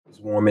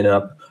Warming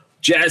up.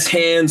 Jazz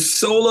hands,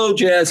 solo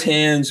jazz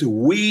hands.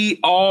 We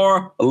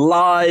are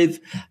live.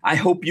 I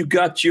hope you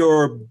got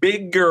your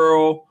big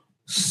girl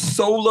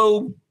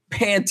solo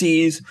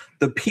panties.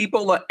 The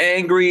people are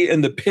angry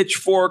and the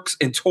pitchforks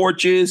and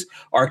torches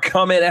are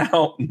coming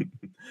out.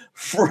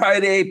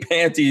 Friday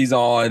panties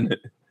on.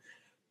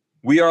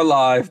 We are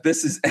live.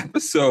 This is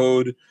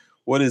episode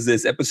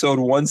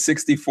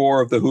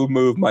 164 of the Who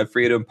Moved My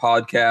Freedom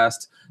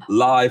podcast,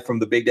 live from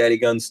the Big Daddy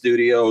Gun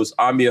Studios.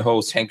 I'm your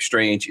host, Hank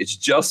Strange. It's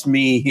just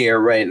me here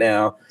right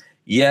now.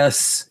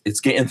 Yes,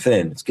 it's getting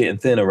thin. It's getting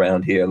thin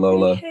around here,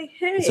 Lola. Hey.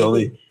 It's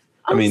only,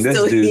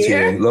 this dude's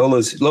here.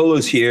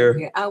 Lola's here.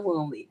 Yeah, I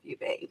won't leave you,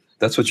 babe.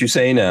 That's what you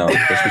say now.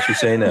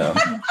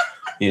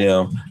 You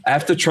know,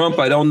 after Trump,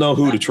 I don't know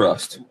who to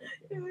trust.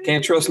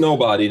 Can't trust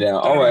nobody now.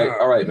 All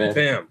right, man.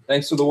 Bam.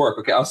 Thanks for the work.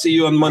 Okay, I'll see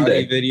you on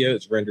Monday. Video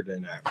is rendered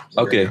in now.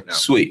 Okay,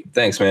 sweet.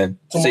 Thanks, man.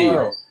 Tomorrow. See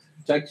you.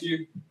 Text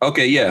you.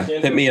 Okay, yeah.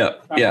 Hit me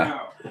up. Yeah.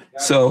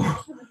 So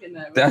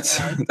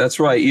that's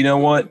right. You know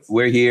what?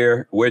 We're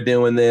here. We're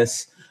doing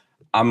this.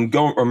 I'm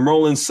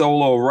rolling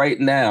solo right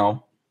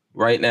now.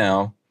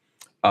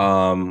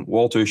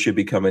 Walter should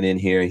be coming in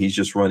here. He's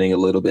just running a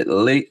little bit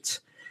late.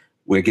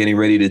 We're getting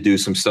ready to do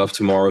some stuff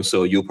tomorrow,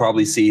 so you'll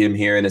probably see him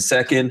here in a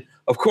second.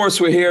 Of course,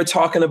 we're here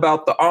talking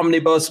about the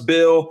omnibus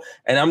bill,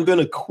 and I'm going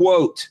to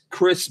quote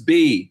Chris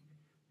B.,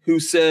 who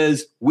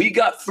says, "We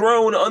got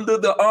thrown under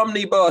the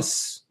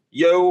omnibus."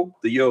 Yo,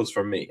 the yo's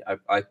from me.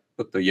 I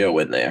put the yo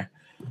in there.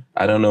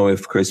 I don't know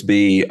if Chris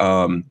B.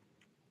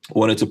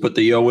 wanted to put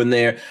the yo in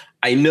there.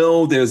 I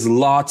know there's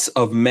lots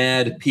of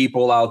mad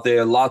people out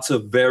there, lots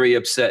of very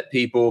upset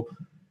people.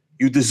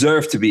 You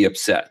deserve to be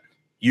upset.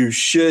 You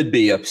should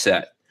be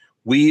upset.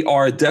 We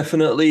are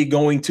definitely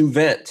going to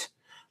vent.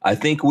 I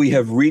think we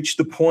have reached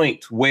the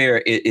point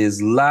where it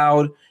is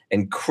loud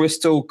and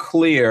crystal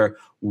clear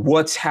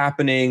what's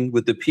happening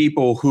with the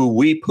people who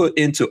we put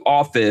into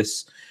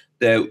office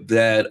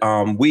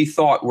that we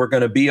thought were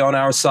going to be on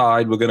our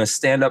side. We're going to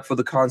stand up for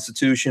the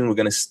Constitution. We're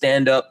going to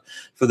stand up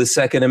for the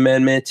Second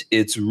Amendment.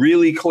 It's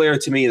really clear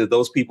to me that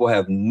those people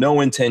have no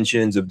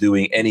intentions of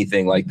doing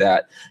anything like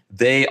that.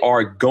 They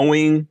are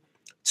going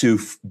to,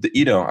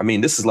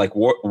 this is like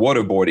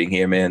waterboarding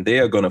here, man. They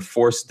are going to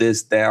force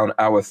this down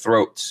our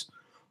throats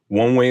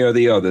one way or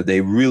the other.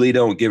 They really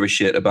don't give a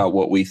shit about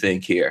what we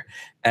think here.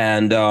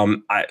 And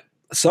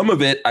some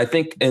of it, I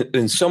think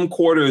in some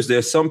quarters,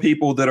 there's some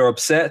people that are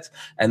upset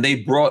and they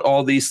brought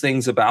all these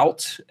things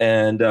about.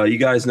 And you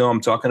guys know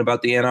I'm talking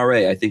about the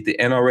NRA. I think the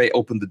NRA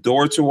opened the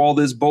door to all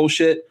this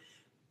bullshit,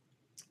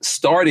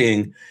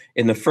 starting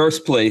in the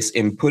first place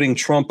in putting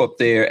Trump up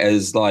there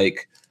as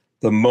like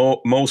the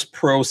most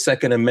pro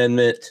Second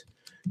Amendment,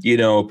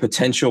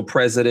 potential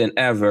president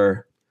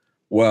ever.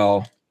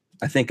 Well,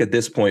 I think at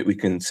this point we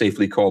can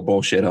safely call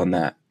bullshit on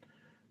that.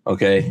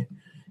 Okay.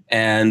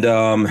 And,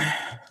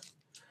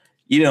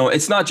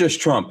 it's not just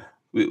Trump.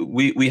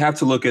 We have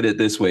to look at it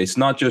this way. It's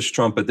not just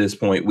Trump at this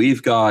point.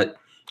 We've got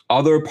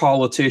other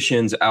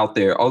politicians out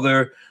there,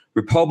 other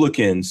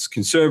Republicans,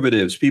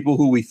 conservatives, people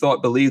who we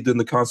thought believed in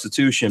the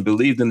Constitution,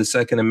 believed in the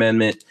Second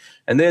Amendment,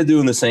 and they're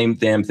doing the same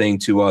damn thing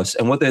to us.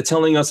 And what they're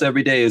telling us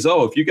every day is,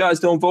 if you guys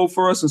don't vote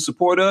for us and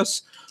support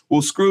us,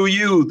 well, screw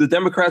you. The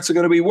Democrats are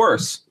going to be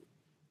worse.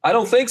 I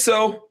don't think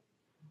so.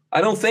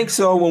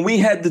 When we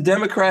had the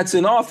Democrats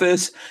in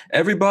office,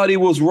 everybody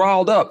was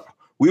riled up.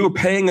 We were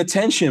paying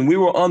attention. We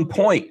were on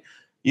point.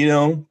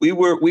 We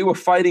were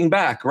fighting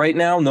back. Right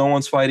now, no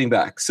one's fighting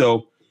back.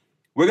 So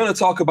we're going to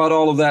talk about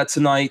all of that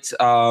tonight.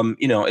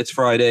 It's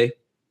Friday.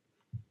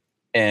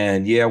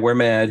 And yeah, we're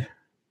mad.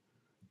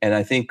 And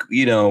I think,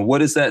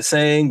 what is that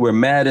saying? We're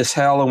mad as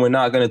hell and we're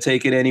not going to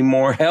take it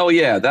anymore. Hell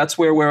yeah, that's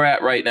where we're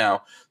at right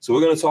now. So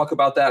we're going to talk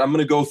about that. I'm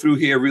going to go through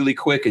here really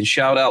quick and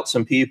shout out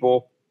some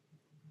people.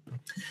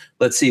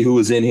 Let's see who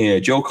was in here.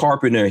 Joe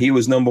Carpenter, he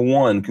was number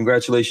one.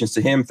 Congratulations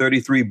to him.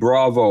 33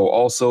 Bravo,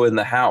 also in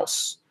the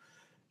house.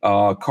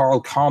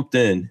 Carl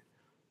Compton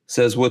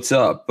says, what's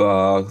up?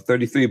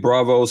 33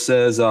 Bravo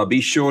says,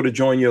 be sure to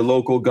join your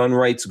local gun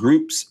rights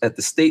groups at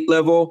the state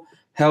level.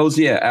 Hells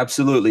yeah,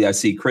 absolutely. I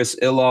see Chris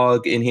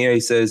Illog in here. He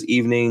says,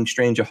 evening,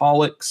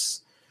 Strangerholics.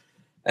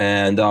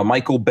 And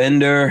Michael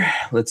Bender,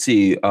 let's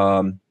see.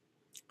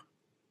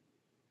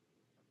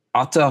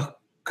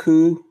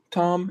 Ataku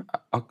Tom,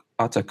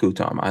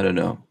 I don't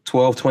know.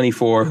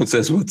 1224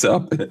 says, what's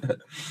up?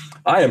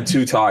 I am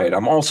too tired.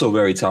 I'm also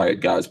very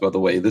tired, guys, by the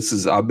way.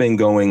 I've been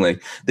going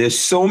there's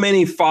so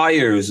many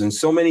fires and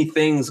so many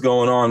things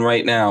going on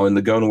right now in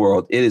the gun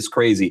world. It is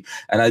crazy.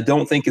 And I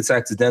don't think it's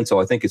accidental.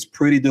 I think it's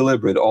pretty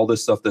deliberate, all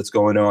this stuff that's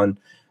going on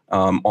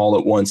all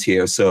at once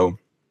here. So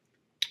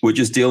we're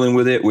just dealing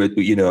with it. We're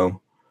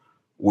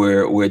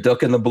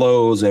ducking the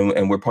blows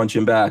and we're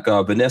punching back.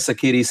 Vanessa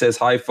Kitty says,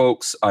 hi,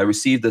 folks. I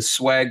received a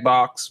swag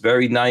box.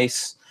 Very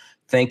nice.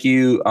 Thank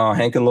you,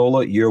 Hank and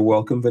Lola. You're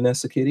welcome,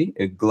 Vanessa Kitty.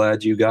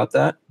 Glad you got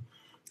that.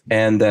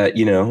 And that,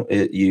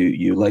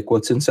 you like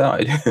what's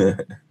inside.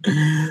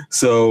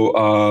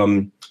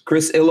 So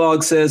Chris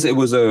Illog says it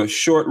was a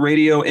short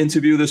radio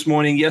interview this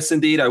morning. Yes,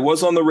 indeed. I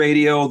was on the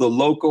radio, the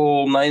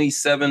local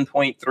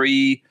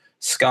 97.3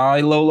 Sky,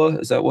 Lola.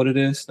 Is that what it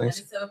is? 97.3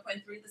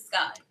 The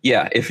Sky.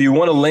 Yeah. If you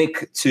want to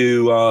link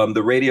to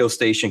the radio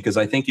station, because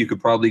I think you could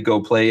probably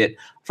go play it.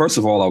 First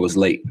of all, I was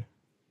late.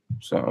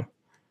 So,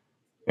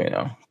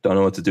 don't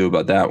know what to do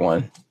about that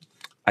one.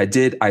 I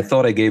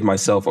thought I gave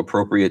myself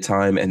appropriate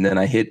time, and then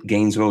I hit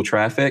Gainesville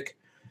traffic,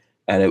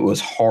 and it was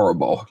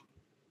horrible.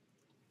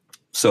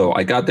 So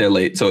I got there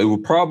late. So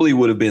it probably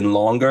would have been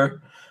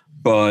longer,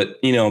 but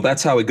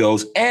that's how it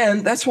goes.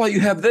 And that's why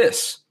you have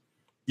this.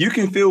 You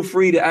can feel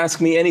free to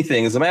ask me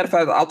anything. As a matter of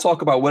fact, I'll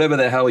talk about whatever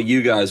the hell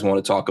you guys want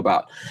to talk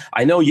about.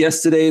 I know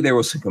yesterday there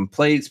were some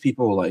complaints.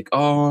 People were like,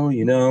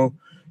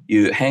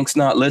 Hank's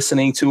not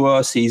listening to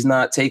us. He's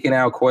not taking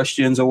our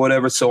questions or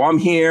whatever. So I'm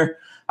here.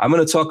 I'm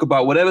going to talk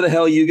about whatever the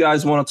hell you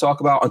guys want to talk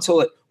about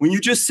when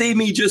you just see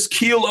me just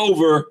keel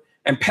over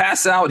and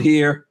pass out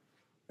here.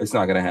 It's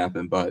not going to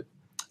happen, but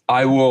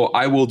I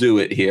will do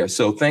it here.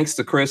 So thanks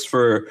to Chris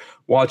for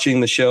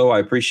watching the show. I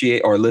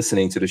appreciate, or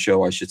listening to the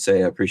show, I should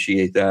say. I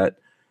appreciate that.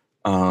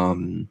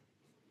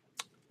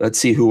 Let's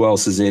see who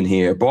else is in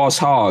here. Boss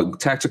Hog,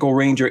 Tactical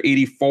Ranger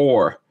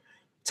 84.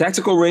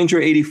 Tactical Ranger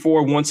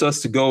 84 wants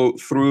us to go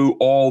through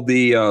all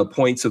the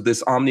points of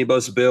this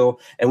omnibus bill,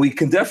 and we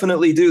can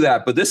definitely do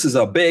that. But this is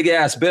a big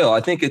ass bill. I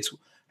think it's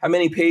how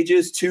many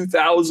pages?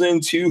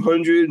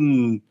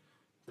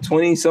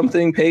 2,220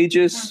 something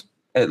pages.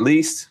 At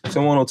least.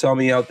 Someone will tell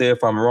me out there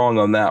if I'm wrong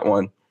on that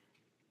one.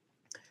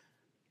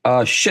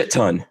 A shit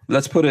ton.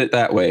 Let's put it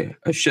that way.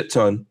 A shit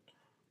ton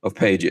of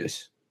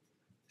pages.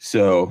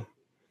 So,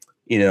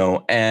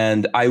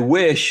 and I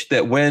wish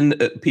that when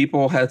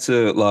people had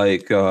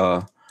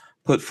to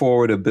put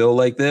forward a bill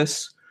like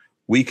this,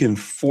 we can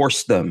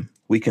force them.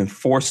 We can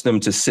force them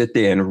to sit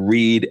there and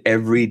read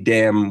every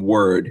damn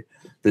word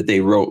that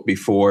they wrote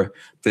before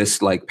this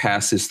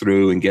passes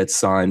through and gets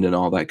signed and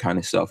all that kind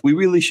of stuff. We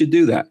really should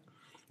do that.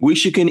 We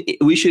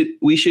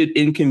should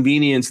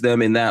inconvenience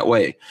them in that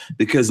way,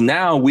 because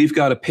now we've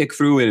got to pick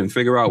through it and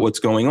figure out what's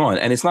going on,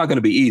 and it's not going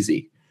to be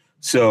easy.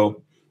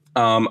 So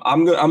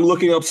I'm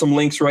looking up some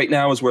links right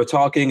now as we're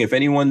talking. If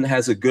anyone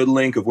has a good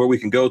link of where we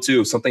can go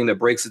to, something that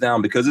breaks it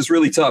down, because it's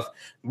really tough.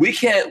 We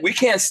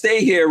can't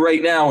stay here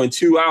right now in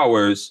 2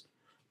 hours.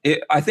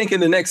 I think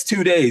in the next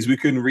 2 days we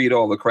couldn't read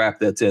all the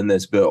crap that's in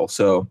this bill.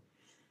 So,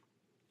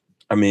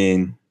 I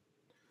mean,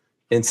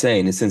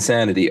 insane. It's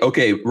insanity.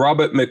 Okay,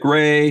 Robert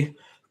McRae.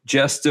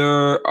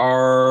 Jester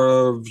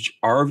Arvjo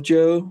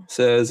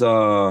says,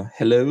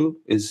 hello,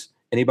 is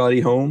anybody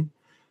home?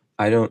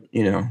 I don't,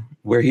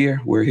 we're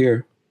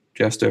here,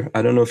 Jester.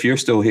 I don't know if you're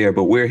still here,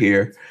 but we're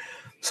here.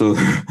 So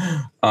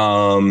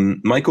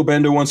Michael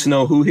Bender wants to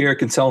know who here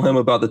can tell him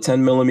about the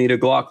 10 millimeter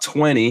Glock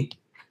 20.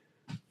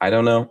 I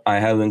don't know. I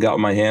haven't got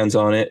my hands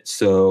on it.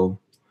 So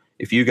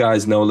if you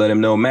guys know, let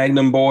him know.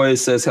 Magnum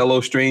Boys says, hello,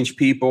 strange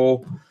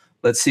people.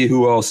 Let's see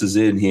who else is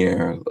in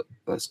here.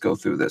 Let's go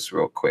through this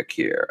real quick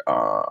here.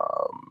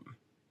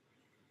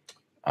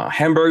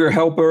 Hamburger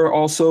Helper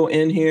also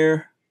in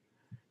here.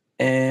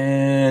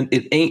 And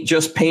It Ain't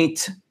Just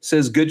Paint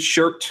says good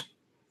shirt.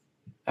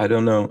 I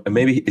don't know.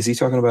 Maybe, is he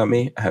talking about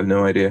me? I have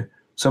no idea.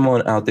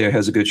 Someone out there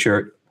has a good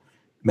shirt.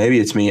 Maybe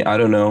it's me. I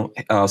don't know.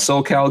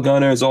 SoCal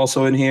Gunner is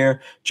also in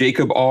here.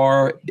 Jacob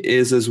R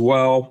is as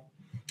well.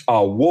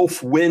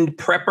 Wolf Wind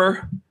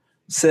Prepper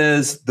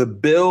says the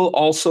bill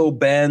also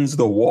bans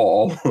the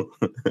wall.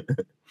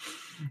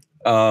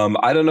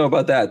 I don't know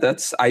about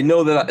that. I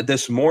know that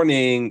this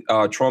morning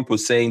Trump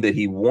was saying that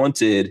he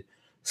wanted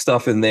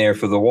stuff in there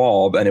for the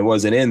wall, and it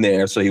wasn't in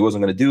there, so he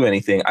wasn't going to do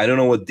anything. I don't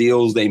know what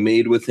deals they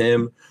made with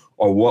him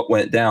or what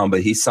went down, but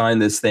he signed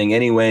this thing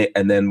anyway.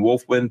 And then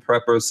Wolfwind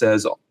Prepper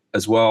says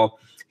as well,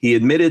 he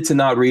admitted to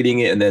not reading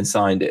it and then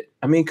signed it.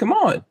 I mean, come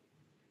on.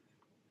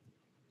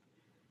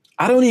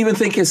 I don't even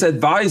think his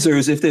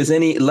advisors, if there's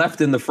any left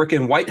in the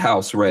freaking White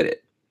House, read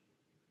it.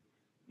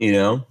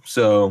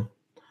 So,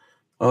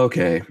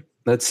 okay.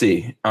 Let's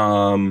see.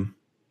 Let's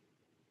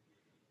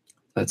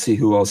see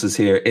who else is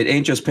here. It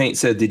Ain't Just Paint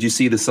said, did you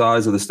see the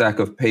size of the stack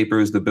of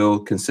papers the bill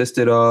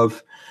consisted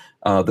of?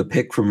 The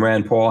pic from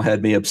Rand Paul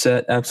had me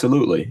upset.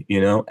 Absolutely.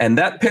 And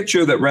that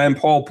picture that Rand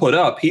Paul put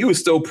up, he was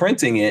still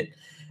printing it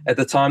at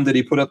the time that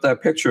he put up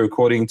that picture,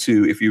 according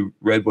to, if you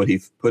read what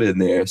he put in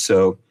there.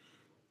 So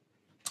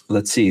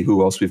let's see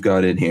who else we've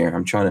got in here.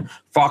 I'm trying to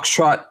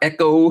Foxtrot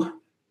Echo.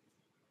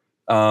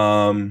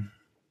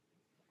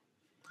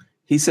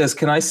 He says,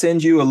 can I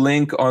send you a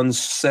link on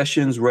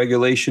Sessions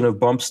regulation of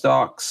bump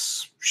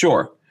stocks?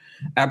 Sure.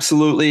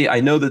 Absolutely. I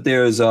know that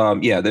there's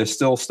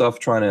still stuff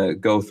trying to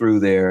go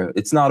through there.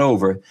 It's not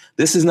over.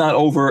 This is not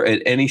over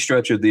at any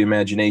stretch of the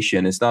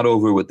imagination. It's not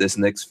over with this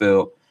Knicks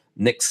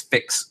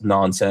fix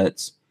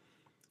nonsense.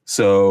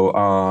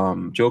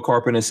 So Joe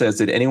Carpenter says,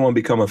 did anyone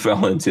become a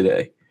felon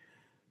today?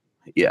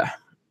 Yeah.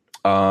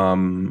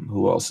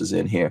 Who else is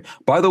in here?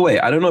 By the way,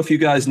 I don't know if you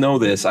guys know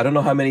this. I don't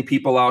know how many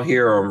people out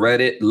here are on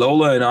Reddit.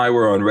 Lola and I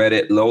were on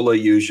Reddit. Lola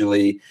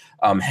usually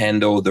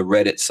handle the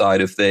Reddit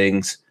side of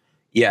things.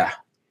 Yeah.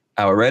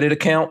 Our Reddit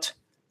account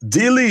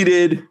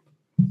Deleted.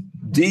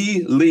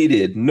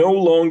 No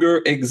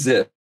longer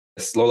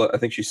exists. Lola, I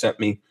think she sent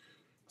me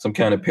some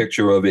kind of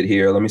picture of it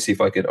here. Let me see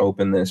if I can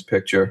open this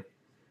picture.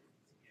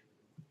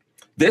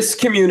 This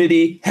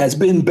community has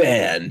been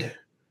banned.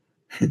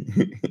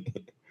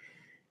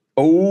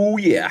 Oh,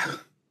 yeah.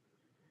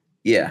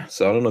 Yeah,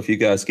 so I don't know if you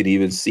guys could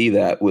even see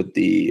that with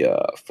the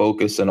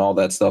focus and all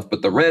that stuff,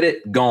 but the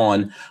Reddit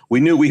gone.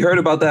 We heard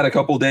about that a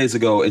couple of days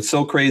ago. It's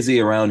so crazy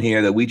around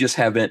here that we just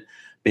haven't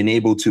been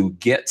able to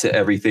get to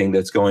everything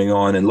that's going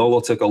on. And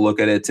Lola took a look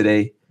at it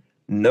today.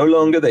 No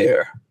longer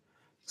there.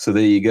 So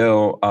there you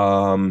go.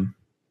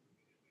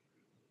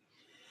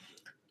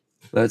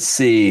 Let's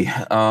see.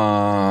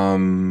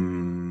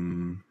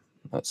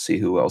 Let's see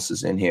who else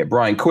is in here.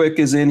 Brian Quick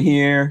is in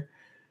here,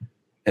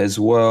 as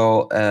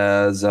well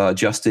as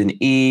Justin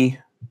E.,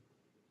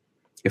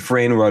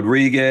 Efrain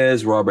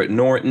Rodriguez, Robert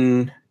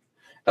Norton,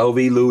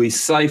 LV Louis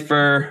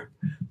Cypher.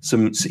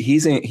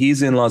 He's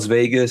in Las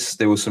Vegas.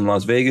 There was some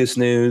Las Vegas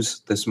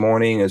news this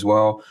morning as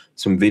well.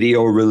 Some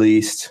video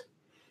released.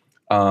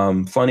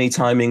 Funny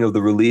timing of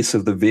the release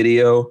of the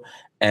video.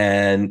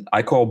 And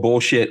I call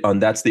bullshit on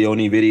that's the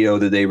only video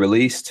that they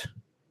released.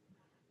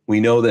 We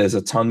know there's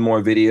a ton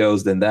more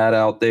videos than that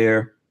out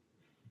there.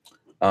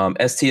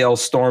 STL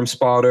Storm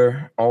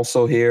Spotter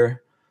also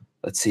here.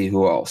 Let's see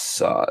who else.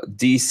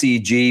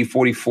 DCG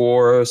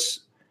 44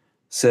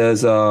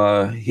 says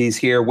he's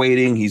here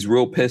waiting. He's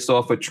real pissed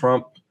off at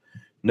Trump.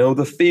 Know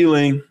the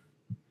feeling.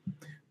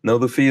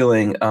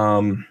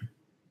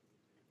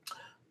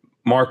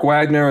 Mark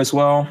Wagner as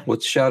well.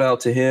 Let's shout out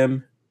to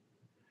him.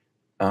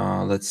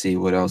 Let's see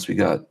what else we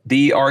got.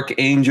 The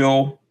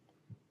Archangel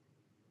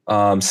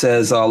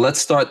says, let's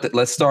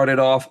start it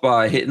off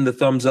by hitting the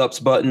thumbs ups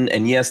button.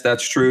 And yes,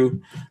 that's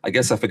true. I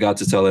guess I forgot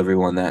to tell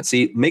everyone that.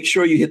 See, make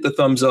sure you hit the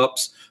thumbs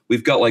ups.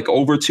 We've got like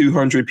over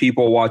 200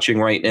 people watching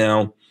right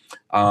now.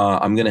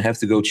 I'm going to have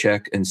to go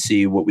check and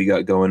see what we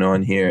got going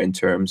on here in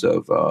terms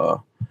of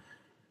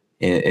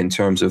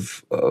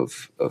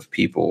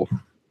people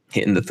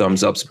hitting the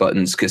thumbs ups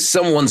buttons, because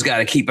someone's got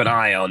to keep an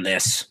eye on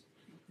this.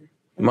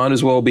 Might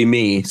as well be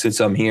me, since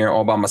I'm here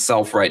all by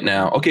myself right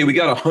now. Okay, we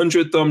got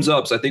 100 thumbs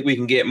ups. I think we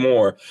can get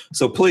more.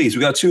 So please,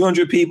 we got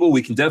 200 people.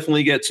 We can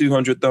definitely get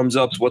 200 thumbs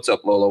ups. What's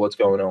up, Lola? What's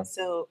going on?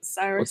 So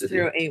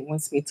Cyrus08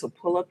 wants me to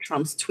pull up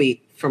Trump's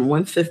tweet from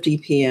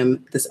 1:50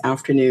 p.m. this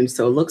afternoon.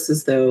 So it looks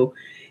as though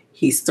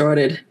he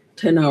started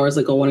 10 hours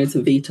ago wanting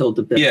to veto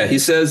the bill. Yeah, he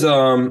says,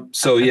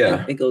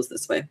 yeah. It goes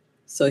this way.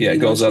 So yeah, it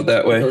goes up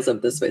that way. It goes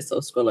up this way. So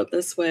scroll up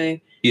this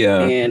way.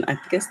 Yeah. And I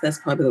guess that's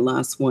probably the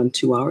last one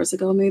 2 hours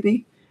ago,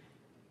 maybe.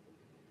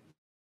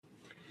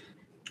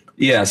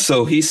 Yeah,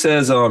 so he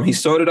says he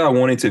started out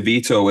wanting to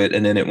veto it,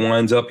 and then it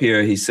winds up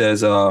here. He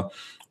says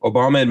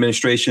Obama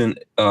administration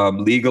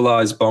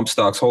legalized bump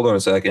stocks. Hold on a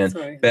second.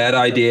 Sorry. Bad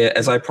idea.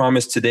 As I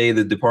promised today,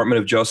 the Department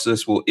of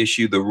Justice will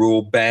issue the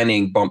rule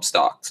banning bump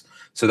stocks.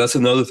 So that's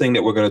another thing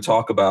that we're going to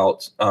talk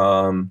about.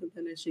 Then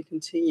as you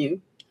continue.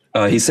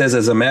 He says,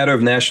 as a matter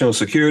of national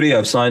security,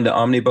 I've signed the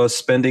omnibus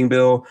spending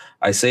bill.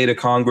 I say to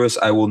Congress,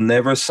 I will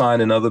never sign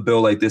another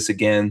bill like this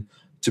again.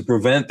 To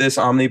prevent this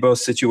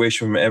omnibus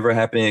situation from ever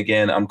happening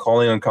again, I'm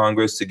calling on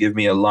Congress to give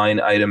me a line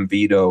item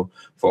veto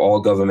for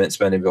all government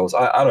spending bills.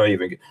 I don't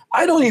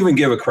even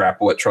give a crap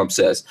what Trump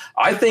says.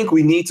 I think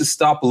we need to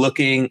stop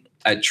looking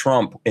at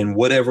Trump in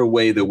whatever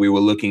way that we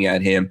were looking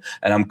at him.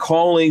 And I'm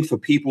calling for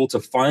people to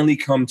finally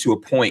come to a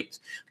point.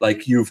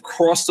 Like, you've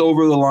crossed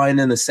over the line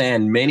in the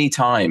sand many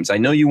times. I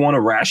know you want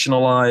to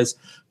rationalize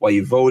why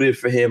you voted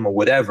for him or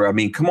whatever. I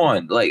mean, come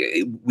on, like,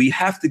 we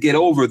have to get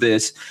over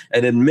this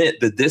and admit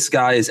that this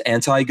guy is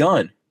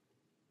anti-gun.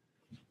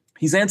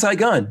 He's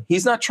anti-gun.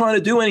 He's not trying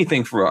to do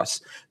anything for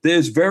us.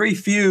 There's very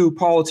few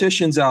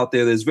politicians out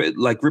there. There's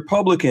like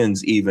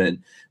Republicans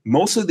even.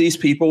 Most of these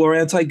people are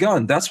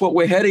anti-gun. That's what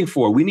we're heading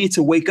for. We need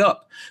to wake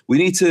up. We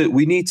need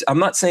to, I'm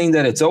not saying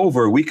that it's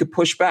over. We could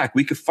push back.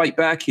 We could fight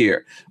back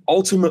here.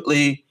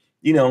 Ultimately,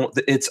 you know,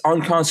 it's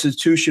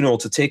unconstitutional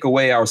to take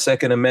away our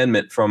Second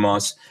Amendment from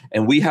us,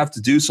 and we have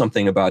to do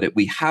something about it.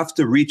 We have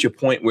to reach a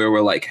point where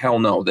we're like, hell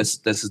no, this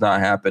is not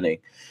happening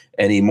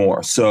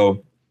anymore.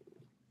 So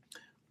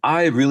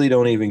I really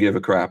don't even give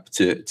a crap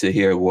to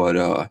hear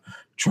what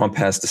Trump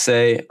has to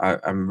say.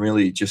 I'm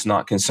really just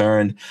not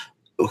concerned.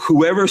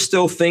 Whoever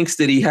still thinks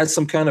that he has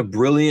some kind of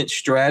brilliant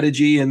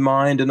strategy in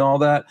mind and all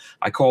that,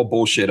 I call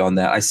bullshit on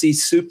that. I see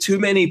too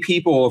many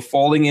people are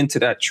falling into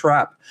that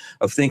trap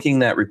of thinking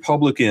that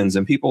Republicans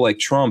and people like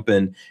Trump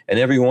and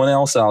everyone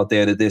else out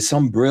there, that there's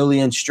some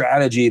brilliant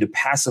strategy to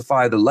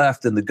pacify the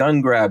left and the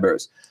gun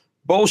grabbers.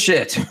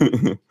 Bullshit.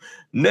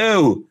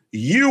 No,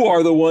 you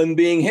are the one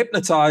being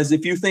hypnotized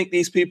if you think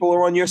these people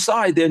are on your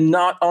side. They're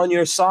not on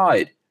your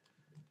side.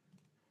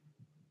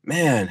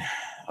 Man.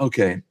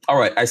 Okay. All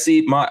right. I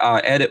see my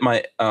edit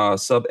my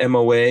sub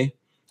MOA,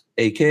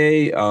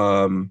 AK,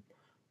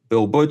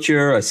 Bill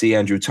Butcher. I see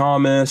Andrew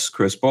Thomas,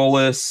 Chris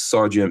Bolus,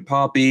 Sergeant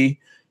Poppy.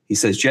 He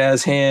says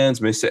Jazz Hands,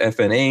 Mr.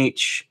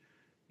 FNH,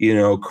 you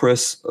know,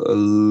 Chris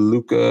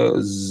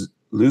Lukazowick.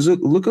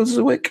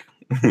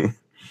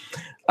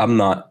 I'm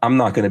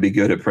not going to be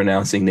good at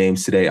pronouncing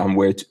names today. I'm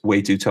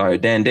way too tired.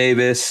 Dan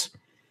Davis,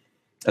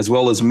 as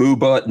well as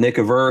Moobut, Nick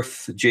of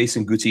Earth,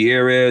 Jason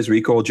Gutierrez,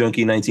 Recall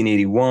Junkie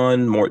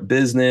 1981, Mort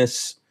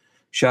Business.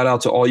 Shout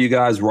out to all you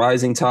guys.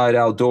 Rising Tide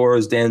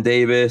Outdoors, Dan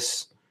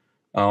Davis.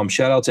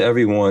 Shout out to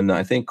everyone.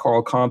 I think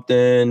Carl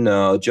Compton,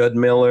 Judd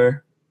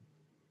Miller,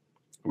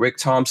 Rick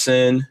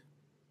Thompson.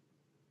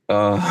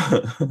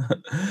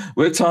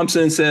 Rick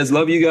Thompson says,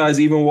 love you guys,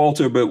 even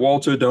Walter, but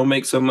Walter, don't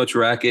make so much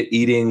racket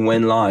eating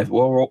when live.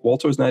 Well,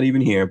 Walter's not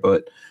even here,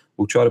 but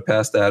we'll try to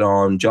pass that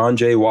on. John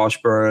J.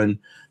 Washburn,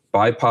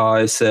 Bye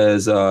Pie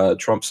says,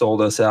 Trump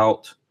sold us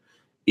out.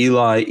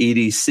 Eli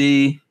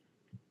EDC,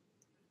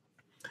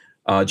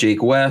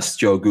 Jake West,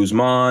 Joe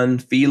Guzman,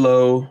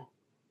 Philo.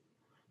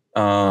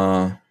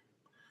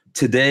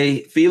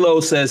 Today,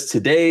 Philo says,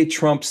 today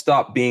Trump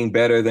stopped being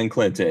better than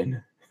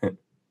Clinton.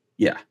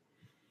 Yeah.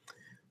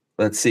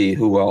 Let's see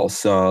who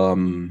else.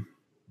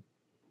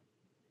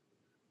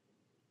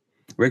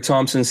 Rick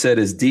Thompson said,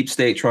 is deep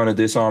state trying to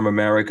disarm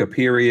America,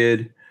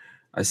 period.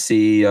 I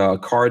see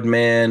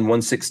Cardman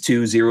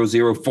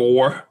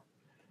 162004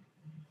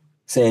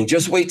 saying,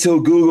 just wait till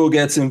Google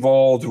gets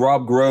involved.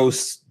 Rob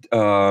Gross,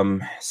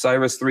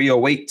 Cyrus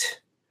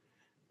 308.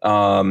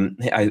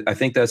 I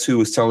think that's who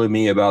was telling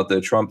me about the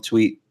Trump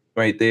tweet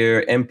right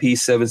there.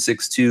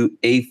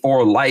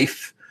 MP762A4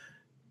 Life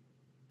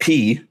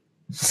P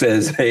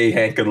says, hey,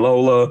 Hank and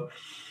Lola.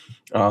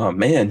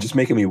 Man, just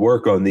making me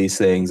work on these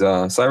things.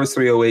 Cyrus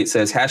 308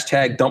 says,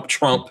 hashtag dump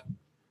Trump.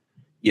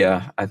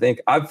 Yeah, I think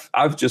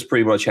I've just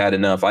pretty much had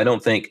enough. I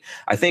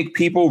think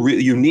people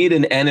you need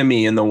an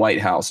enemy in the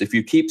White House. If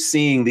you keep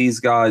seeing these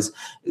guys,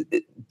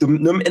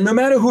 no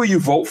matter who you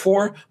vote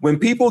for, when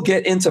people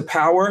get into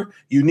power,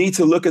 you need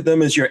to look at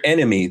them as your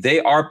enemy. They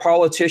are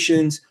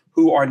politicians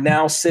who are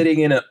now sitting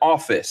in an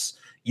office.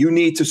 You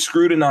need to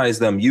scrutinize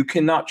them. You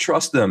cannot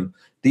trust them.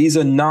 These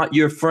are not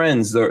your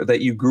friends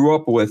that you grew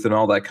up with and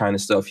all that kind of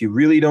stuff. You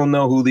really don't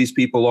know who these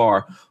people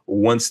are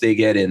once they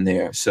get in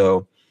there.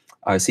 So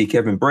I see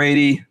Kevin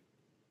Brady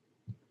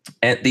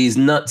at these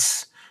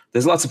nuts.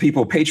 There's lots of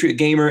people. Patriot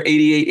Gamer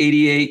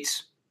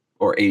 8888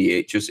 or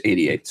 88, just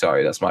 88.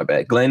 Sorry, that's my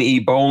bad. Glenn E.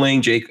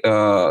 Bowling, Jake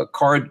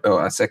Card. Oh,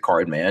 I said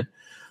Card Man.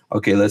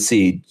 Okay, let's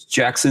see.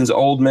 Jackson's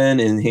Old Men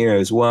in here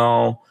as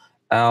well.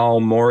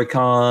 Al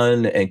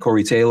Morricon and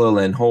Corey Taylor,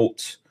 Len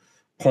Holt,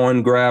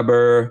 Porn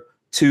Grabber,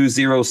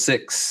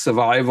 206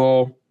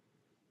 Survival.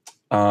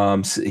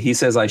 He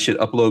says I should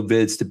upload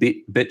vids to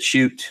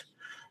BitChute.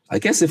 I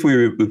guess if we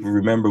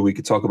remember, we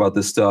could talk about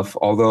this stuff.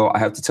 Although I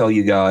have to tell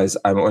you guys,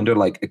 I'm under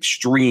like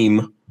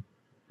extreme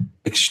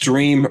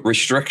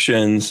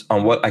restrictions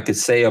on what I could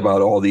say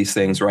about all these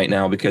things right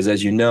now, because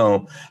as you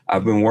know,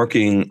 I've been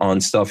working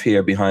on stuff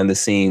here behind the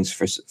scenes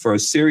for a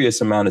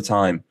serious amount of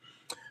time,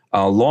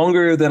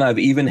 longer than I've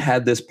even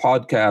had this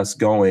podcast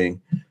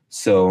going.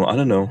 So I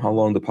don't know how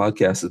long the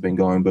podcast has been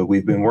going, but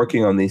we've been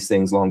working on these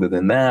things longer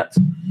than that.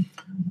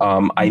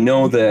 I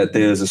know that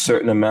there's a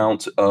certain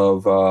amount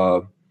of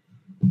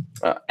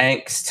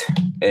angst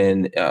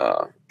and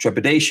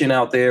trepidation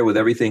out there with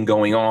everything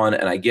going on,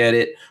 and I get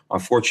it.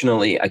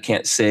 Unfortunately, I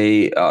can't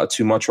say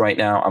too much right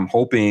now. I'm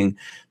hoping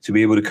to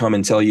be able to come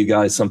and tell you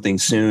guys something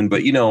soon,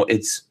 but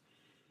it's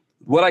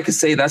what I could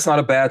say. That's not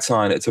a bad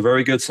sign. It's a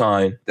very good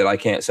sign that I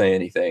can't say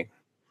anything.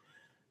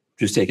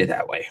 Just take it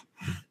that way.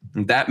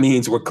 That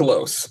means we're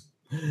close.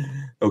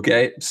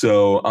 Okay,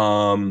 so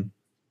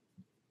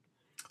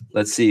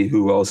let's see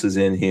who else is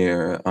in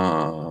here.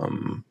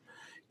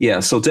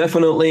 Yeah, so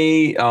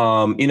definitely,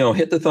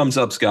 hit the thumbs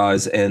ups,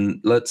 guys, and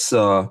let's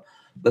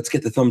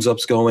get the thumbs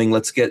ups going.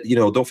 Let's get,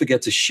 don't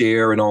forget to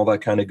share and all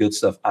that kind of good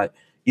stuff.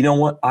 You know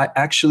what? I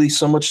actually,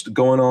 so much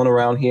going on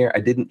around here.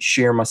 I didn't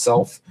share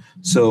myself,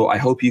 so I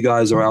hope you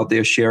guys are out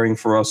there sharing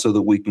for us so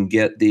that we can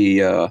get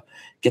the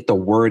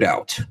word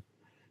out.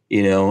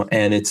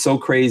 And it's so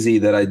crazy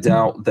that I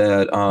doubt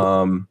that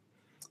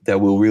that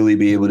we'll really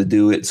be able to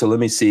do it. So let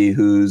me see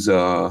who's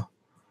got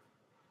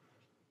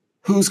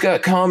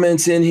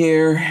comments in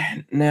here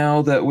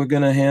now that we're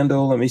gonna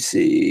handle. Let me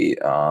see.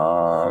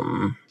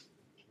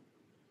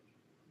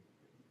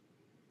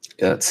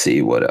 Let's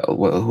see what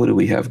else. Who do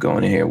we have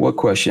going in here? What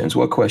questions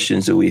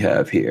do we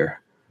have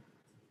here?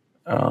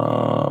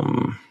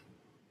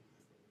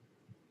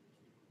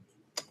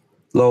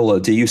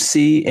 Lola, do you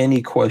see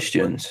any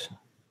questions?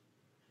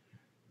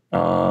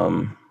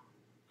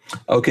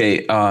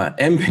 Okay,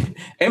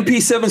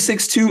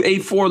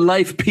 MP76284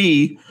 Life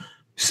P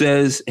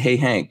says, hey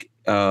Hank,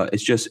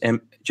 it's just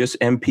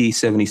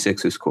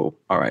MP76 is cool.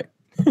 All right.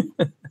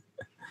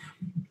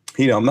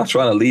 I'm not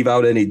trying to leave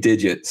out any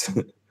digits.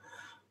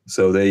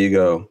 So there you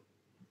go.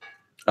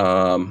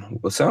 Well,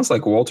 it sounds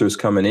like Walter's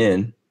coming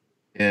in.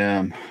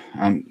 Yeah,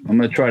 I'm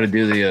gonna try to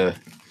do let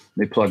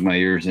me plug my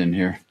ears in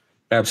here.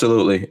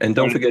 Absolutely. And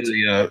don't forget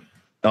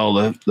all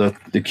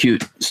the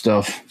cute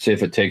stuff. See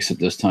if it takes it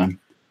this time.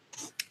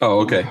 Oh,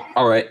 okay.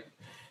 All right.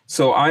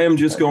 So I am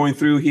just going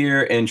through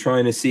here and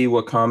trying to see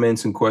what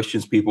comments and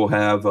questions people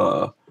have.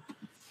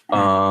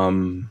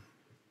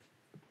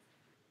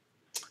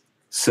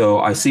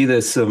 So I see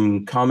there's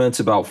some comments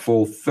about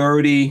full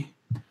 30.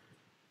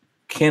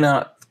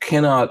 I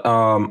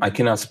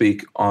cannot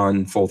speak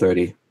on full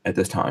 30 at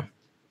this time.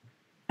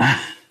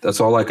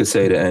 That's all I could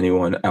say to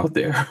anyone out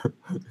there.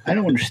 I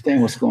don't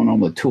understand what's going on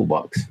with the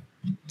toolbox.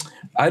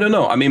 I don't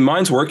know. I mean,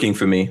 mine's working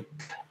for me.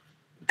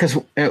 Because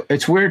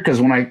it's weird. Because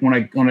when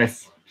I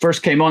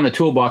first came on, the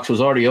toolbox was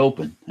already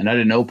open, and I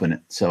didn't open it.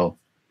 So,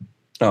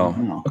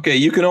 okay.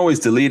 You can always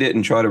delete it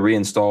and try to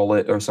reinstall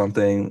it or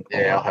something.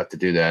 Yeah, I'll have to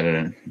do that at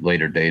a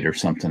later date or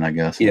something, I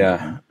guess.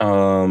 Yeah.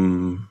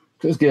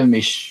 It was giving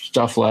me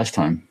stuff last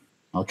time.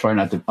 I'll try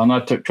not to.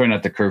 Try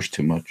not to curse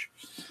too much.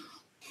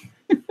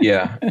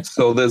 Yeah.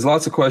 So there's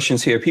lots of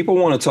questions here. People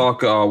want to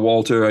talk,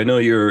 Walter. I know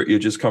you're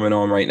just coming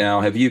on right now.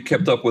 Have you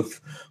kept up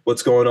with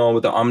what's going on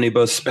with the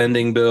omnibus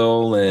spending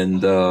bill?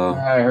 And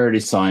I heard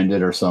he signed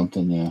it or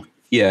something. Yeah.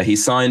 Yeah, he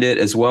signed it,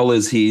 as well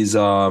as he's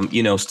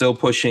still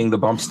pushing the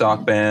bump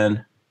stock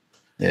ban.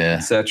 Yeah.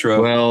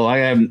 Etc. Well,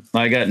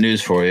 I got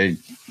news for you.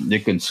 You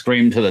can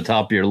scream to the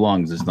top of your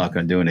lungs. It's not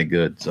going to do any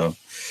good. So.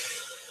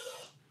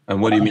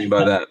 And what do you mean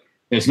by that?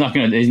 He's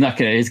going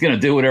to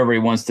do whatever he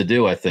wants to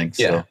do, I think.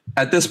 Yeah. So.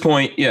 At this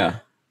point, yeah.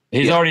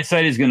 He's already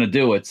said he's going to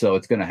do it, so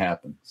it's going to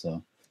happen.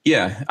 So.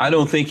 Yeah, I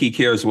don't think he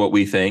cares what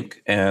we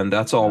think, and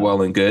that's all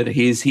well and good.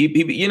 He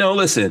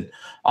listen,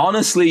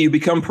 honestly, you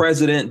become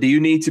president. Do you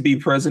need to be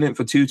president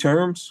for 2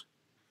 terms?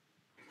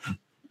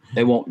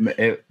 It won't.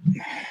 It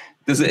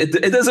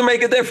doesn't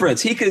make a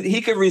difference. He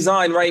could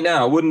resign right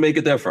now. It wouldn't make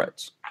a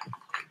difference.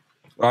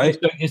 Right?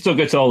 He still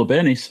gets all the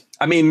bennies.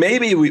 I mean,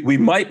 maybe we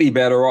might be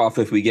better off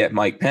if we get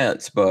Mike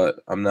Pence,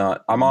 but I'm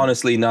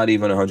honestly not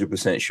even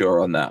 100%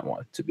 sure on that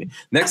one.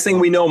 Next thing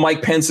we know,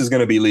 Mike Pence is going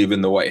to be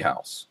leaving the White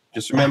House.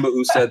 Just remember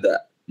who said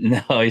that.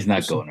 No, he's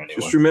not going anywhere.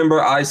 Just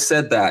remember I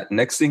said that.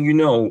 Next thing you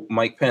know,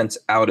 Mike Pence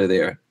out of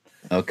there.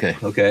 Okay.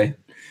 Okay.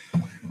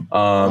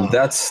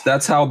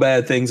 That's how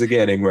bad things are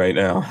getting right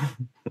now.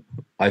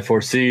 I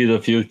foresee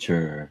the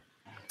future.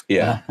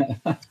 Yeah.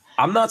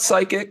 I'm not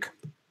psychic.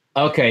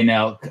 Okay,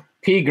 now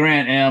P.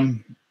 Grant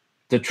M.,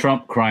 the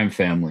Trump crime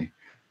family.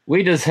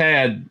 We just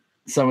had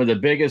some of the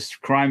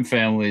biggest crime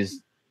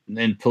families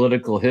in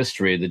political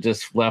history that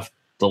just left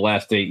the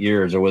last 8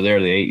 years, or were there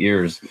the 8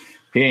 years.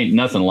 He ain't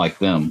nothing like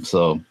them.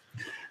 So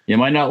you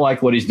might not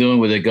like what he's doing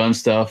with the gun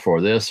stuff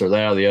or this or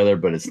that or the other,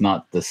 but it's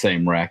not the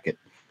same racket.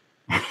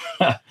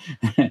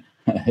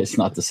 It's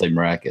not the same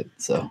racket.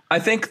 So I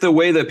think the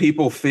way that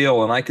people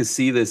feel, and I could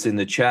see this in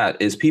the chat,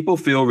 is people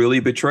feel really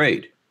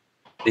betrayed.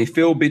 They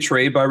feel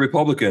betrayed by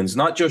Republicans,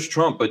 not just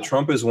Trump, but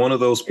Trump is one of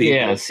those people.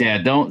 Yes, yeah.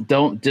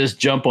 Don't just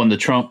jump on the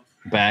Trump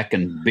back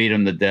and beat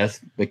him to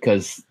death,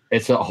 because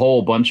it's a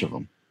whole bunch of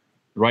them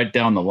right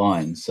down the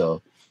line.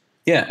 So,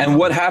 yeah. And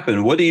what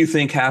happened? What do you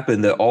think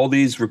happened that all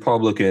these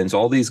Republicans,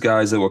 all these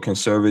guys that were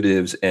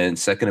conservatives and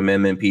Second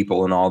Amendment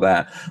people and all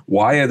that,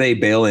 why are they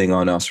bailing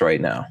on us right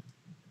now?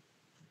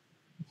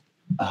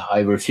 I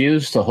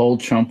refuse to hold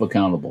Trump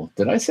accountable.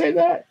 Did I say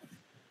that?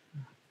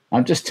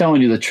 I'm just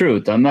telling you the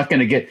truth. I'm not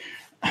going to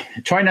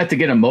try not to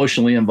get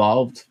emotionally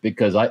involved,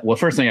 because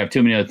first thing, I have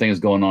too many other things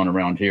going on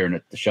around here and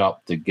at the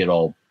shop to get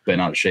all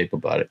bent out of shape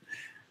about it.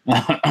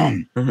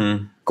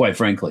 Mm-hmm. Quite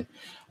frankly,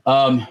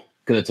 because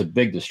it's a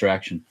big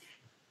distraction.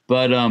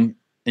 But and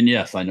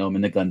yes, I know I'm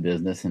in the gun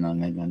business, and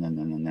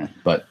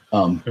but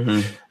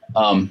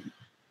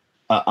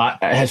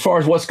as far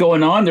as what's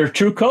going on, their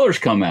true colors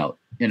come out.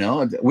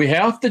 We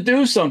have to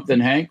do something,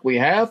 Hank. We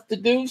have to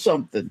do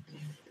something.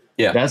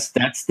 Yeah, that's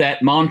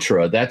that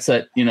mantra. That's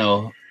that.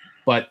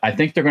 But I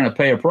think they're going to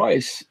pay a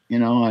price.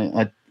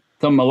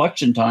 Come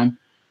election time.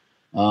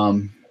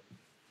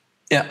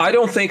 Yeah, I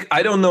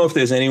don't know if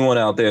there's anyone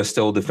out there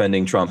still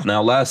defending Trump.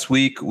 Now, last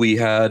week we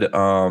had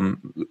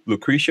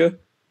Lucretia.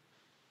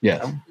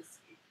 Yes.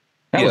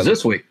 That was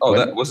this week. Oh,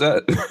 that was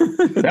that.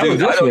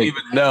 Dude, I don't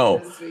even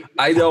know.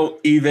 I don't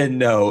even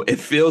know. It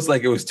feels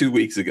like it was 2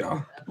 weeks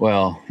ago.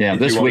 Well, yeah,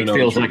 this week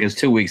feels like it's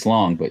 2 weeks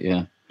long, but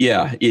yeah.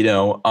 Yeah,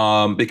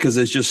 because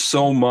there's just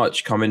so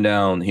much coming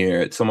down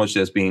here. It's so much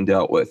that's being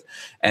dealt with.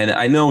 And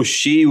I know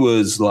she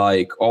was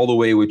like all the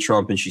way with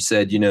Trump, and she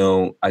said,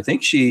 I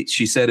think she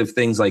said if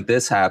things like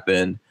this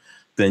happen,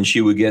 then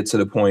she would get to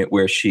the point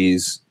where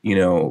she's,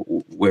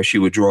 where she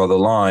would draw the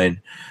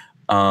line.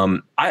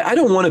 I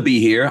don't want to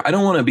be here. I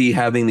don't want to be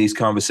having these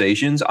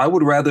conversations. I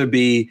would rather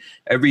be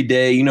every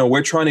day.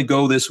 We're trying to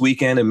go this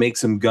weekend and make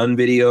some gun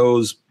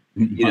videos.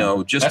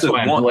 Just that's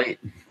why I'm late.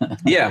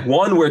 Yeah,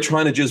 we're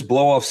trying to just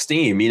blow off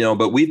steam,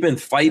 but we've been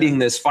fighting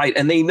this fight,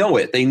 and they know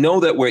it. They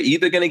know that we're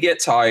either going to get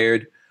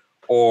tired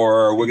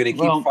or we're going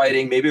to keep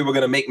fighting. Maybe we're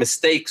going to make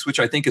mistakes, which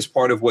I think is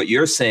part of what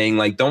you're saying.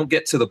 Like, don't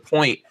get to the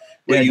point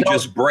where you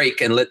just break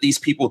and let these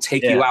people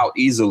take you out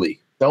easily.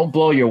 Don't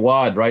blow your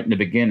wad right in the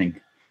beginning.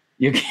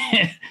 You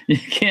can't.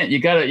 You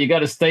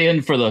gotta stay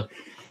in to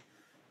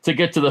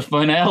get to the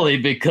finale,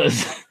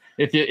 because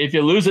if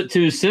you lose it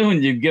too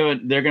soon,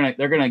 they're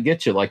gonna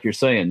get you, like you're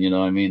saying.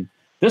 I mean,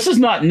 this is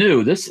not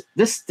new.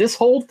 This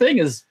whole thing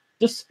is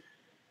just,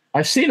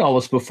 I've seen all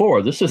this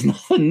before. This is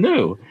nothing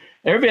new.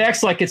 Everybody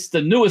acts like it's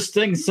the newest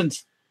thing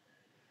since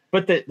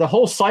but the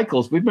whole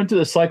cycles, we've been through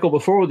the cycle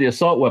before with the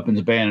assault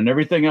weapons ban and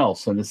everything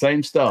else and the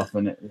same stuff.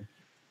 And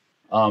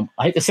I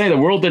hate to say the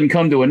world didn't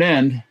come to an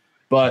end,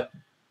 but,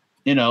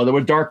 you know, there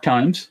were dark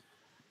times.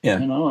 Yeah.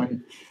 You know,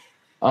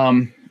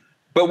 and,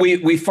 but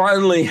we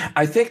finally,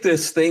 I think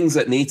there's things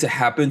that need to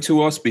happen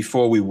to us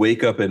before we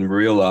wake up and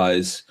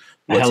realize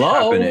what's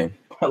happening.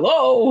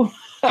 Hello.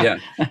 Yeah.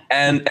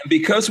 And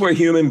because we're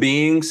human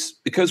beings,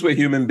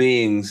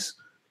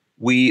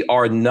 we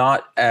are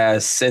not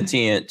as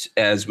sentient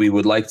as we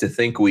would like to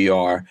think we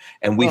are.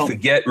 And we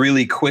forget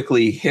really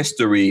quickly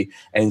history.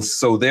 And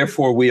so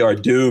therefore we are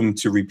doomed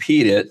to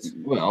repeat it.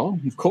 Well,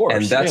 of course.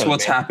 And that's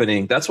what's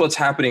happening. That's what's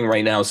happening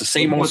right now. It's the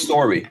same old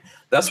story.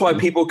 That's why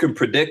people can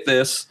predict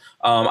this.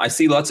 I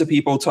see lots of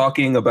people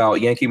talking about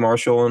Yankee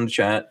Marshall in the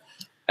chat.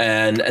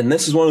 And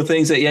this is one of the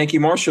things that Yankee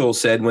Marshall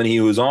said when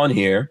he was on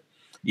here,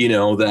 you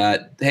know,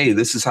 that, hey,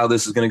 this is how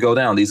this is going to go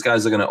down. These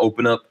guys are going to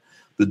open up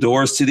the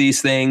doors to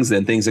these things,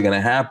 and things are going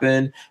to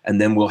happen,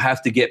 and then we'll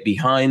have to get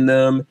behind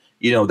them.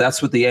 You know,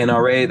 that's with the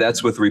NRA,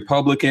 that's with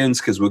Republicans,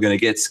 because we're going to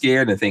get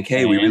scared and think,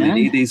 hey, we really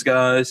need these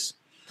guys.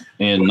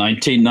 In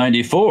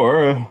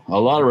 1994, a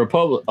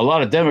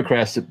lot of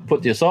Democrats that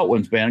put the assault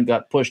weapons ban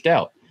got pushed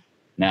out.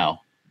 Now,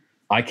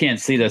 I can't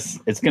see this.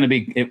 It's going to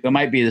be, it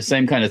might be the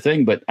same kind of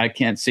thing, but I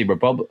can't see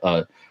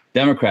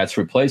Democrats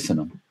replacing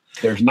them.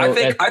 There's no.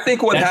 I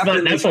think what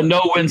happened. That's a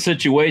no-win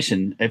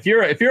situation. If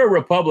you're a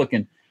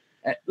Republican.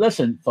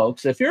 Listen,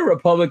 folks, if you're a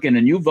Republican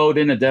and you vote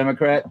in a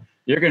Democrat,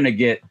 you're going to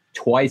get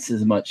twice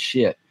as much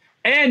shit.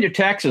 And your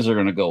taxes are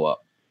going to go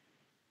up.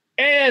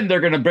 And they're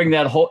going to bring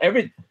that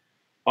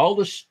all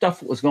the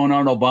stuff that was going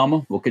on in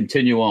Obama will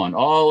continue on.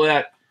 All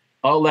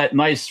that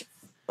nice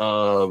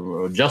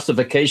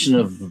justification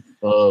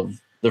of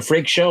the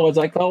freak show, as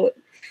I call it,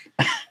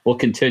 will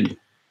continue.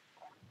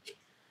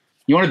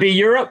 You want to be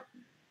Europe?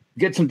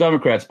 Get some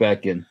Democrats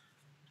back in.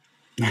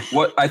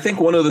 What I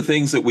think one of the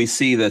things that we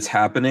see that's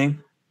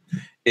happening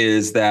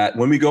is that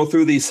when we go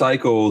through these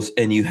cycles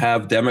and you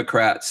have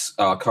Democrats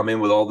come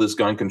in with all this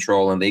gun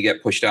control and they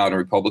get pushed out and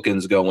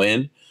Republicans go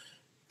in,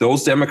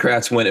 those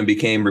Democrats went and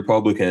became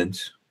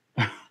Republicans.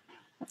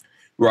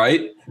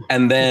 Right.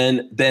 And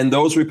then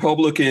those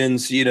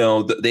Republicans, you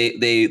know,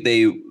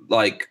 they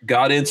like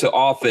got into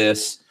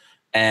office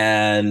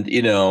and,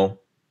 you know,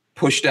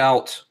 pushed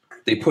out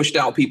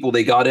people.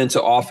 They got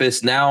into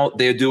office. Now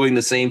they're doing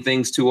the same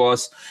things to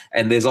us.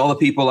 And there's all the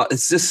people.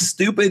 It's this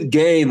stupid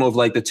game of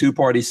like the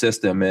two-party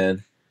system,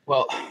 man.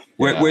 Well,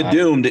 we're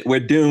doomed. We're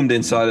doomed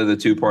inside of the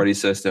two-party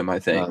system, I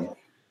think.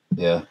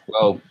 Yeah.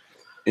 Well,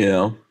 you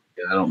know,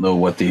 I don't know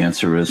what the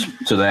answer is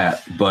to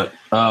that, but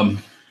I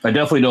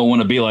definitely don't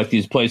want to be like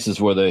these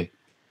places where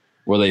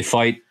they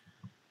fight.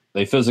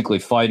 They physically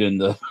fight in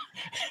the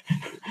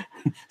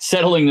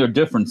settling their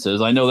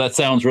differences. I know that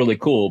sounds really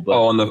cool, but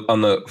on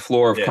the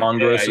floor of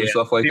Congress and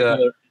stuff like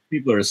that.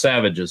 People are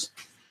savages.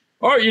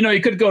 Or, you know,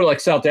 you could go to like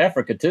South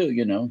Africa too,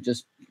 you know,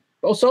 just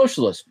go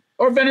socialist,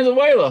 or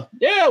Venezuela.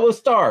 Yeah, we'll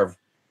starve.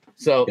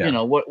 So, you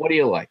know, what do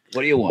you like?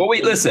 What do you want? Well,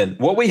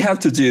 what we have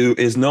to do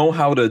is know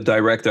how to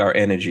direct our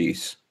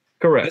energies.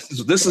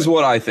 Correct. This is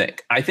what I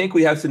think. I think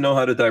we have to know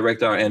how to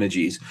direct our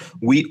energies.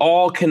 We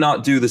all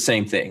cannot do the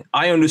same thing.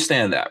 I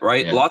understand that,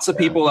 right? Yeah, Lots of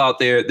people out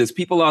there. There's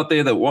people out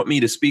there that want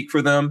me to speak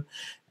for them,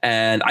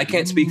 and I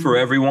can't speak for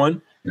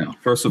everyone. No.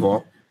 First of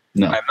all,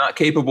 no, I'm not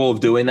capable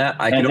of doing that.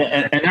 And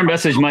their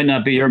message might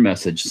not be your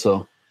message.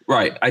 So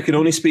right, I can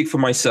only speak for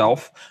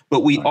myself.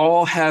 But we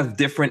all have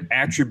different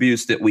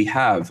attributes that we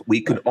have.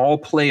 We can all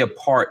play a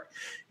part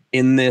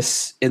in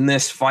this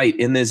fight,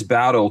 in this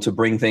battle to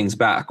bring things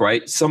back,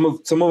 right? Some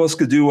of us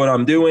could do what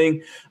I'm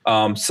doing.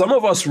 Some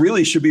of us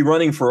really should be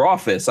running for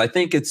office. I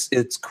think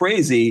it's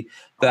crazy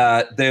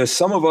that there's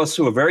some of us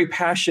who are very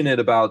passionate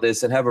about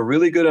this and have a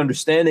really good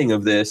understanding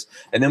of this.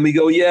 And then we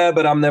go, yeah,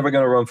 but I'm never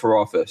going to run for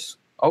office.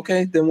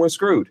 Okay, then we're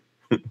screwed.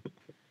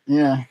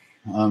 Yeah.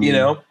 You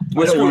know,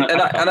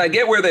 and I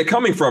get where they're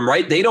coming from,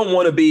 right? They don't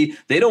want to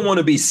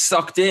be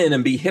sucked in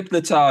and be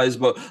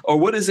hypnotized, or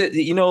what is it?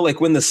 You know,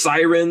 like when the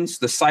siren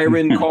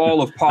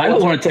call of politics. I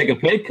don't want to take a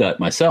pay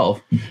cut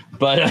myself,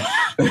 but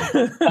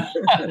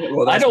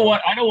well, I don't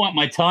want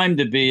my time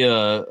to be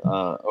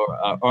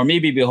or me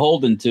be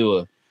beholden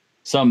to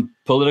some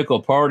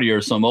political party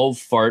or some old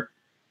fart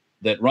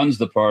that runs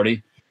the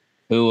party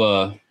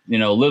who you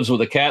know, lives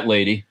with a cat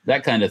lady,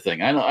 that kind of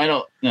thing. I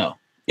don't know.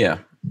 Yeah.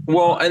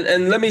 Well,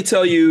 and let me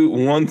tell you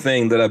one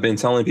thing that I've been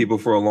telling people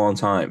for a long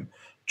time.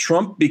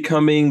 Trump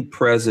becoming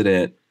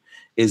president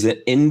is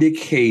an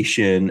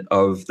indication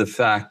of the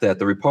fact that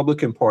the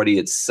Republican Party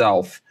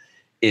itself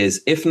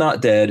is, if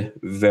not dead,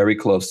 very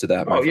close to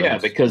that. Oh, yeah,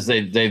 because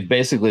they've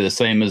basically the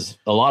same as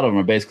a lot of them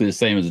are basically the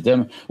same as the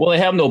Democrats. Well, they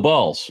have no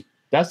balls.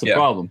 That's the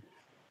problem.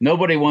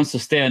 Nobody wants to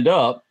stand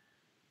up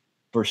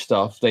for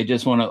stuff. They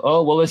just want to,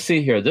 let's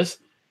see here. The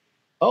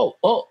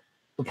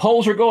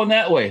polls are going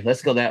that way.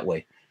 Let's go that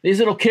way. These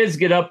little kids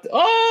get up.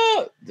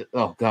 Oh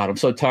God, I'm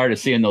so tired of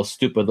seeing those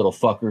stupid little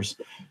fuckers.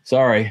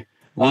 Sorry.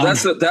 Well,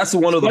 that's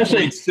one of the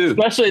points too.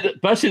 Especially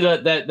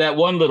that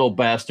one little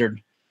bastard.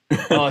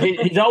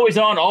 He's always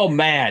on all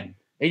mad.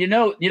 And you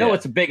know, Yeah.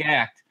 it's a big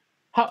act.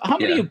 How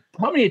Yeah.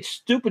 many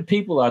stupid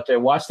people out there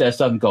watch that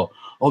stuff and go,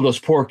 "Oh, those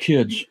poor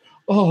kids.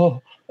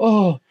 Oh,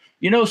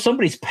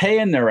 somebody's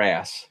paying their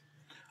ass.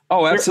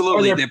 Oh,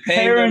 absolutely. Their They're paying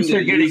them. parents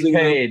They're are getting using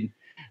them. paid.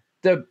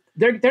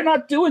 They're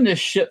not doing this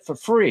shit for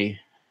free.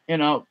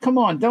 Come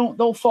on,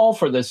 don't fall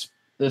for this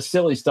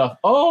silly stuff.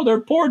 Oh,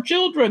 they're poor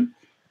children.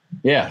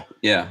 Yeah.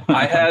 Yeah,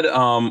 I had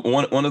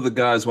one of the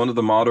guys, one of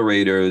the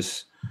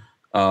moderators,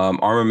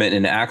 Armament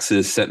and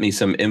Axis, sent me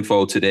some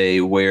info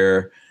today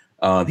where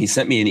he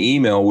sent me an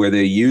email where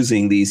they're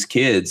using these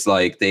kids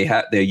like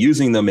they're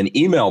using them in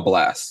email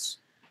blasts.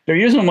 They're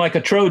using them like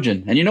a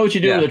Trojan, and you know what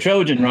you do Yeah. with a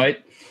Trojan,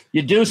 right?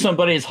 You do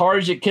somebody as hard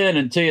as you can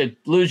until you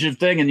lose your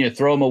thing, and you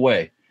throw them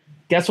away.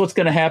 Guess what's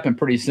going to happen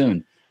pretty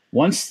soon?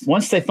 Once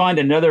they find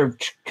another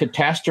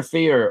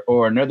catastrophe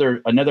or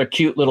another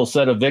cute little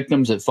set of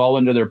victims that fall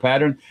into their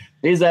pattern,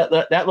 that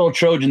little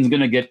Trojan's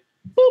going to get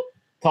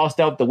tossed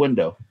out the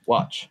window.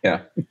 Watch.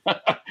 Yeah.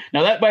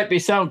 Now that might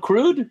sound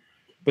crude,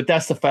 but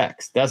that's the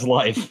facts. That's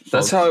life.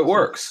 That's folks. how it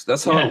works.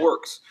 That's how Yeah. it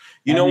works.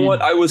 You know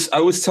what? I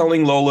was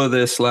telling Lola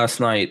this last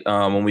night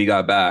when we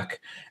got back.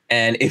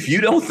 And if you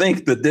don't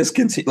think that this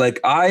like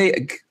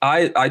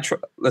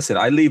listen,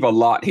 I leave a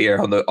lot here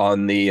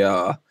on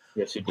the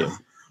Yes, you do.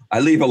 I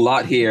leave a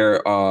lot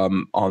here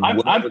on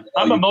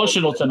I'm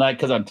emotional tonight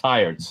because I'm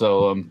tired.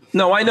 So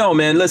No, I know,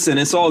 man. Listen,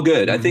 it's all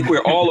good. I think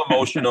we're all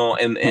emotional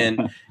and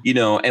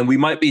and we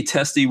might be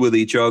testy with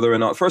each other.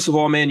 And first of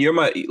all, man,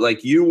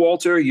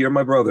 Walter, you're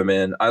my brother,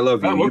 man. I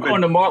love you. we're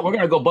going tomorrow. We're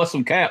going to go bust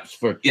some caps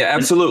for. Yeah,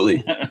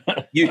 absolutely.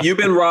 You've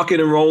been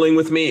rocking and rolling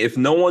with me. If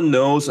no one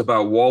knows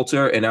about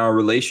Walter and our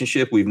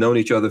relationship, we've known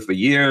each other for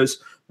years.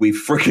 We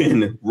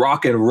freaking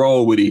rock and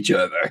roll with each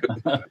other.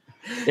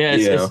 Yeah,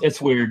 it's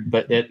weird,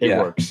 but it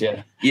works.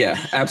 Yeah.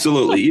 Yeah,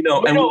 absolutely.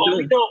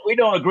 we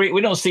don't agree.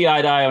 We don't see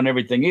eye to eye on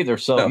everything either.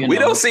 So we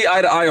don't see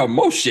eye to eye on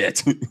most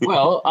shit.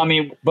 Well, I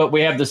mean, but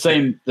we have the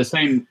same.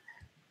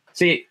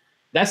 See,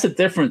 that's the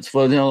difference.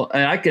 For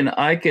and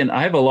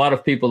I have a lot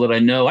of people that I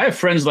know. I have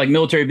friends like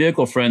military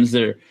vehicle friends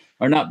that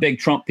are not big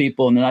Trump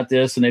people, and they're not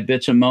this, and they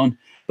bitch and moan.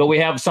 But we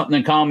have something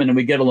in common, and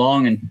we get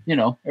along, and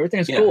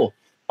everything's cool.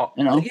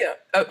 Yeah.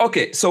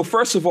 Okay. So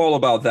first of all,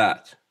 about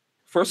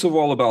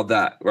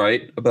that,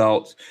 right?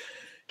 About,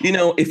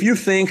 if you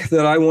think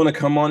that I want to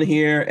come on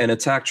here and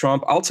attack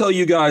Trump, I'll tell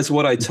you guys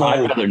what I told.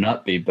 I'd rather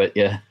not be, but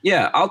yeah.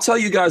 Yeah, I'll tell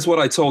you guys what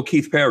I told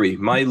Keith Perry,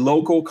 my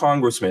local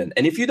congressman.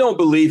 And if you don't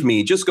believe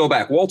me, just go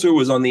back. Walter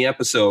was on the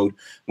episode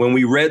when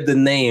we read the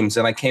names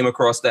and I came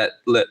across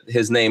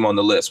his name on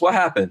the list. What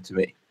happened to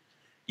me?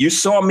 You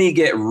saw me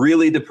get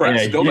really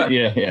depressed. Go back.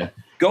 Yeah.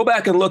 Go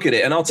back and look at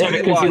it, and I'll tell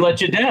you because why. he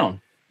let you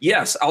down.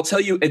 Yes, I'll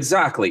tell you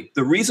exactly.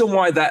 The reason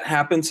why that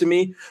happened to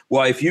me,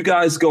 well, if you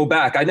guys go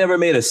back, I never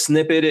made a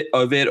snippet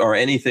of it or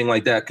anything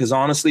like that, because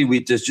honestly,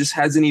 just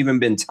hasn't even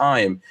been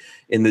time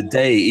in the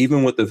day,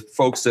 even with the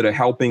folks that are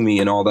helping me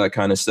and all that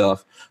kind of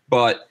stuff.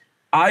 But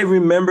I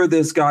remember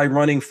this guy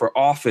running for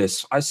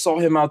office. I saw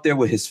him out there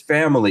with his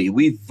family.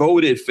 We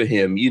voted for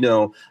him.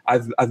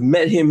 I've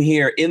met him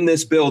here in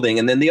this building.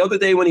 And then the other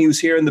day when he was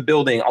here in the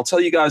building, I'll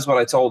tell you guys what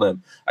I told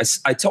him.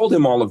 I told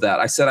him all of that.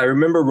 I said, I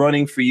remember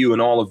running for you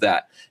and all of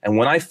that. And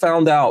when I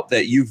found out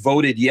that you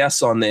voted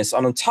yes on this,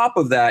 on top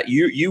of that,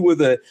 you were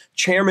the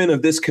chairman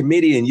of this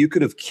committee and you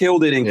could have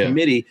killed it in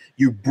committee.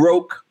 You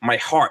broke my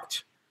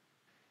heart.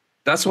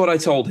 That's what I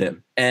told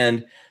him.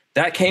 And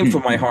that came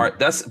from my heart.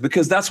 That's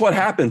because that's what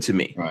happened to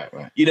me. Right.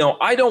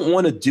 I don't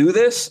want to do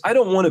this. I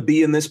don't want to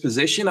be in this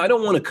position. I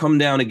don't want to come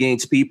down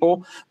against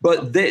people,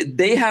 but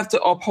they have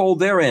to uphold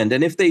their end.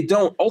 And if they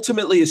don't,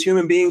 ultimately, as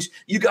human beings,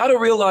 you got to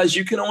realize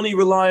you can only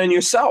rely on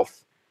yourself.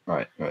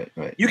 Right.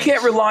 You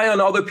can't rely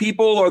on other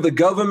people or the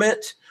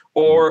government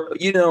or,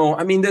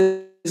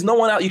 there's no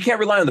one out. You can't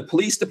rely on the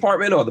police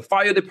department or the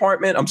fire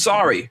department. I'm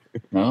sorry.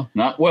 No,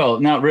 not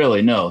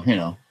really. No,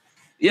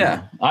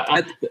 Yeah.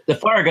 The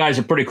fire guys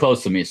are pretty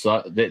close to me,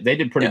 so they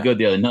did pretty good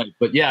the other night.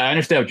 But yeah, I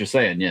understand what you're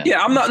saying. Yeah.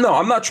 Yeah, I'm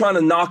not trying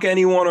to knock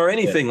anyone or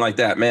anything like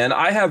that, man.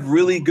 I have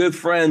really good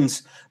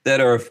friends that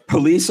are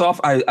police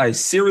I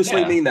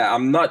seriously mean that.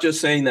 I'm not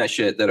just saying that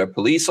shit, that are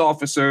police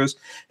officers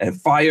and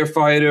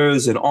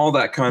firefighters and all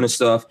that kind of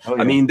stuff. Oh,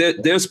 yeah. I mean,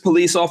 there's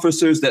police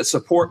officers that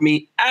support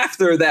me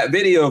after that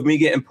video of me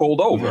getting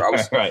pulled over.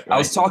 I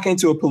was talking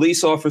to a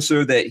police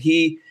officer that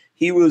he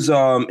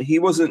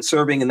wasn't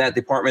serving in that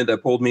department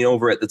that pulled me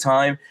over at the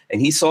time. And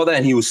he saw that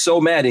and he was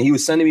so mad and he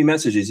was sending me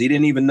messages. He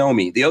didn't even know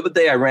me. The other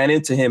day I ran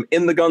into him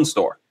in the gun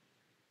store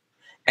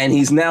and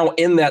he's now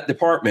in that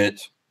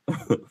department.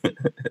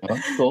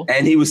 Cool.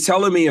 And he was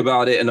telling me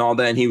about it and all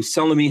that. And he was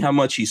telling me how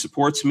much he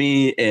supports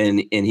me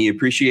and he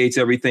appreciates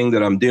everything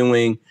that I'm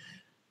doing.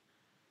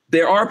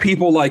 There are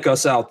people like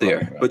us out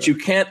there, but you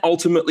can't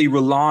ultimately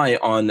rely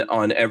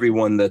on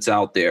everyone that's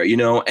out there,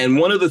 And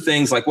one of the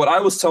things, like what I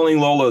was telling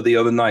Lola the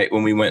other night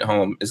when we went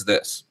home, is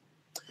this.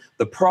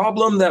 The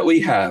problem that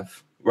we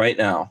have right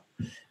now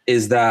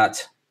is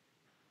that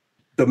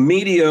the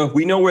media,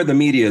 we know where the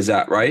media is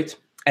at, right?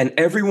 And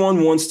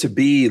everyone wants to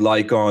be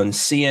like on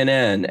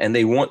CNN, and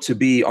they want to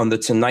be on the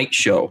Tonight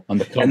Show. On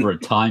the cover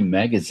of Time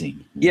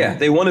magazine. Yeah,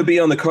 they want to be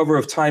on the cover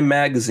of Time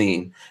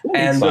magazine.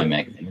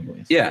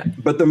 Magazine. Yeah,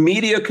 but the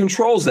media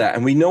controls that,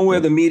 and we know where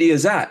the media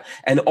is at.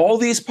 And all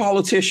these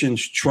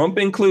politicians, Trump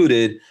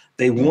included,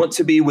 they want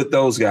to be with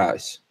those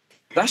guys.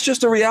 That's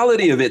just the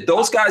reality of it.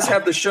 Those guys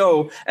have the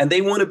show, and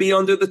they want to be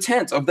under the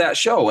tent of that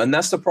show. And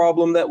that's the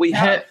problem that we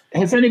have.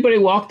 Has anybody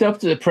walked up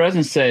to the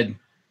president and said,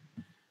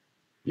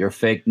 "You're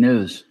fake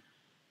news"?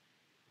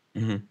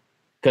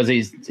 Because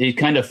he's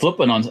kind of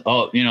flipping on,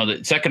 the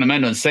Second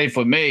Amendment is safe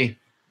with me.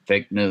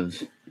 Fake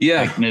news.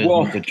 Yeah. Fake news,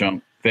 Mr.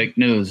 Trump. Fake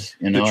news.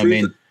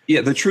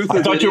 The truth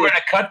I thought you were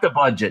going to cut the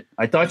budget.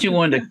 I thought you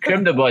wanted to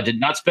trim the budget,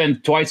 not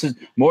spend twice as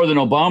more than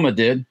Obama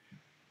did.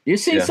 You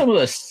see some of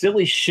the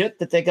silly shit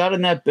that they got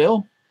in that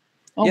bill?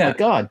 Oh, my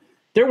God.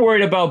 They're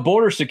worried about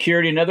border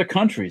security in other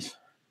countries.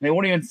 They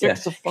won't even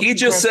fix the fucking He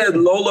just said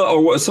Lola,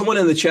 or someone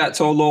in the chat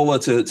told Lola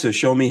to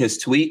show me his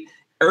tweet.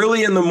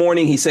 Early in the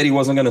morning, he said he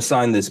wasn't going to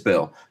sign this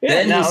bill.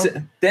 Yeah,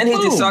 then he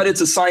decided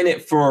to sign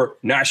it for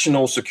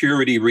national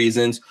security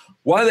reasons.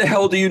 Why the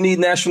hell do you need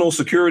national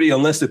security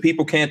unless the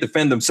people can't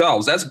defend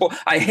themselves?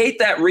 I hate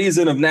that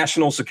reason of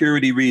national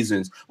security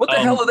reasons. What the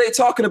hell are they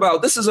talking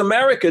about? This is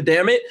America,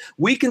 damn it.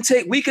 We can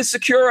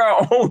secure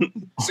our own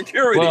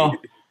security. Well,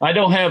 I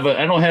don't have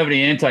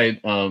any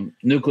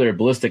anti-nuclear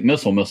ballistic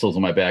missiles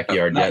in my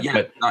backyard Not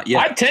yet.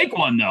 I'd take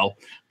one though.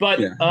 But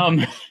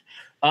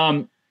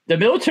the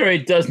military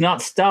does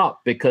not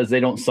stop because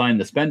they don't sign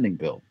the spending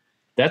bill.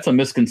 That's a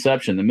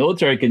misconception. The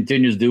military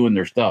continues doing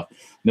their stuff.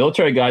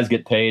 Military guys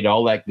get paid,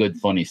 all that good,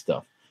 funny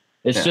stuff.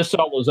 It's just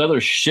all those other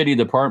shitty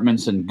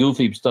departments and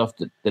goofy stuff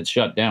that's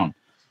shut down.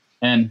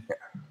 And,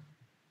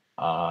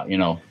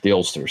 the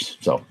oldsters.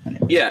 So,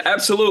 anyway. Yeah,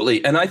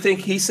 absolutely. And I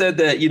think he said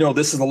that,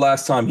 this is the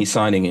last time he's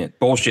signing it.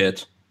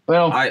 Bullshit.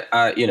 Well, I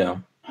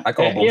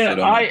call bullshit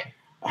on it.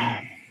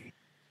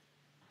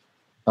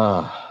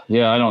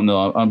 I don't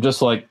know. I'm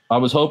just like, I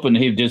was hoping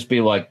he'd just be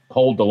like,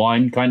 hold the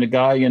line kind of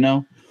guy,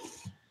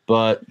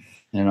 but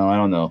I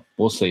don't know.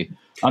 We'll see.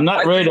 I'm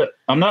not ready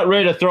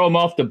to throw him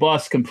off the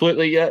bus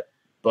completely yet,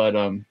 but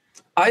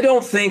I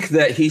don't think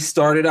that he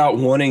started out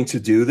wanting to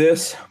do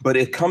this, but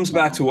it comes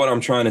back to what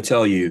I'm trying to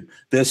tell you.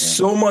 There's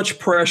so much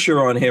pressure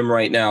on him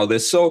right now.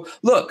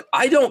 Look,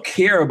 I don't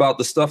care about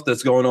the stuff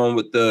that's going on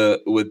with the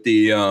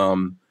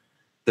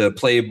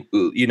play,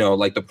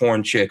 like the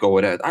porn chick or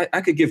whatever.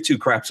 I could give two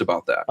craps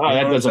about that. Oh,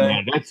 that doesn't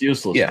matter. That's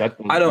useless. Yeah,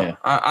 I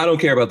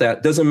don't care about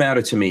that. Doesn't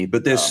matter to me.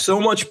 But there's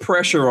so much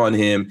pressure on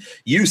him.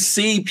 You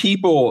see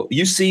people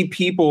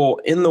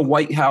in the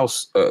White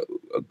House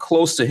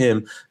close to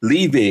him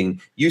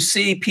leaving. You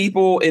see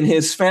people in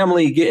his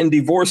family getting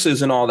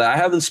divorces and all that. I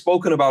haven't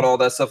spoken about all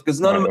that stuff because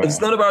it's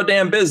none of our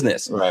damn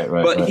business.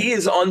 But he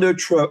is under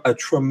a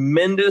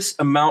tremendous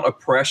amount of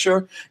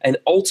pressure, and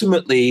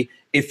ultimately,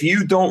 if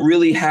you don't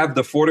really have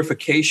the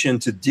fortification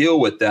to deal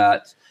with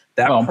that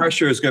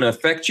pressure is going to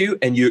affect you,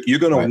 and you're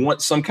going to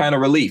want some kind of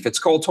relief. It's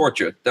called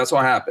torture. That's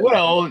what happens.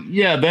 Well,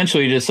 yeah,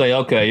 eventually you just say,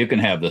 okay, you can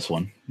have this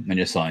one, and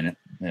you sign it.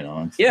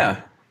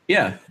 Yeah.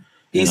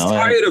 He's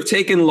tired of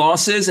taking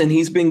losses, and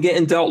he's been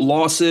getting dealt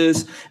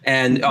losses.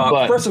 And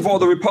first of all,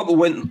 the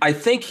Republican, I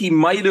think he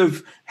might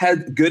have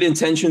had good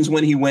intentions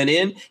when he went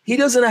in. He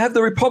doesn't have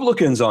the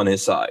Republicans on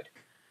his side.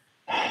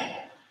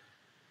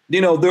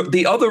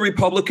 The other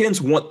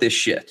Republicans want this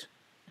shit.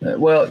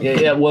 Well,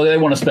 they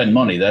want to spend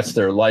money. That's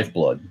their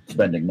lifeblood,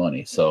 spending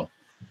money. So,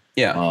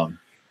 one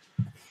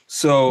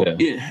of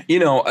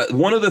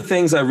the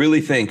things I really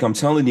think, I'm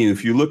telling you,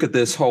 if you look at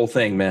this whole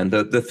thing, man,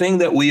 the thing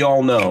that we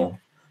all know,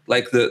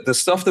 like the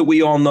stuff that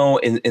we all know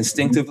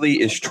instinctively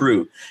is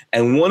true.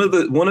 And one of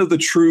the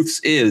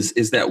truths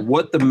is that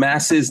what the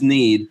masses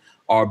need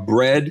are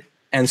bread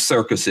and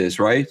circuses,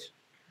 right?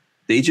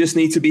 They just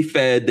need to be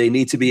fed. They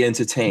need to be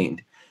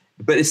entertained.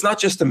 But it's not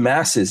just the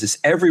masses. It's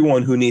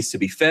everyone who needs to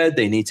be fed.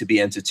 They need to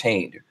be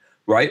entertained,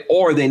 right?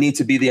 Or they need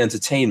to be the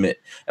entertainment.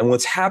 And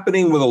what's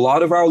happening with a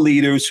lot of our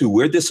leaders who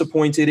we're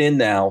disappointed in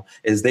now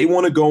is they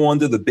want to go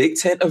under the big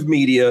tent of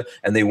media,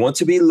 and they want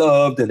to be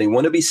loved, and they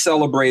want to be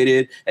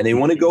celebrated, and they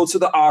want to go to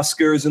the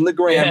Oscars and the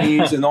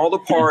Grammys and all the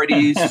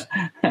parties,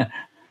 and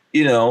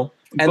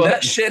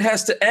that shit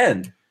has to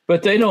end.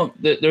 But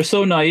they're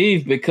so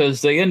naive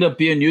because they end up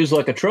being used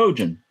like a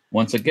Trojan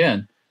once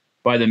again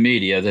by the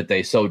media that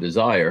they so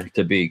desire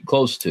to be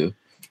close to,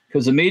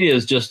 because the media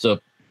is just they're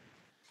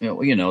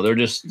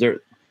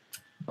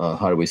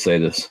how do we say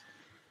this?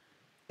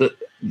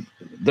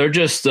 They're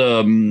just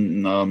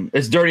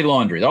it's dirty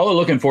laundry. All they're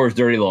looking for is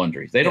dirty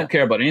laundry. They don't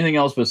care about anything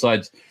else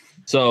besides.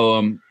 So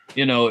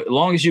as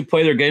long as you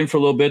play their game for a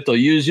little bit, they'll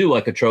use you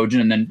like a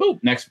Trojan, and then boom,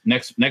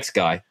 next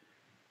guy.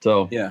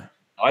 So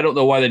I don't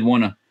know why they'd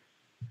want to.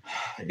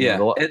 At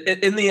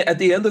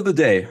the end of the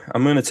day,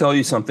 I'm going to tell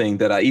you something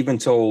that I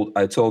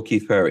told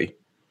Keith Perry.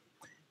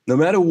 No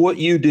matter what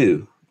you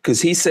do, because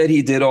he said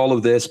he did all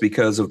of this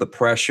because of the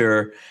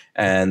pressure,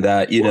 and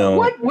that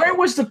where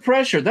was the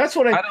pressure? That's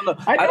what I don't know.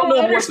 I don't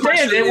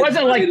understand. It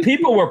wasn't like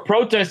people were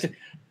protesting.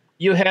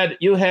 you had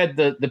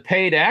the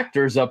paid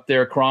actors up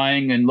there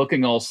crying and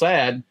looking all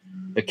sad,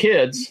 the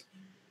kids.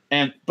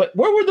 But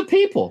where were the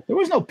people? There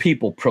was no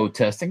people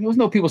protesting. There was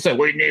no people saying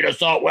we need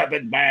assault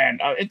weapons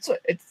banned. It's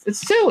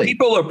silly.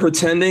 People are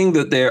pretending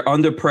that they're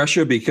under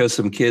pressure because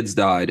some kids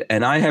died.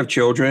 And I have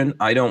children.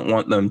 I don't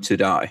want them to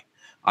die.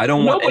 I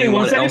don't want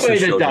anyone else's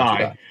children to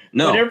die.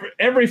 No, but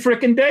every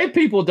freaking day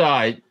people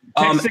die,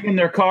 texting in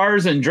their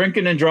cars and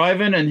drinking and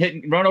driving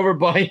and run over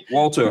by.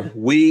 Walter,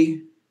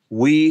 the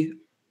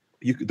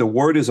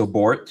word is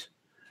abort,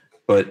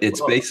 but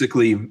it's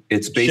basically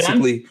it's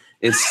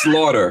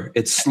slaughter.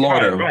 It's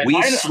slaughter. Right.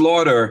 We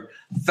slaughter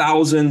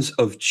thousands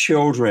of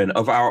children,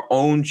 of our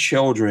own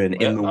children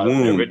in the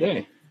womb. Every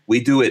day.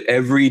 We do it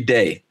every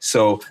day.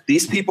 So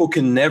these people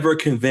can never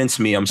convince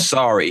me. I'm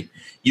sorry.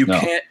 You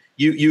can't.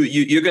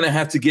 You're going to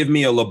have to give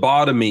me a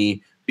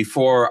lobotomy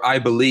before I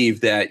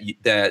believe that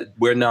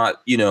we're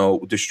not,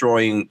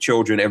 destroying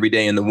children every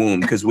day in the womb,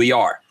 because we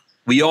are.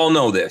 We all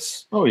know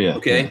this. Oh yeah.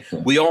 Okay. Yeah.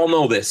 We all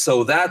know this.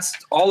 So that's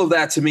all of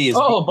that to me is.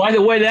 Oh, by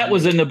the way, that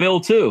was in the bill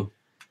too.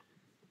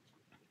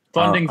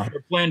 Funding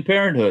for Planned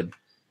Parenthood.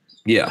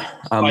 Yeah.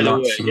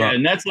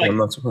 And that's like,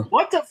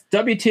 what the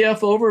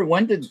WTF over?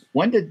 When did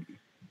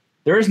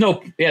there is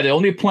no, the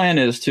only plan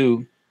is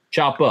to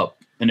chop up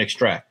and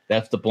extract.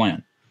 That's the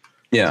plan.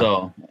 Yeah.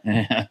 So,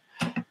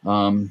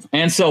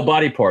 and sell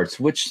body parts,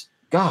 which,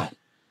 God,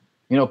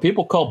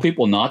 people call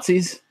people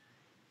Nazis.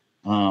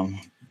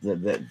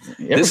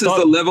 This is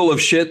the level of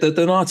shit that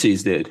the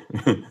Nazis did.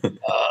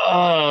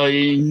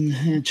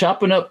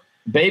 Chopping up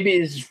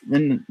babies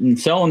and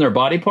selling their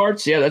body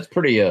parts. Yeah, that's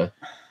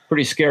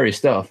pretty scary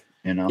stuff,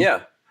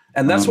 Yeah.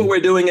 And that's what we're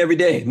doing every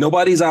day.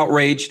 Nobody's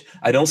outraged.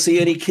 I don't see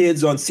any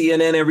kids on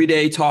CNN every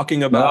day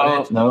talking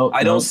about it.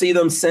 I don't see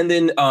them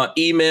sending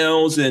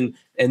emails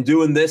and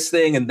doing this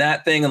thing and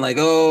that thing and like,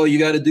 oh, you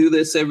got to do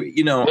this every,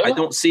 I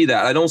don't see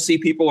that. I don't see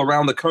people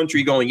around the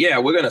country going, yeah,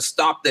 we're going to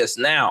stop this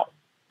now.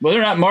 Well,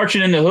 they're not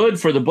marching in the hood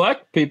for the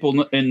black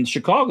people in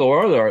Chicago,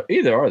 are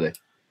they?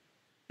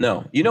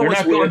 No, they're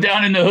not going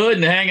down in the hood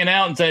and hanging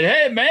out and saying,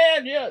 "Hey,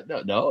 man,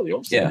 no, you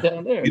don't see them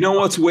down there." You know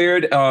what's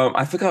weird?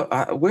 I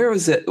forgot where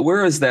is it?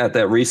 Where is that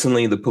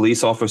recently the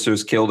police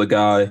officers killed a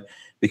guy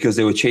because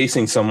they were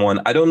chasing someone?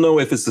 I don't know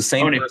if it's the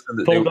same person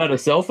that pulled out a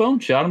cell phone,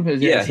 shot him.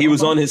 He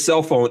was on his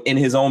cell phone in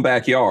his own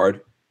backyard.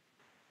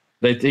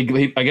 I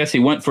guess he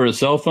went for his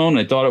cell phone.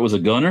 They thought it was a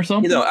gun or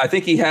something. I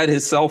think he had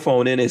his cell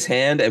phone in his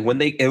hand,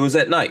 and it was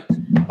at night.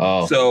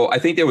 Oh. So I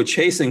think they were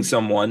chasing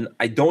someone.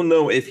 I don't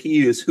know if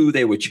he is who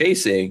they were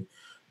chasing,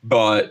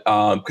 but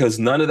because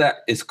none of that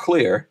is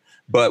clear.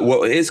 But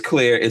what is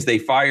clear is they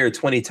fired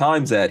 20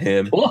 times at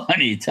him.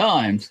 20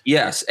 times?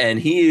 Yes, and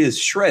he is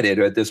shredded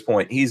at this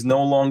point. He's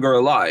no longer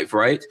alive,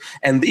 right?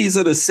 And these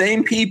are the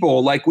same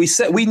people, like we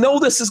said, we know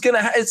this is going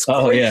to happen. It's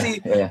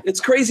crazy. Yeah. It's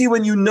crazy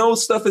when you know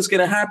stuff is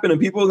going to happen and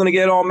people are going to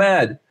get all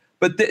mad.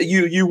 But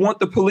you want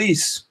the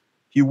police.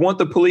 You want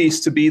the police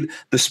to be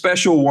the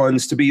special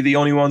ones, to be the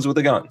only ones with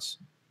the guns.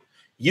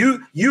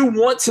 You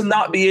want to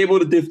not be able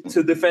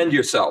to defend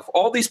yourself.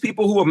 All these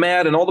people who are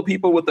mad and all the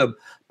people with the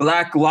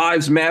Black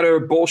Lives Matter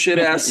bullshit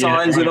ass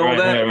signs and all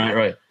that.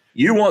 Right.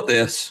 You want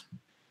this.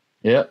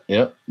 Yep.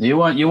 You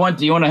want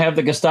to have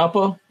the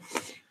Gestapo?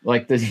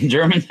 Like the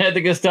Germans had the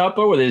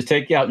Gestapo where they just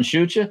take you out and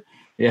shoot you?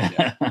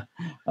 Yeah.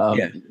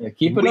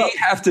 Keep it up. We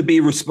have to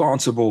be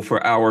responsible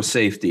for our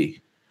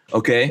safety.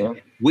 Okay? Yeah.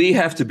 We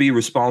have to be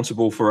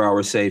responsible for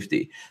our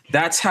safety.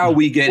 That's how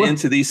we get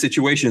into these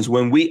situations,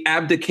 when we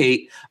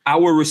abdicate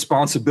our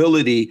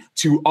responsibility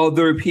to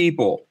other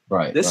people.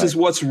 Right. This is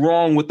what's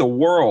wrong with the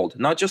world,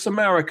 not just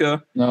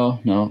America. No.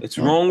 It's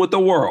wrong with the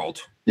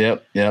world.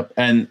 Yep.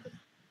 And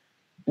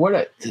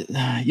I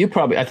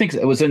think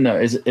it was in the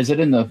is it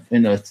in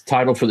the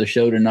title for the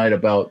show tonight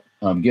about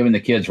giving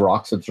the kids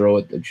rocks to throw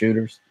at the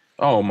shooters?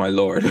 Oh my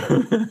Lord.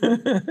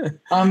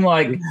 I'm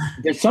like,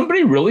 did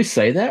somebody really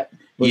say that?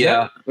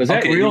 Was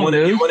that real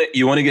news?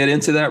 You want to get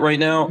into that right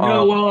now?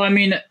 No, well, I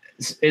mean,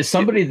 is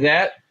somebody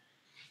that?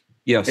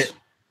 Yes.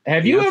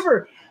 Have you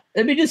ever?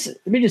 Let me just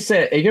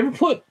say, have you ever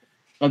put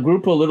a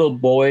group of little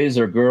boys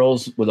or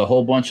girls with a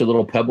whole bunch of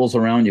little pebbles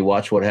around? You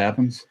watch what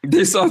happens.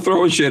 They start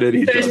throwing shit at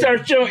each other. They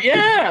start showing,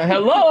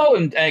 hello,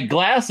 and at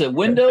glass, at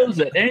windows,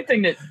 at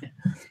anything that.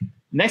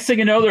 Next thing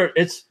you know,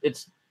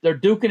 they're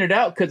duking it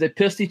out because they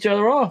pissed each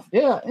other off.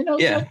 Yeah,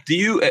 Yeah. Do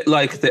you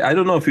I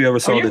don't know if you ever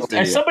saw this video.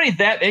 As somebody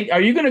that,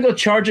 are you going to go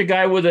charge a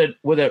guy with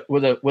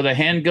a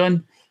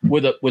handgun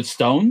with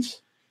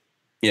stones?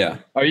 Yeah.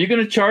 Are you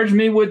going to charge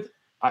me with?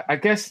 I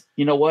guess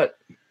you know what.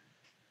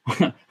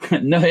 No,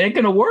 it ain't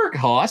going to work,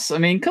 Hoss. I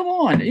mean, come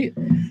on.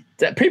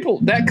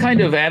 That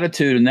kind of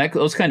attitude and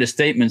those kind of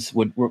statements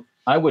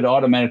I would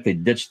automatically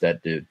ditch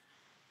that dude.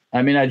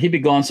 I mean, he'd be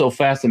gone so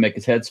fast to make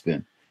his head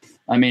spin.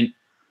 I mean.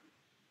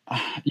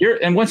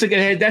 And once again,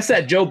 hey, that's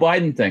that Joe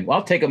Biden thing. Well,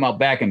 I'll take him out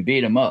back and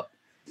beat him up.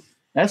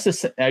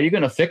 Are you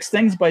going to fix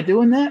things by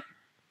doing that?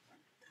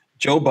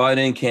 Joe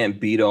Biden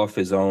can't beat off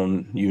his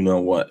own,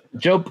 what?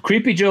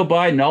 Creepy Joe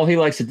Biden. All he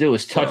likes to do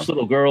is touch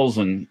little girls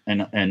and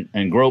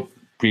grope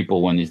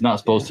people when he's not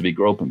supposed to be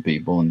groping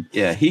people. And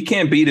Yeah, he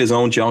can't beat his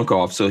own junk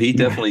off, so he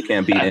definitely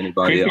can't beat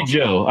anybody Creepy else.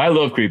 Joe, I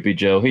love Creepy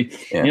Joe. He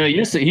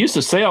used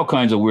to say all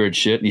kinds of weird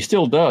shit, and he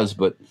still does.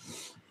 But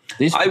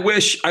these I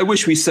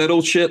wish we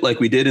settled shit like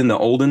we did in the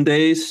olden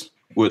days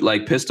with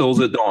like pistols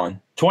at dawn.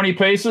 20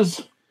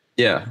 paces.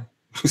 Yeah,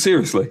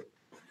 seriously.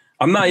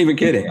 I'm not even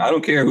kidding. I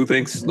don't care who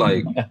thinks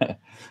like.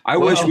 I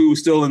wish we were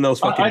still in those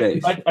fucking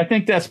days. I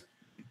think that's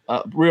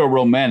real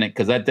romantic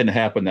because that didn't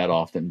happen that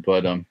often.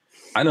 But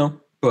I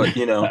know, but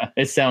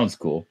it sounds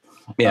cool.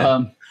 Yeah.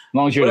 As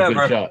long as you're a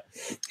good shot.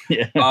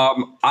 Yeah.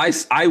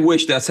 I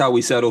wish that's how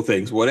we settle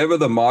things. Whatever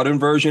the modern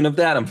version of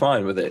that, I'm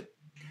fine with it.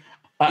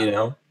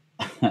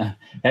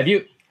 Have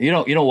you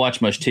don't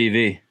watch much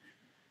TV?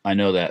 I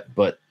know that,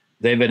 but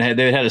they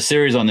had a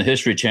series on the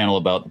History Channel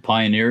about the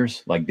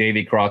pioneers like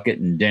Davy Crockett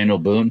and Daniel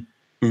Boone.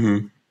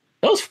 Mm-hmm.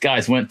 Those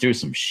guys went through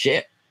some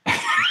shit.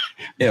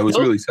 Yeah, it was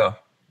really tough.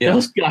 Yeah.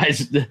 Those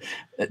guys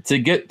to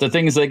get the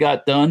things they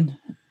got done,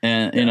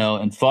 and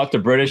and fought the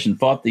British and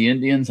fought the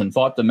Indians and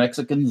fought the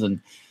Mexicans,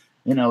 and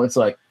it's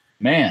like,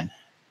 man,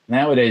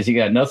 nowadays you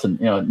got nothing,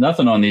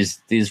 nothing on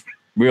these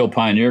real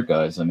pioneer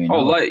guys. I mean,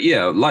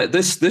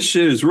 this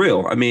shit is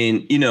real. I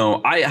mean,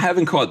 I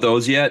haven't caught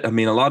those yet. I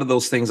mean, a lot of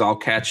those things I'll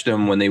catch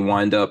them when they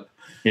wind up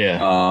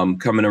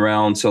coming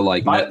around to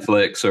like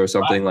Netflix or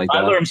something like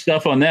that. I learned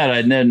stuff on that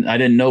I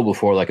didn't know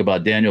before, like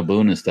about Daniel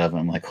Boone and stuff.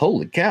 I'm like,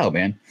 holy cow,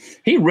 man.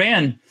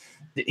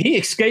 He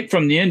escaped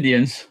from the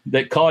Indians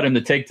that caught him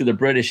to take to the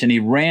British, and he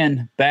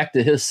ran back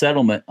to his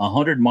settlement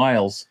 100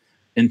 miles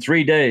in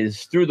 3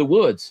 days through the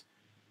woods.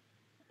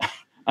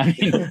 I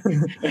mean,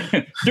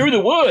 through the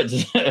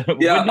woods.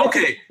 Yeah.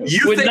 Okay.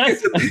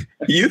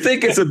 You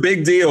think it's a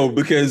big deal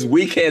because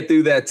we can't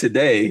do that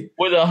today.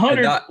 With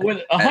 100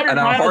 and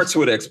our hearts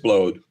would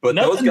explode. But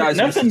those guys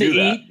nothing to do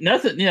eat,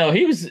 nothing.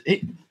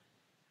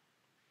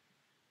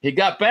 He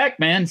got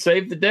back, man,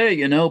 saved the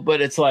day. But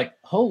it's like,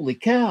 holy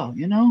cow,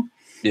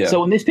 Yeah.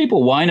 So when these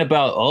people whine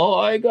about, oh,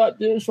 I got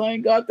this, I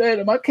ain't got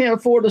that, I can't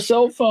afford a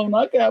cell phone,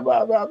 I can't,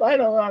 blah, blah, I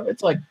don't know.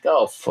 It's like,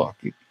 oh fuck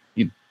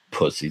you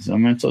pussies. I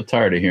mean, I'm so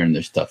tired of hearing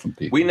this stuff from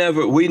people. We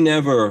never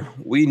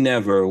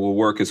will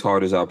work as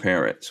hard as our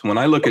parents. When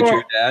I look at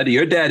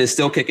your dad is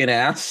still kicking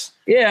ass.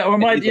 Yeah, or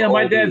my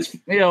dad's,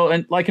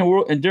 and like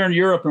and during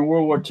Europe in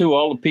World War II,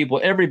 all the people,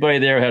 everybody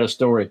there had a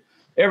story.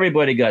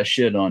 Everybody got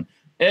shit on.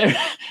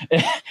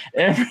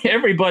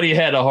 Everybody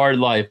had a hard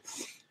life.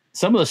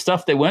 Some of the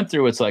stuff they went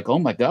through, it's like, oh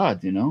my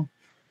God,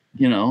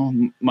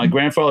 my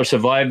grandfather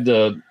survived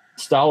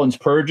Stalin's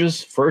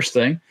purges, first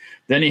thing.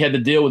 Then he had to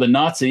deal with the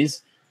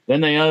Nazis.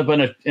 Then they end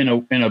up in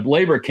a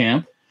labor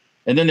camp,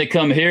 and then they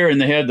come here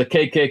and they had the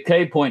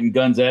KKK pointing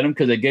guns at them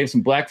because they gave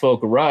some black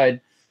folk a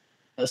ride,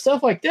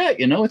 stuff like that.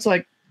 It's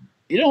like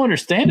you don't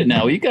understand it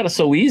now. You got it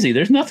so easy.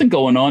 There's nothing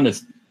going on.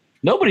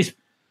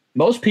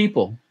 Most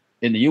people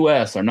in the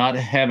U.S. are not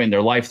having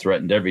their life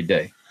threatened every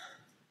day.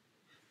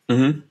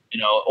 Mm-hmm.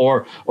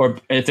 Or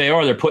if they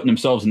are, they're putting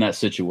themselves in that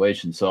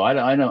situation. So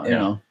I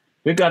don't.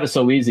 We've got it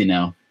so easy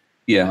now.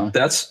 Yeah,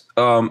 that's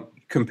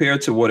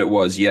compared to what it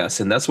was, yes.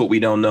 And that's what we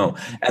don't know.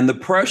 And the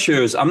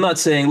pressures, I'm not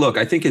saying, look,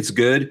 I think it's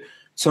good.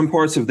 Some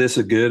parts of this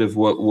are good of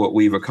what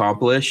we've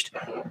accomplished.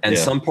 And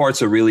some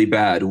parts are really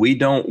bad. We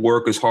don't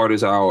work as hard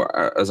as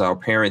our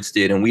parents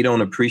did. And we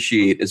don't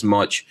appreciate as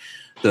much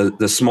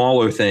the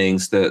smaller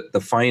things, the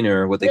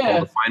finer, what they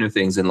call the finer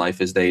things in life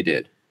as they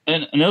did.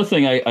 And another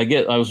thing I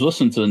was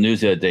listening to the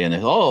news the other day, and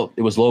it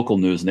was local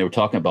news, and they were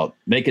talking about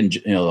making,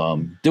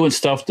 doing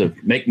stuff to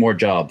make more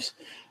jobs.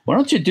 Why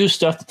don't you do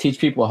stuff to teach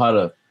people how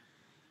to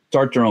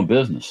start their own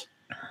business,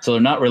 so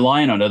they're not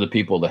relying on other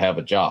people to have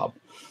a job?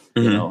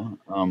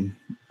 Mm-hmm.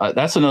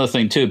 That's another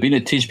thing too. Being to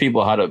teach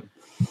people how to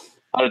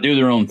do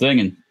their own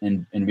thing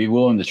and be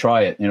willing to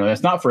try it.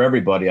 It's not for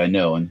everybody, I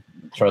know, and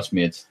trust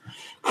me, it's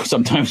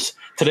sometimes.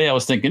 Today I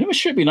was thinking it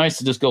should be nice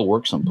to just go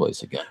work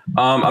someplace again.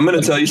 I'm going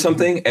to tell you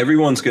something.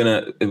 Everyone's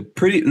going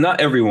to not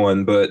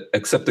everyone, but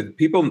except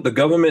the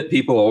government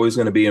people are always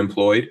going to be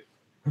employed.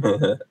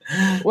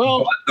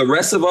 Well, but the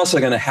rest of us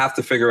are going to have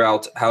to figure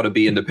out how to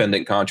be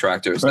independent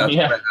contractors. That's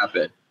going to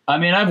happen. I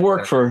mean, I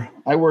work for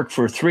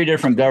 3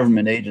 different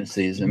government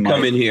agencies. And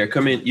come in here.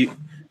 Come in. You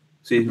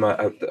see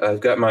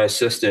I've got my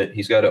assistant.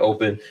 He's got to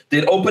open.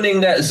 Did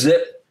opening that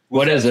zip?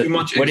 What is it? Too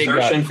much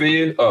exertion for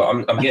you?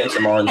 Oh, I'm getting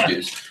some orange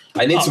juice.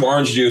 I need some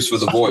orange juice for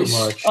the voice.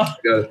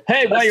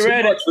 Hey, while you're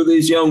at it, for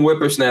these young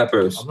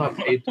whippersnappers. I'm not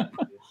paid.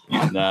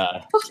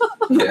 Nah.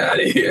 Get out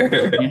of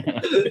here.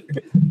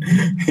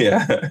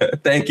 Yeah.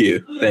 Thank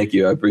you.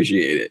 I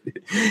appreciate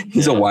it.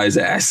 He's a wise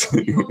ass.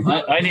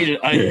 I need it.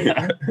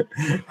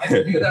 I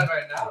can do that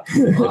right now.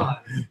 Come on.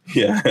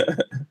 Yeah.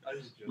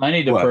 I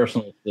need a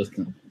personal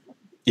assistant.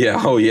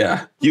 Yeah. Oh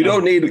yeah. You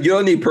don't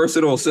need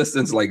personal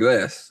assistants like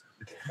this.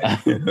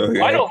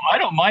 Okay. I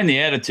don't mind the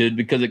attitude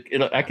because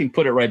I can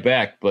put it right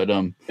back. But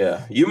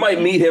yeah, you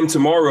might meet him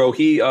tomorrow.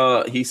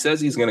 He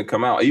says he's going to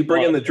come out. Are you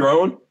bringing the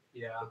drone?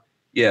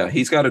 Yeah,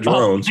 he's got a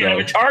drone. You have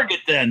a target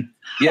then.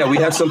 Yeah, we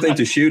have something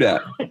to shoot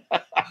at.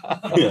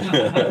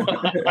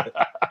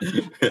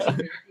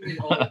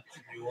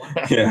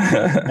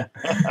 Yeah.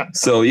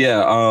 So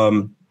yeah,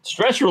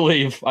 Stress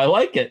relief. I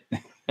like it.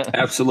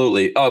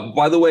 absolutely.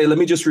 By the way, let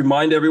me just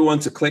remind everyone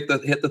to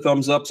hit the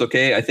thumbs ups.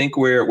 Okay, I think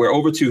we're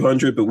over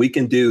 200, but we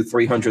can do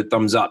 300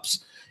 thumbs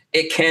ups.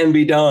 It can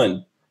be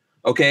done.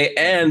 Okay,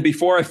 and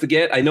before I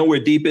forget, I know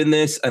we're deep in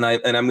this, and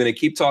I'm going to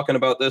keep talking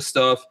about this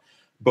stuff,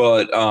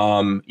 but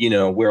you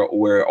know,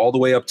 we're all the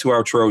way up to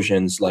our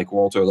Trojans, like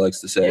Walter likes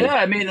to say. Yeah,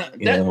 I mean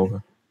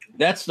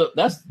that's the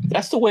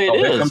way it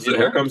is.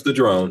 Here comes the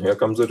drone. Here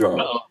comes the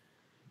drone. Uh-oh.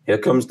 Here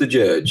comes the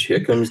judge.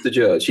 Here comes the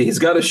judge. He's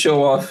got to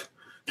show off.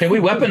 Can we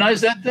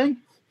weaponize that thing?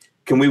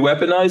 Can we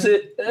weaponize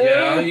it?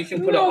 Yeah, you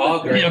can put an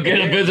auger. You'll get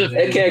a visit.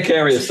 It can't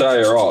carry a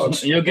Sire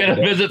Ogs. You'll get a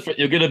visit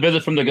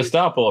from the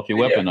Gestapo if you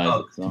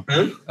weaponize it. So.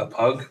 A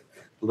pug,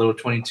 a little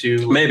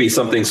 22. Maybe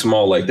something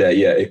small like that.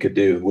 Yeah, it could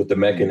do with the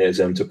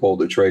mechanism to pull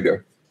the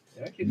trigger.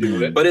 Yeah, I can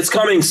do it. But it's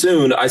coming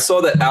soon. I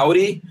saw that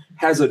Audi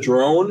has a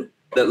drone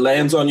that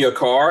lands on your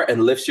car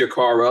and lifts your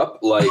car up.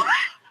 Like,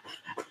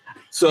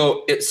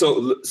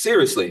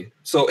 seriously.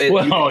 So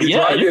you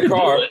drive your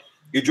car.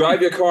 You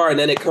drive your car and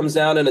then it comes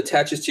down and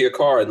attaches to your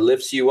car and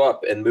lifts you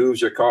up and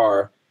moves your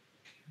car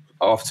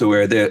off to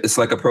where it's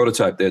like a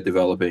prototype they're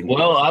developing.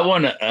 Well, I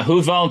want to.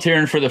 Who's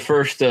volunteering for the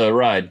first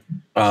ride?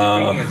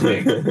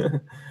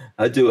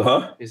 I do,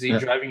 huh? Is he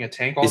driving a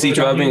tank? Is he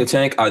driving a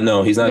tank?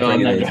 No, he's not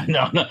driving a tank.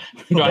 No,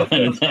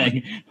 driving a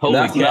tank.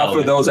 Not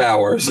for those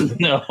hours.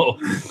 No.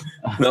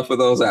 Not for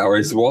those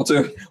hours.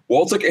 Walter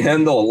can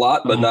handle a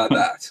lot, but not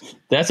that.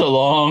 That's a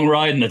long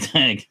ride in the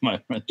tank, my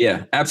friend.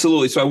 Yeah,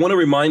 absolutely. So I want to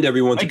remind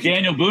everyone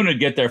Daniel Boone would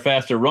get there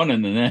faster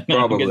running than that.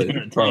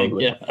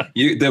 Probably. Yeah.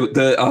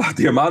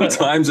 The amount of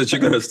times that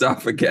you're going to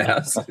stop for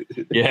gas.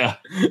 Yeah.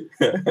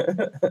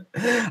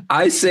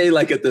 I say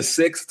like at the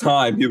sixth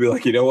time, you'll be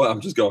like, you know what?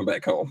 I'm just going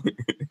back home.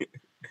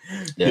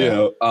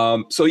 Yeah.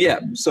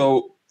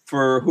 So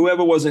for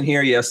whoever wasn't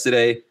here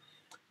yesterday,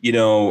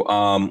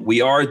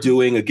 we are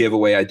doing a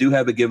giveaway. I do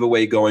have a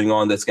giveaway going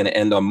on that's going to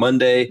end on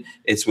Monday.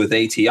 It's with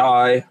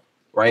ATI,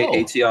 right?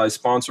 Oh. ATI is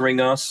sponsoring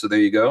us. So there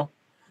you go.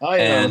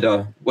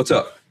 What's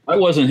up? I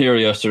wasn't here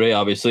yesterday.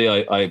 Obviously,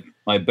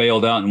 I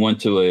bailed out and went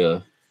to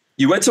a.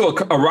 You went to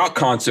a rock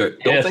concert.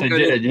 Yes, I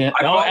did. Yeah.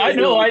 I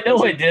know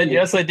I did.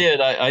 Yes, I did.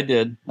 I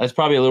did. That's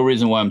probably a little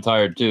reason why I'm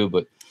tired too.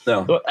 But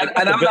no, and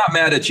I'm not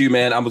mad at you,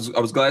 man. I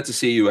was glad to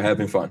see you were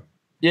having fun.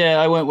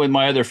 Yeah, I went with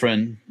my other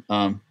friend.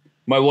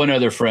 My one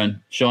other friend,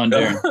 Sean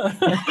Darren.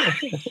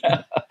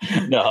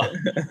 No,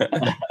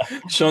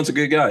 Sean's a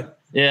good guy.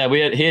 Yeah,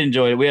 he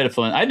enjoyed it. We had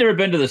fun. I'd never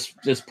been to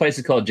this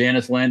place called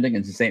Janus Landing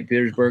in St.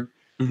 Petersburg.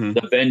 Mm-hmm.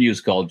 The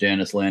venue's called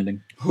Janus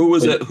Landing. Who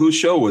was it? Whose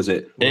show was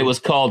it? It was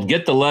called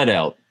Get the Lead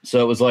Out. So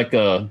it was like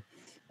a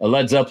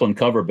Led Zeppelin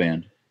cover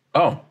band.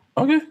 Oh,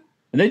 okay.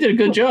 And they did a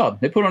good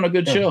job. They put on a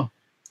good show.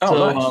 Oh,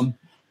 so, nice.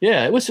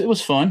 Yeah, it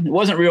was fun. It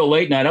wasn't real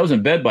late night. I was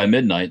in bed by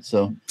midnight.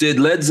 So did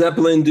Led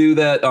Zeppelin do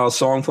that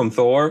song from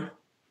Thor?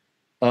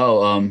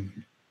 Oh,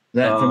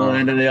 that from the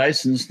land of the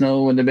ice and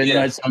snow and the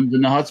midnight suns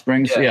and the hot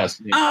springs. Yeah.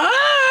 Yes.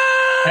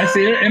 That's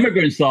the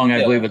immigrant song,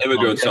 I believe. It's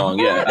immigrant song.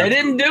 Yeah. They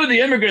didn't do the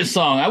immigrant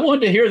song. I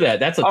wanted to hear that.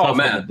 That's a tough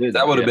one to do.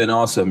 That would have been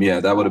awesome. Yeah,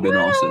 that would have been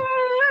awesome.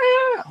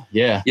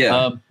 Yeah.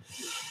 Yeah.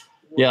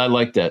 I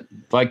like that.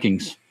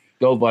 Vikings.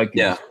 Go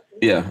Vikings.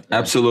 Yeah,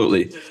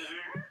 absolutely.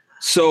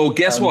 So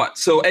guess what?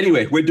 So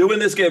anyway, we're doing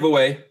this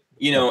giveaway.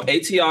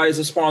 ATI is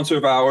a sponsor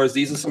of ours.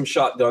 These are some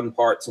shotgun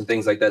parts and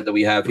things like that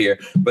we have here.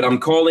 But I'm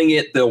calling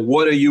it the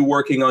What Are You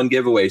Working On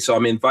giveaway. So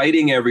I'm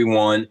inviting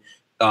everyone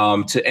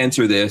to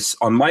enter this.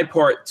 On my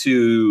part,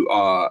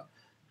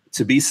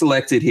 to be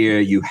selected here,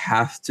 you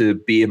have to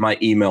be in my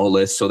email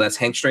list. So that's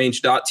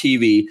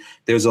hankstrange.tv.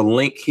 There's a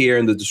link here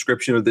in the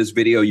description of this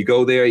video. You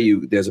go there,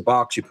 there's a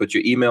box, you put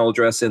your email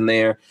address in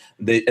there.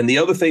 And the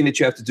other thing that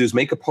you have to do is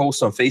make a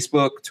post on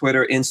Facebook,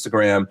 Twitter,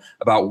 Instagram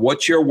about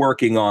what you're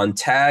working on.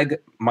 Tag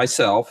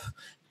myself,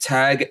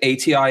 tag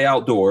ATI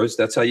Outdoors.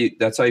 That's how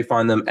you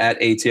find them, at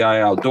ATI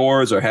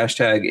Outdoors or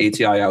hashtag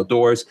ATI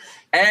Outdoors.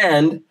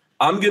 And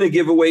I'm going to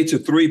give away to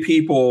 3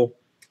 people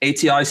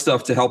ATI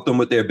stuff to help them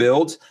with their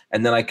builds.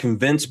 And then I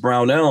convinced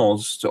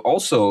Brownells to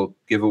also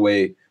give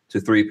away to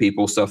 3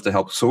 people stuff to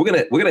help. So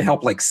we're gonna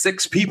help like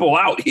 6 people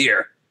out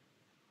here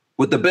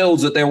with the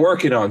builds that they're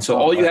working on. So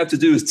all you have to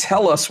do is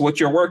tell us what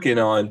you're working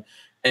on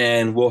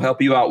and we'll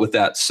help you out with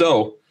that.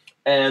 So,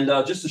 and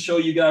just to show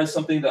you guys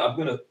something that I'm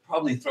going to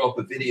probably throw up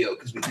a video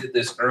because we did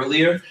this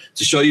earlier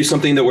to show you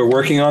something that we're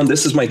working on.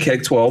 This is my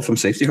Keg 12 from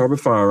Safety Harbor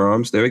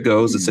Firearms. There it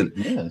goes. It's an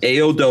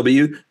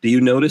AOW. Do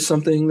you notice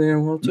something there,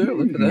 Walter?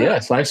 Look at that.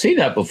 Yes, I've seen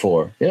that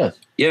before. Yes.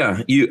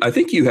 Yeah. I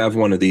think you have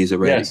one of these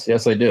already.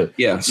 Yes, I do.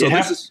 Yeah. So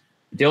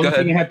the only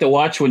thing you have to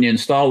watch when you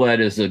install that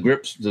is the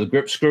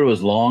grip screw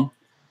is long.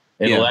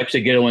 It'll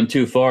actually get one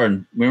too far.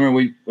 And remember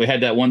we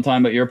had that one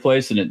time at your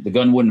place and the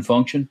gun wouldn't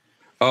function?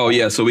 Oh,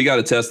 yeah. So we got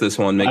to test this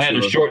one. I had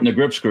to shorten the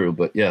grip screw,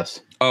 but yes.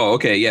 Oh,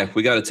 okay. Yeah.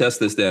 We got to test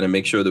this then and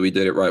make sure that we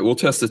did it right. We'll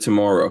test it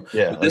tomorrow.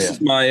 Yeah. This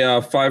is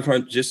my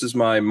 500. This is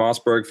my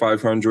Mossberg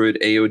 500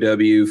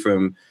 AOW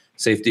from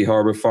Safety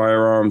Harbor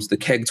Firearms, the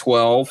Keg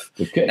 12.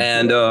 Okay.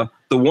 And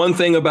The one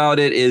thing about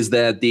it is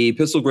that the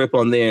pistol grip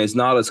on there is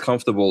not as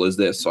comfortable as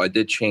this. So I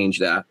did change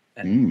that.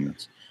 And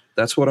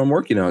that's what I'm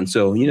working on.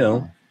 So, you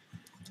know,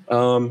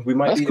 we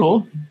might That's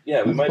cool.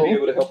 We might be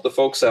able to help the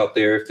folks out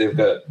there if they've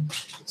got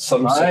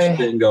some such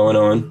thing going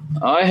on.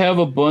 I have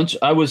a bunch.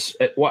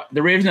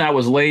 The reason I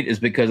was late is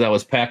because I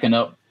was packing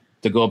up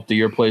to go up to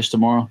your place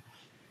tomorrow.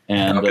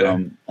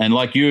 And and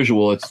like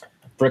usual, it's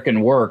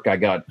freaking work. I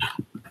got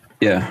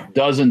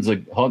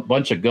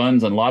bunch of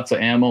guns and lots of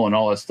ammo and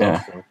all that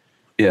stuff.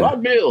 Yeah.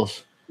 Rod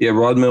Mills. Yeah,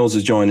 Rod Mills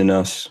is joining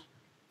us.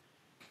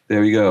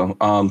 There we go.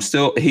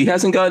 Still, he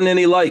hasn't gotten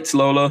any likes,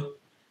 Lola.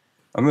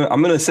 I'm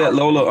gonna set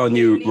Lola on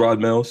you, Rod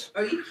Mills.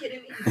 Are you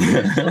kidding me?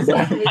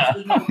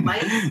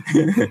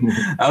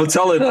 I'll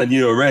tell it on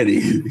you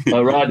already.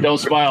 Rod, don't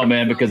smile,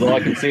 man, because all I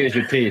can see is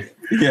your teeth.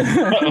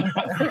 Yeah.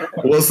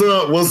 What's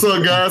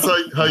up, guys?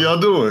 How y'all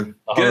doing?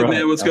 Good,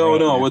 man. What's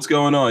going on? What's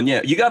going on?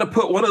 Yeah, you got to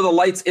put one of the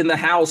lights in the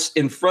house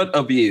in front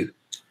of you.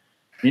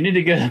 You need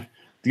to get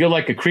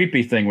like a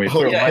creepy thing where you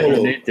put it right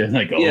underneath it.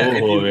 Like,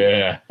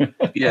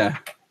 Yeah.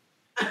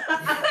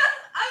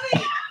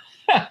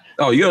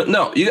 Oh,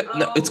 no,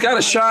 it's got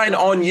to shine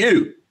on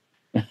you.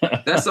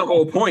 That's the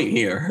whole point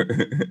here.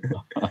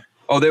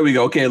 Oh, there we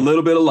go. Okay, a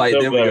little bit of light.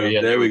 There we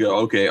go. There we go.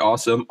 Okay,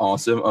 awesome.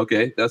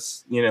 Okay,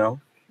 that's,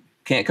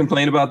 can't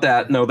complain about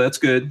that. No, that's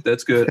good.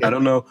 I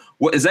don't know.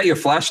 What is that, your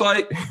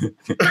flashlight?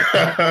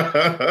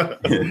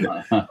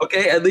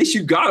 Okay, at least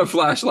you got a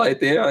flashlight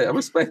there. I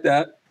respect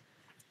that.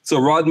 So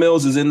Rod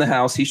Mills is in the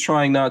house. He's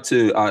trying not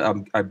to.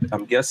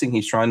 I'm guessing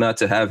he's trying not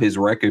to have his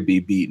record be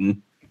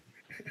beaten.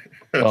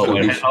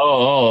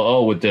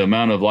 With the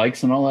amount of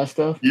likes and all that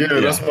stuff. Yeah,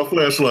 that's my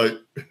flashlight.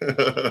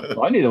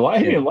 I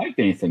haven't liked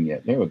anything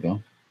yet. There we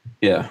go.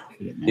 Yeah.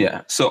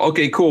 So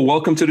okay, cool.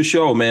 Welcome to the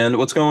show, man.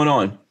 What's going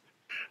on?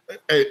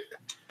 Hey.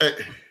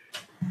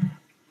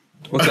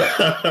 What's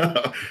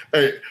up?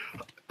 hey,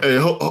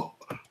 hold.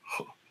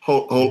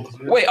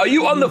 Wait, are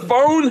you on the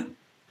phone?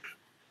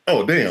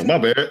 Oh, damn, my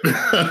bad.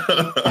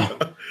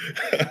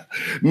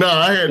 No,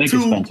 I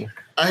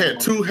had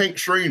two Hank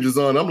Strangers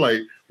on. I'm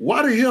like,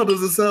 why the hell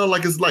does it sound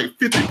like it's like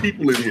 50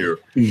 people in here?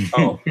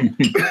 Oh.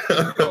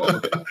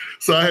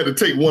 So I had to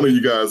take one of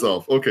you guys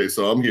off. Okay,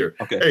 so I'm here.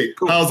 Okay. Hey,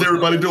 cool. How's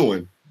everybody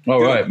doing?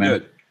 All right, man.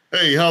 Good.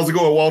 Hey, how's it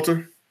going,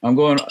 Walter?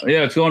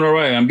 It's going all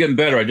right. I'm getting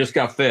better. I just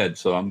got fed,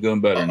 so I'm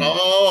doing better now.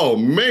 Oh,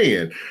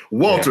 man.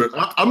 Walter,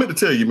 I meant to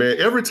tell you, man,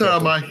 every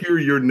time I hear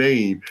your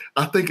name,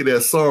 I think of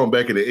that song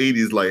back in the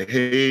 80s, like,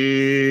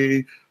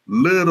 hey,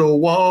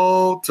 little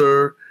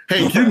Walter.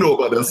 Hank, you know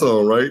about that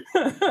song, right?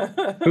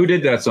 Who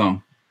did that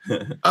song?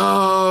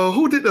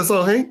 Who did that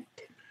song, Hank?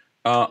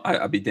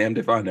 I'd be damned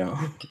if I know.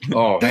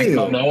 Oh, Hank,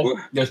 no.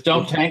 Just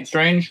don't Hank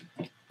Strange?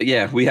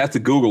 Yeah, we have to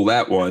Google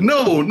that one.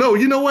 No,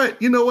 you know what?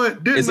 Is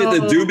it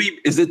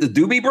the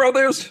Doobie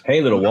Brothers? Hey,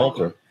 little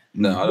Walter.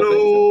 No, I don't think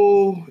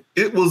so.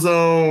 It was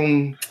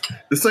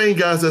the same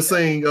guys that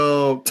sang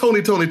Tony.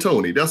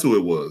 That's who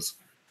it was.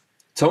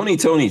 Tony.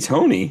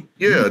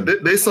 Yeah,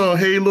 they sung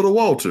Hey Little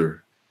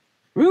Walter.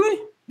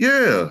 Really?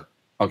 Yeah.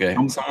 Okay.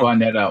 I'm gonna find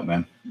that out,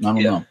 man. I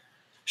don't know.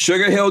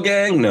 Sugar Hill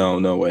Gang?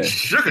 No way.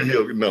 Sugar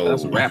Hill, no.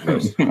 That's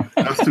rappers.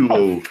 That's too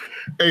old.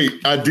 Hey,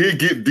 I did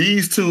get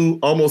these two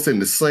almost in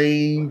the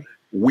same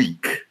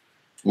week.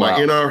 My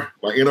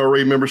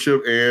NRA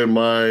membership and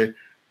my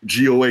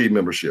GOA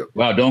membership.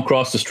 Wow, don't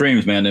cross the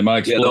streams, man. They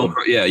might explode.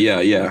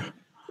 Yeah.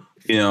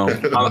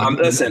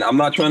 I'm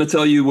not trying to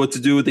tell you what to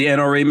do with the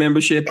NRA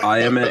membership. I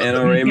am an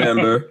NRA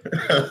member.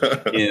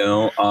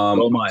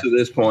 To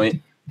this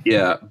point.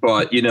 Yeah,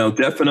 but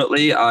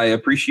definitely I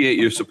appreciate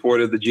your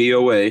support of the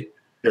GOA.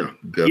 Yeah,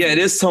 definitely. Yeah, it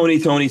is Tony.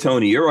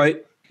 You're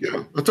right.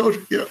 Yeah, I told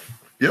you.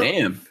 Yeah.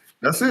 Damn.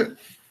 That's it.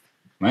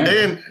 Man.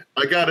 And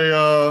I got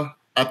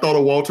I thought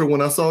of Walter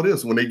when I saw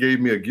this, when they gave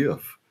me a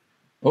gift.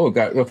 Oh,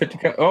 got 50.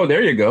 Oh,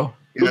 there you go.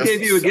 Who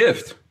gave you a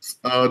gift?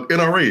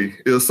 NRA.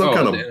 It was some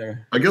kind of,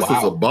 I guess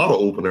it's a bottle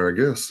opener, I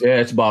guess. Yeah,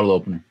 it's a bottle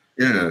opener.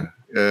 Yeah.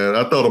 And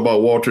I thought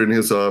about Walter and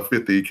his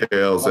 50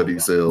 cals that he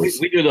sells.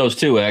 We do those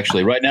too,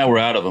 actually. Right now we're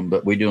out of them,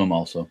 but we do them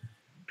also.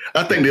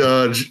 I think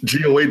the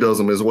GOA does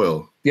them as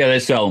well. Yeah, they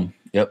sell them.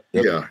 Yep.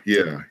 Yeah.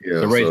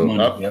 To raise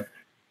money.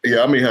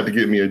 I may have to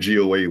get me a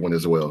GOA one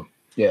as well.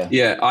 Yeah.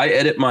 Yeah, I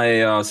edit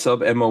my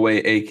sub MOA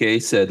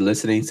AK said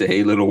listening to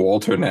Hey Little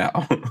Walter now.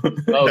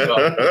 Oh,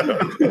 God.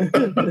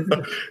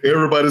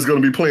 Everybody's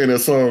going to be playing that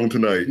song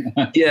tonight.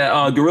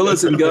 Yeah,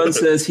 Gorillas and Guns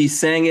says he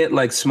sang it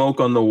like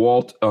smoke on the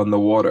water. Smoke on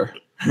the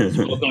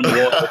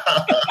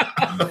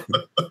water.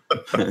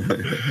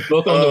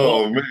 Smoke on the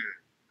water. Man.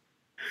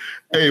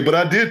 Hey, but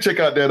I did check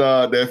out that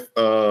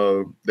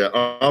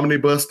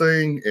omnibus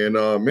thing, and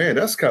man,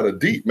 that's kind of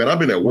deep, man. I've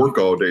been at work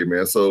all day,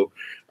 man, so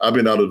I've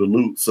been out of the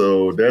loop.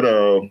 So that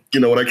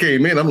when I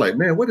came in, I'm like,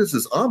 man, what is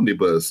this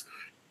omnibus?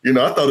 I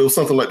thought it was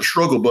something like the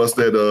struggle bus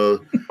that the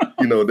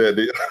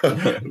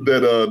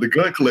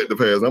gun collective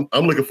has.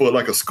 I'm looking for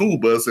like a school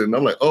bus, and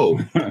I'm like, oh,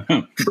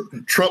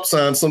 Trump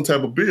signed some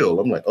type of bill.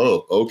 I'm like,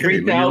 oh,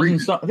 okay. 3,000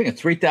 something. I think it's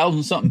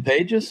 3,000 something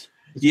pages.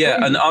 Yeah,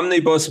 crazy. an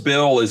omnibus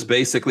bill is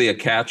basically a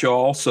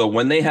catch-all. So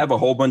when they have a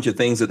whole bunch of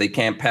things that they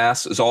can't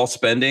pass, it's all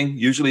spending.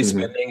 Usually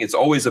spending, it's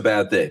always a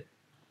bad thing.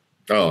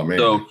 Oh man.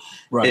 So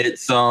Right.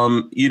 it's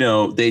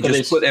they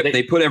just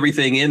they put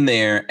everything in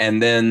there,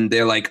 and then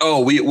they're like, oh,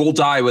 we'll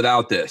die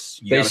without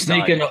this. They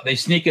sneak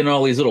in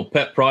all these little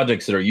pet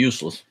projects that are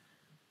useless.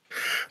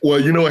 Well,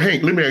 you know,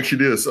 Hank, let me ask you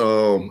this.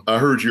 I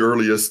heard you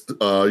earlier.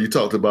 You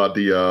talked about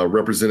the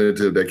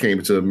representative that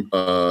came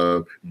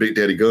to Big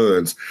Daddy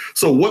Guns.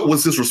 So, what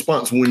was his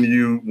response when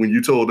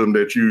you told him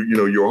that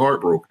you're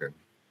heartbroken?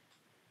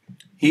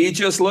 He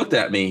just looked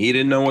at me. He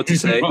didn't know what to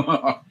say.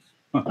 What?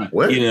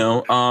 What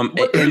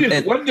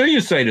do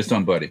you say to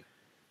somebody?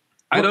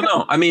 I don't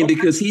know. I mean,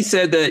 because he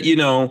said that,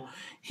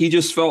 he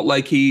just felt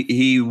like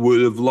he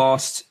would have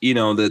lost,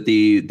 that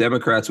the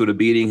Democrats would have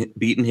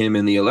beaten him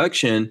in the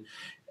election.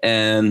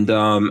 And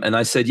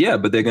I said, yeah,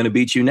 but they're going to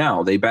beat you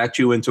now. They backed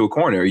you into a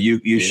corner.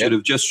 You should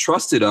have just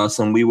trusted us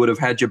and we would have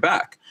had your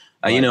back.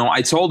 Right.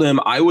 I told him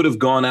I would have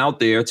gone out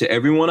there to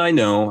everyone I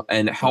know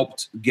and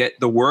helped get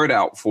the word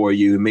out for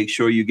you and make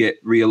sure you get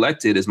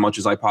reelected as much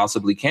as I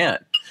possibly can.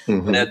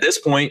 Mm-hmm. And at this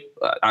point,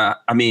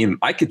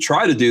 I could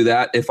try to do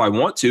that if I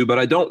want to, but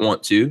I don't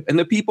want to. And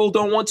the people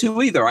don't want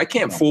to either. I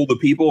can't fool the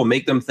people and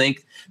make them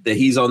think that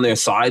he's on their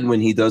side when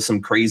he does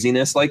some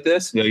craziness like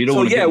this.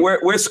 Yeah,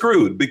 we're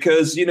screwed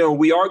because,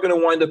 we are going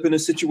to wind up in a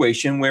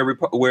situation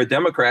where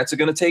Democrats are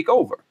going to take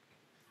over.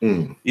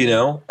 And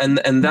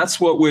that's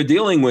what we're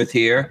dealing with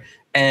here.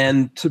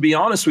 And to be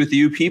honest with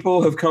you,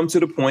 people have come to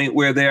the point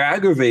where they're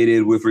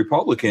aggravated with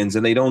Republicans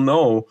and they don't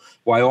know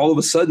why all of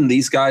a sudden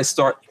these guys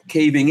start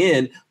caving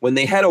in. When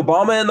they had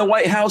Obama in the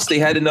White House, they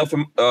had enough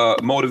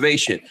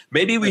motivation.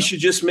 Maybe we should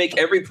just make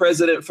every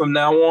president from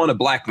now on a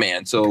black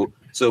man. So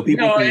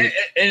people can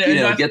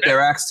get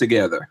their acts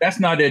together. That's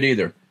not it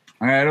either.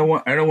 I don't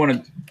want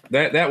to.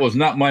 That was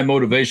not my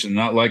motivation.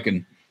 Not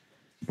liking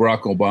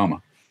Barack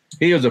Obama.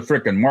 He was a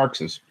freaking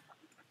Marxist.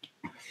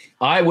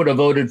 I would have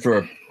voted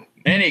for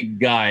any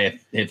guy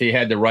if he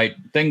had the right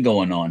thing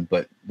going on,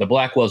 but the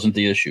black wasn't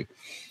the issue.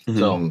 Mm-hmm.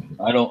 So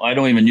I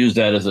don't even use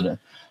that as an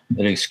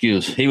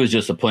excuse. He was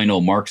just a plain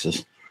old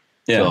Marxist.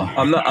 Yeah, so.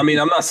 I'm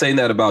not saying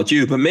that about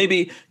you, but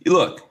maybe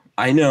look.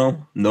 I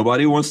know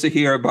nobody wants to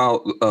hear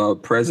about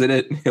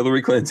President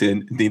Hillary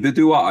Clinton. Neither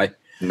do I.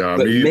 No,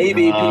 but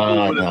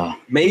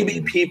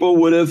maybe people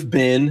would have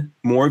been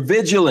more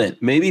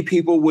vigilant. Maybe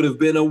people would have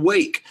been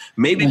awake.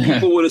 Maybe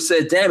people would have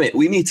said, damn it,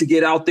 we need to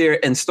get out there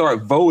and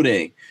start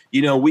voting.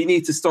 We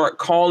need to start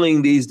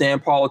calling these damn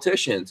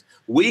politicians.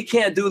 We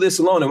can't do this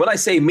alone. And when I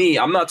say me,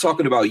 I'm not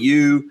talking about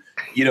you,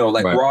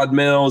 like right. Rod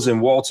Mills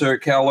and Walter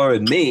Keller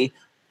and me.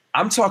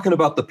 I'm talking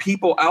about the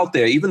people out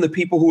there, even the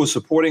people who are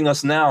supporting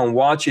us now and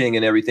watching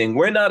and everything.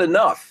 We're not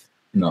enough.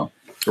 No.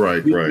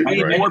 Right. We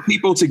need more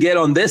people to get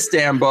on this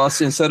damn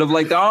bus instead of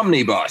like the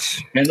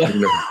omnibus. And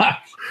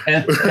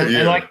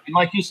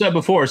like you said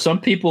before, some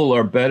people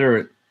are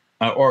better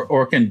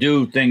or can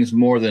do things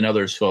more than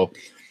others. So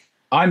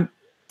I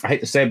hate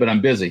to say it, but I'm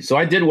busy. So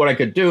I did what I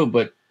could do,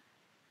 but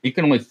you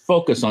can only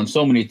focus on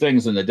so many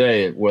things in the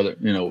day, whether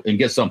and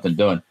get something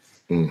done.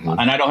 Mm-hmm.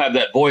 And I don't have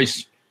that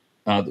voice,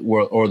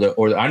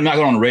 or I'm not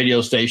going on a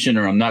radio station,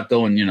 or I'm not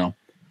going,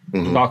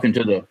 talking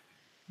to the.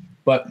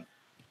 But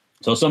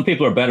so some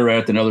people are better at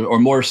it than others, or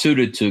more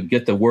suited to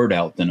get the word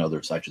out than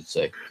others, I should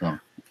say. So.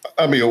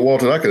 I mean,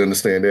 Walter, I can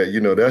understand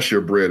that. That's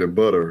your bread and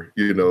butter.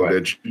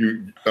 Right.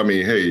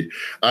 Hey,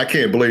 I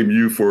can't blame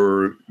you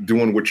for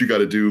doing what you got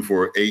to do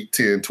for 8,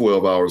 10,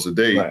 12 hours a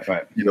day,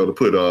 right. To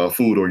put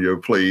food on your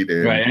plate.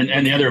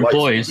 And the other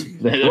employees.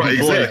 Right,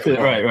 exactly.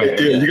 Right.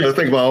 Yeah, you got to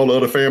think about all the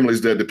other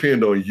families that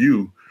depend on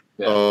you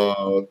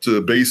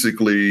to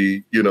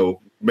basically,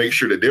 make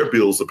sure that their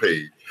bills are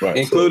paid. Right.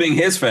 Including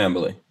his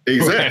family.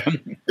 Exactly.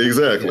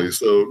 Exactly.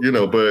 So,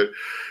 I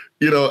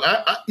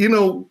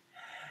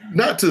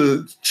not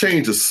to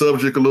change the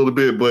subject a little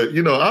bit, but,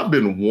 I've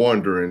been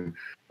wondering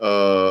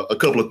a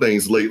couple of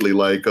things lately,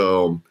 like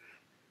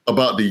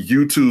about the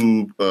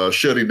YouTube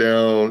shutting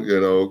down,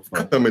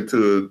 coming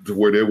to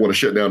where they want to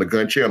shut down the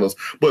gun channels.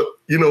 But,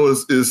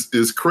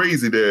 it's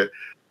crazy that,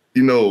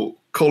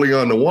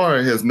 Colion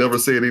Noir has never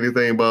said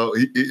anything about,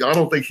 I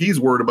don't think he's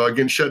worried about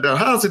getting shut down.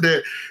 How is it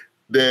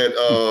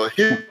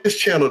that his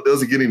channel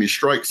doesn't get any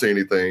strikes or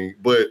anything,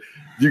 but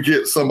you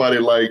get somebody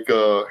like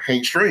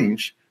Hank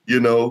Strange,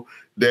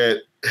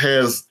 that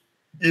has,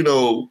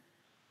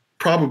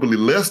 probably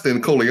less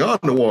than Colion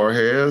Noir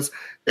has,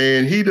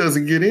 and he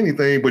doesn't get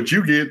anything, but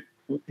you get,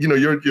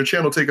 your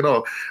channel taken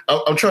off.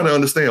 I'm trying to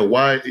understand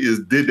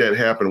did that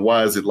happen?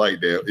 Why is it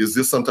like that? Is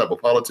this some type of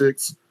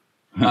politics?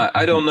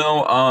 I don't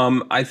know.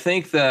 I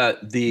think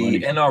that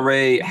the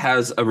NRA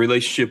has a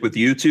relationship with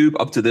YouTube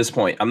up to this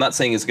point. I'm not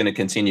saying it's going to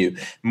continue.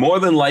 More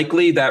than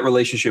likely, that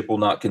relationship will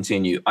not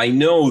continue. I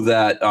know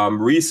that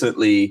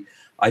recently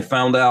I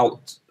found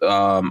out,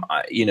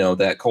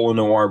 that Cole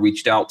Noir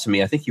reached out to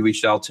me. I think he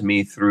reached out to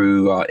me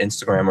through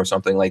Instagram or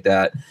something like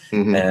that,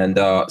 and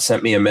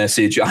sent me a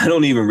message. I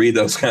don't even read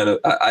those kind of.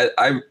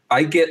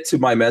 I get to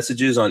my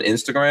messages on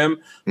Instagram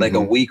like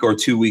a week or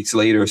 2 weeks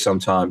later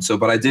sometimes. So,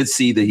 but I did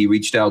see that he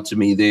reached out to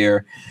me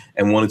there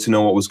and wanted to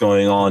know what was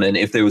going on and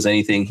if there was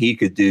anything he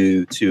could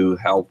do to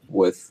help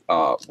with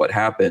what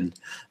happened.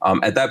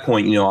 At that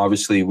point,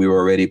 obviously we were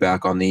already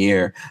back on the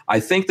air. I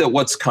think that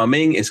what's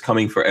coming is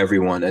coming for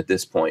everyone at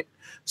this point.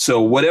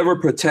 So whatever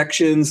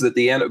protections that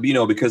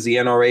because the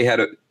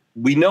NRA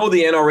we know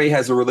the NRA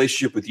has a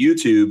relationship with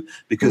YouTube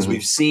because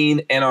we've seen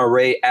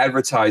NRA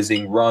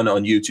advertising run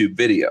on YouTube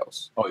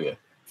videos. Oh, yeah.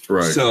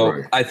 Right. So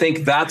right. I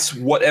think that's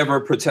whatever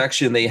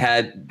protection they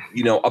had,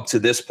 up to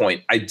this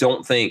point. I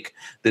don't think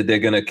that they're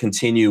going to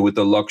continue with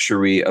the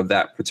luxury of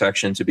that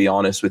protection, to be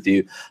honest with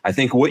you. I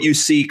think what you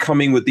see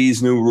coming with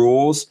these new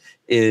rules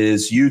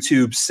is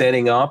YouTube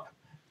setting up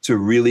to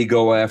really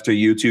go after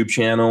YouTube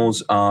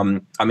channels.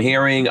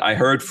 I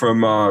heard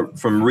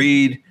from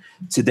Reed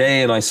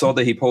today, and I saw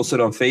that he posted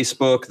on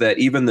Facebook that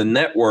even the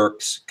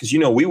networks, because,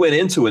 we went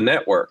into a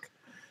network.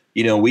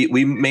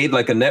 We made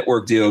like a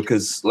network deal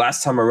because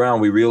last time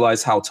around we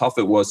realized how tough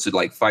it was to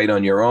like fight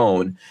on your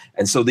own.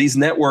 And so these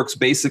networks,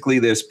 basically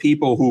there's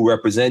people who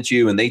represent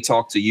you and they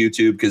talk to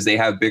YouTube because they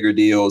have bigger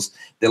deals.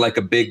 They're like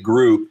a big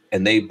group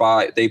and they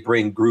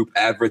bring group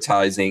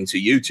advertising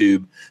to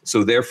YouTube.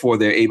 So therefore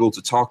they're able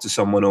to talk to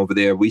someone over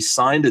there. We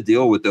signed a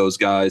deal with those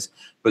guys,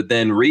 but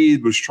then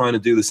Reed was trying to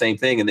do the same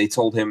thing. And they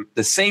told him,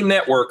 the same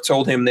network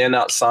told him they're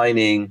not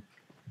signing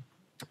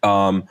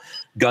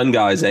gun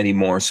guys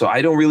anymore. So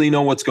I don't really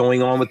know what's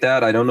going on with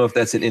that. I don't know if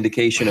that's an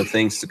indication of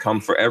things to come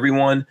for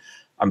everyone.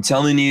 I'm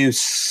telling you,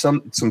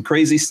 some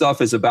crazy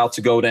stuff is about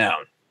to go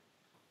down.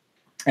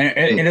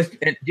 And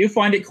do you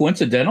find it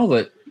coincidental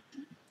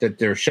that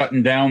they're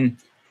shutting down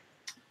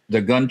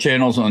the gun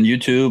channels on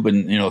YouTube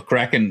and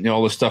cracking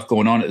all this stuff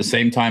going on at the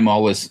same time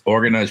all this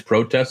organized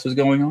protest is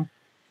going on?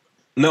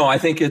 No, I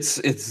think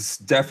it's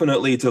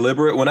definitely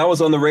deliberate. When I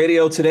was on the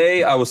radio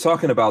today, I was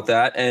talking about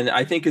that, and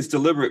I think it's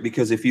deliberate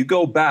because if you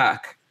go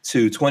back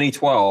to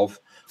 2012,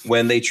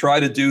 when they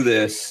tried to do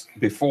this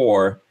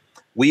before,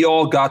 we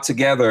all got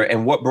together,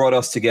 and what brought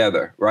us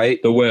together,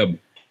 right? The web.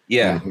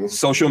 Yeah,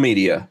 social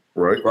media.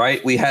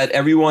 Right. We had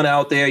everyone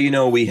out there,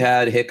 we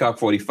had Hickok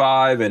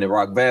 45 and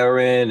Iraq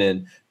Veteran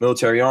and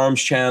Military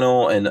Arms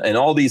Channel and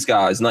all these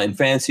guys, Nothing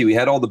Fancy. We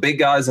had all the big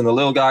guys and the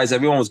little guys.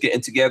 Everyone was getting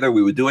together.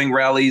 We were doing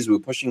rallies. We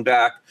were pushing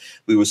back.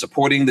 We were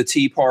supporting the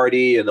Tea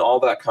Party and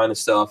all that kind of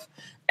stuff.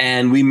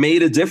 And we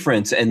made a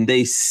difference, and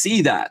they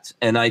see that.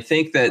 And I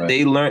think that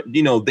they learn,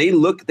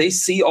 they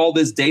see all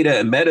this data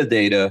and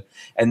metadata,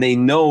 and they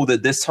know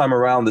that this time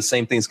around, the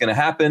same thing's going to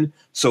happen.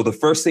 So the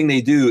first thing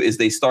they do is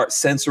they start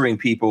censoring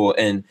people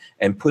and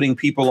putting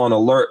people on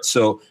alert.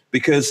 So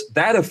because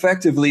that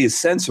effectively is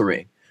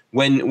censoring.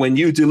 When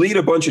you delete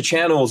a bunch of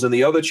channels and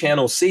the other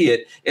channels see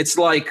it, it's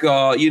like,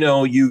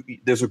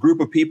 there's a group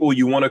of people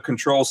you want to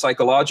control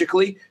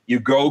psychologically. You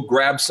go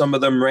grab some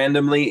of them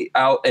randomly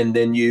out and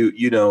then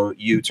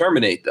you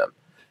terminate them.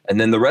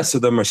 And then the rest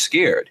of them are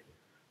scared.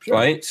 Sure.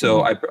 Right.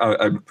 So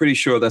I'm pretty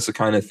sure that's the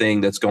kind of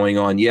thing that's going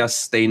on.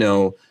 Yes, they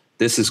know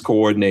this is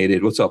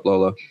coordinated. What's up,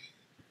 Lola?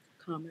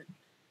 Comment.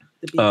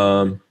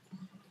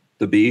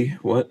 The B,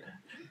 what?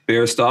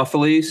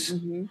 Aristophanes?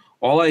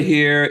 All I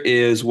hear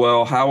is,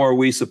 well, how are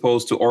we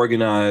supposed to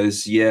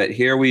organize? Yet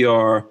here we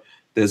are.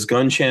 There's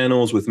gun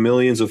channels with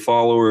millions of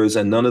followers,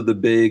 and none of the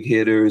big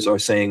hitters are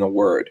saying a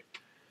word.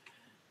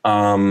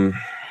 Well,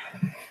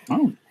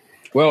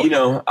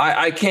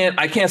 I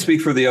can't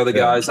speak for the other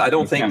guys. I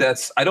don't think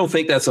that's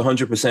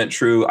 100%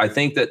 true. I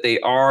think that they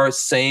are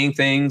saying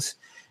things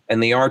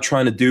and they are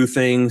trying to do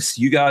things.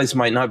 You guys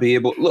might not be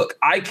able. Look,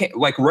 I can't,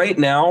 like right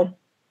now.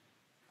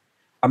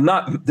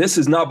 This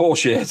is not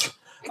bullshit.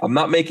 I'm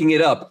not making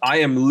it up. I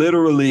am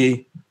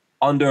literally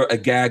under a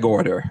gag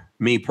order,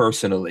 me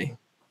personally.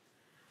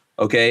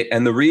 Okay.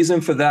 And the reason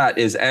for that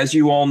is, as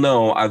you all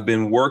know, I've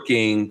been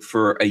working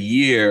for a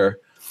year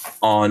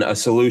on a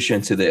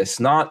solution to this,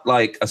 not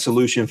like a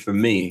solution for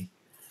me,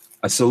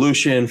 a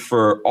solution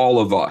for all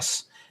of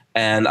us.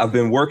 And I've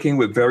been working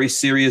with very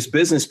serious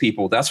business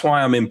people. That's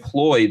why I'm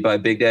employed by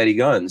Big Daddy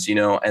Guns,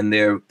 and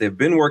they've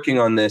been working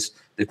on this.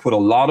 They put a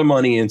lot of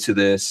money into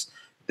this.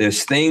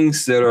 There's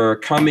things that are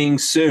coming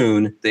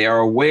soon. They are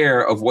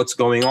aware of what's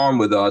going on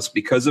with us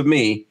because of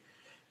me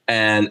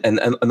and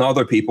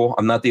other people.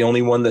 I'm not the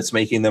only one that's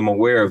making them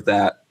aware of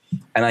that.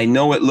 And I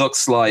know it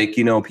looks like,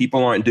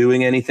 people aren't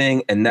doing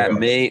anything, and that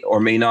may or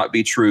may not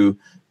be true.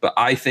 But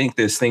I think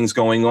there's things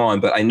going on.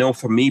 But I know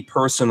for me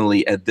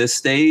personally, at this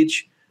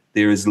stage,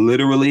 there is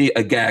literally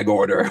a gag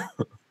order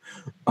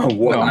of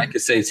what I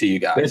could say to you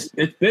guys.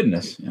 It's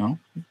business,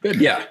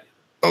 Business. Yeah.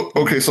 Oh,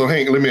 okay, so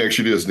Hank, let me ask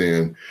you this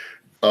then.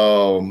 A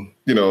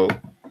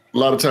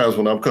lot of times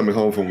when I'm coming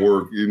home from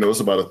work, it's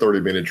about a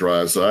 30-minute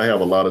drive. So I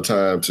have a lot of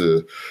time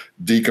to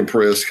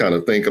decompress, kind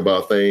of think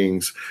about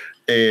things.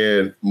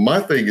 And my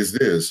thing is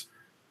this: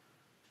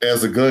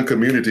 as a gun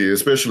community,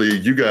 especially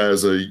you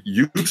guys are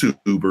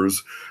YouTubers,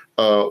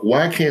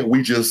 why can't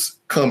we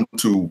just come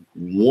to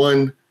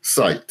one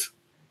site?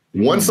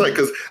 One site,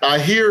 because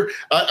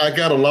I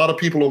got a lot of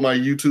people on my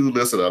YouTube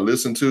list that I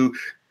listen to,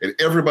 and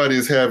everybody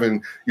is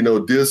having,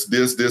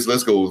 this,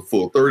 let's go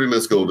full 30,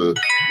 let's go to,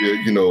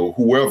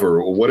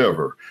 whoever or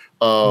whatever.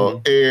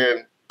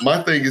 And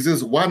my thing is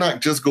this, why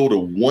not just go to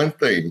one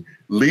thing?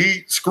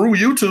 Screw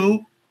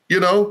YouTube,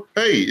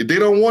 hey, if they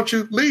don't want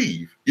you,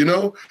 leave,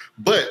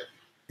 but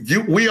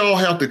we all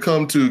have to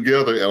come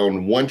together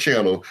on one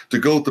channel to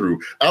go through.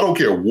 I don't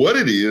care what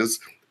it is,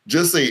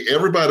 just say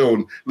everybody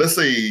on, let's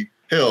say,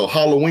 hell,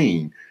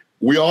 Halloween,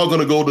 we all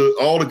going to go to,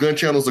 all the gun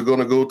channels are going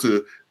to go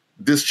to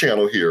this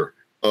channel here.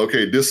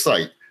 Okay, this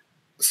site.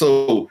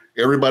 So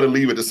everybody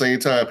leave at the same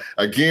time.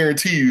 I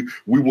guarantee you,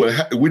 we won't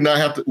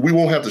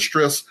have to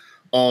stress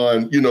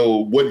on,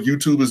 what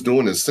YouTube is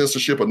doing and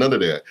censorship or none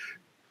of that.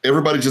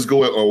 Everybody just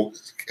go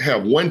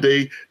have one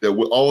day that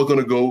we're all going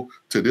to go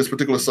to this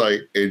particular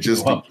site and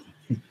just don't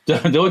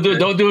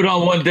do it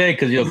on one day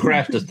because you'll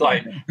crash the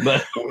site.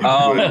 But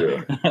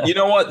you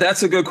know what?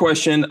 That's a good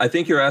question. I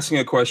think you're asking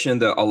a question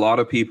that a lot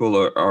of people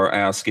are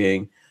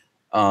asking.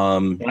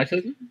 Can I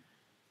say that?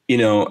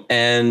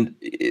 And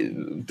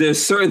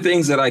there's certain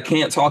things that I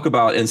can't talk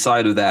about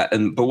inside of that.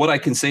 But what I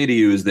can say to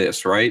you is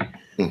this, right?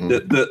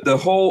 Mm-hmm. The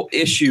whole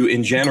issue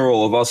in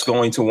general of us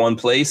going to one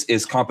place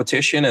is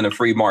competition and a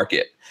free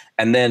market.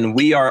 And then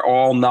we are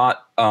all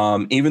not,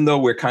 even though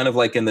we're kind of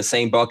like in the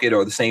same bucket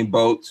or the same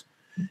boat,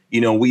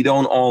 we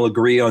don't all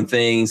agree on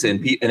things,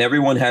 and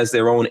everyone has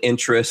their own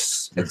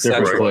interests.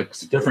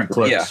 Different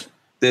clicks. Yeah.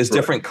 There's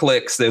different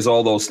clicks. There's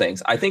all those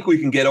things. I think we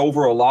can get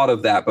over a lot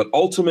of that, but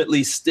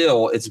ultimately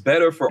still, it's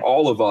better for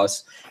all of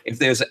us if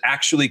there's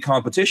actually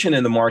competition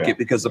in the market,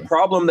 because the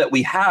problem that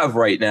we have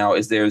right now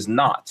is there's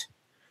not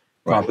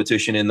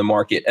competition in the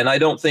market. And I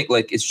don't think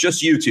it's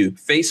just YouTube,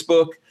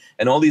 Facebook,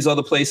 and all these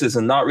other places,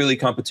 and not really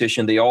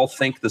competition. They all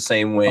think the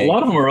same way. A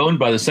lot of them are owned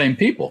by the same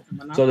people.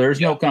 So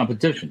there's no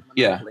competition.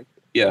 Monopoly.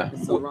 Yeah.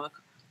 So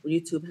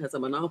YouTube has a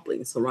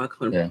monopoly. So Rock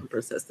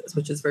Humper says this,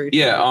 which is very true.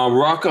 Yeah.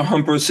 Rock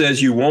Humper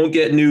says you won't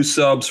get new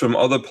subs from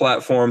other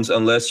platforms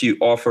unless you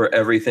offer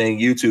everything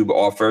YouTube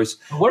offers.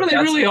 What do they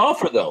really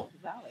offer, though?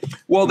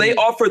 Well, they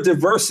offer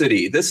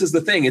diversity. This is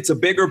the thing. It's a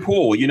bigger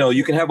pool.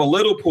 You can have a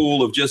little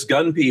pool of just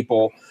gun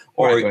people,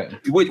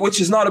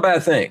 which is not a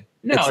bad thing.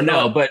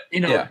 But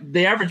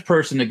the average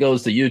person that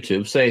goes to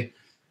YouTube, say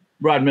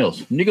Rod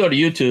Mills, when you go to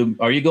YouTube,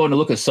 are you going to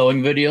look at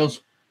sewing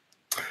videos?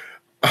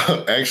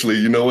 Actually,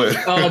 you know what?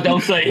 Oh,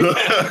 don't say it.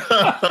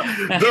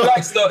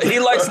 He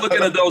likes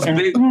looking at those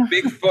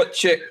Bigfoot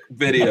chick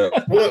videos.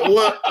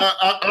 Well,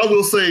 I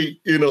will say,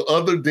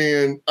 other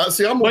than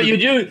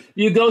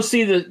you go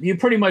see you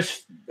pretty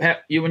much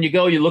when you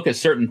go, you look at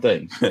certain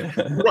things.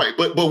 Right,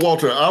 but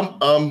Walter,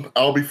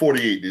 I'll be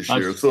 48 this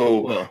year.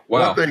 So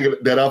one thing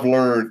that I've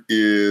learned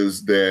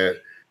is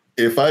that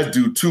if I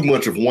do too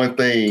much of one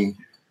thing,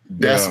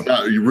 that's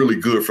not really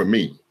good for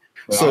me.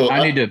 So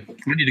I need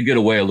to get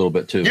away a little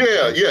bit too.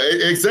 Yeah,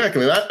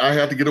 exactly. I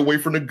have to get away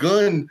from the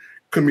gun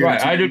community.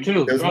 Right, I do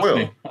too. As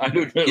well. I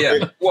do too.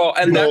 Yeah. Well,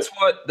 and that's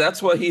what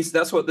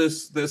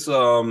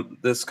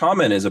this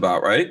comment is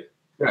about, right?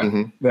 Yeah.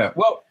 Mm-hmm. Yeah.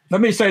 Well,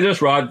 let me say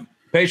this, Rod.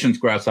 Patience,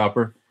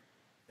 grasshopper.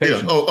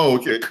 Patience. Yeah. Oh,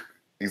 okay.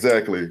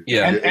 Exactly.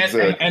 Yeah.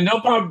 And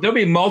there'll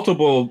be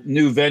multiple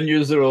new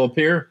venues that will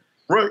appear.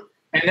 Right.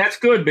 And that's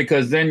good,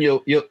 because then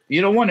you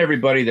don't want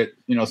everybody that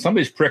some of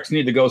these pricks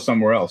need to go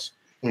somewhere else.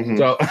 Mm-hmm.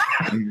 So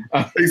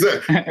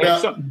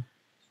exactly.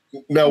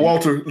 Now,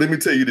 Walter, let me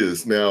tell you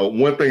this. Now,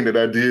 one thing that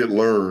I did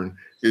learn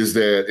is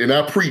that, and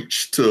I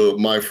preach to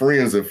my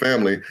friends and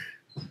family,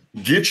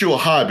 get you a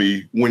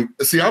hobby.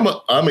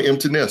 I'm an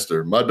empty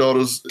nester. My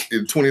daughter's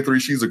 23.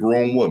 She's a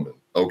grown woman.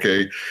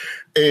 Okay.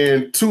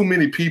 And too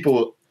many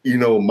people,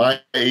 my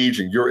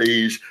age and your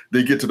age,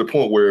 they get to the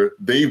point where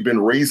they've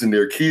been raising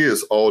their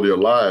kids all their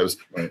lives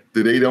that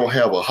they don't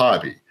have a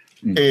hobby.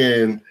 Mm-hmm.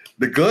 And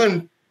the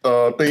gun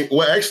thing.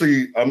 Well,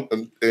 actually,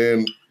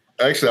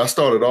 I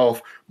started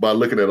off by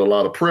looking at a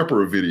lot of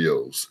prepper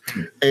videos,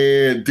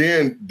 and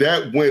then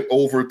that went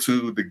over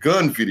to the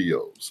gun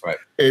videos. Right.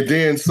 And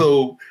then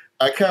so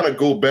I kind of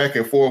go back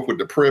and forth with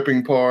the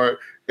prepping part,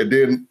 and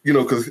then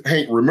because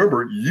Hank,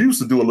 remember, you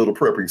used to do a little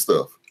prepping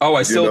stuff. Oh,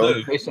 I still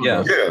do.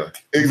 Yeah,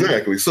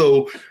 exactly.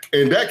 So,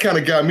 and that kind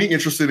of got me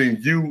interested in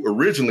you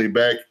originally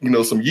back,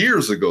 some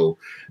years ago.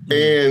 Mm-hmm.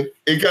 And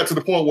it got to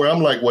the point where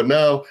I'm like, well,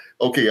 now,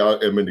 okay, I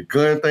am in the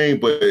gun thing,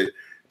 but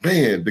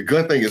man, the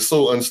gun thing is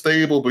so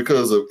unstable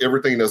because of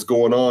everything that's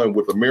going on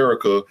with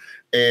America.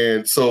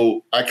 And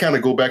so I kind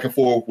of go back and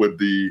forth with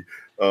the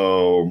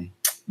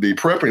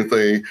prepping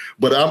thing,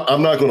 but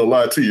I'm not going to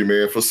lie to you,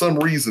 man. For some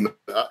reason,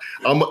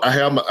 I'm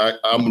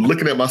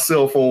looking at my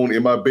cell phone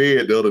in my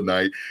bed the other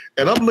night,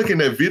 and I'm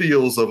looking at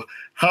videos of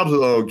how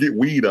to get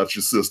weed out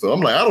your system.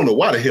 I'm like, I don't know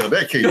why the hell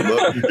that came up.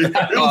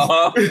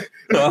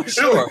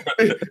 Sure.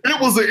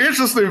 It was an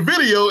interesting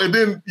video, and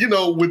then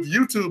with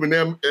YouTube and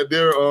them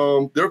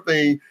their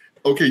thing,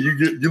 okay,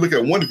 you look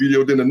at one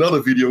video, then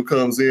another video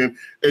comes in,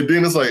 and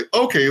then it's like,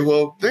 okay,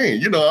 well,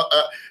 dang,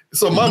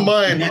 so my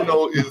mind,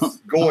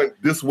 is going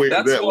this way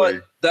and that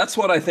way. That's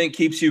what I think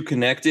keeps you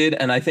connected.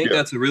 And I think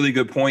that's a really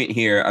good point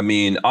here. I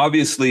mean,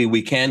 obviously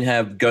we can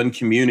have gun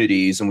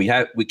communities and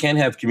we can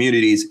have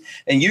communities,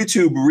 and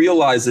YouTube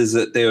realizes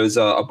that there's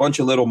a bunch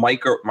of little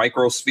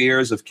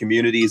microspheres of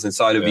communities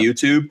inside of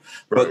YouTube,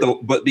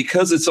 but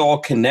because it's all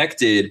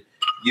connected,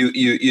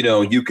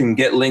 you can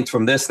get linked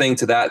from this thing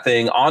to that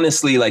thing.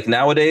 Honestly, like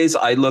nowadays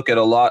I do look at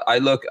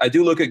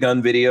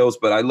gun videos,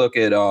 but I look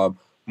at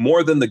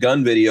more than the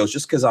gun videos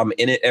just because I'm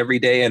in it every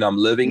day and I'm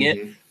living it.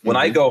 When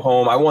I go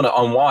home, I want to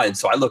unwind.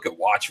 So I look at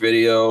watch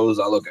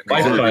videos. I look at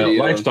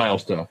lifestyle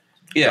stuff.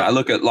 Yeah, I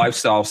look at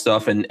lifestyle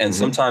stuff. And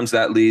sometimes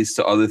that leads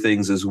to other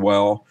things as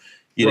well.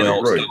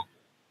 So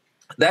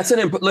that's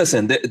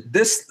listen,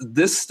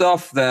 this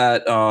stuff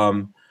that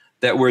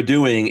we're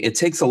doing, it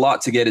takes a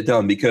lot to get it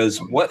done, because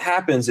what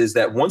happens is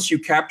that once you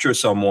capture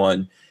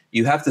someone,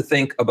 you have to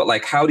think about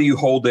like, how do you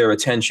hold their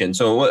attention?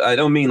 So I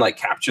don't mean like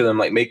capture them,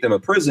 like make them a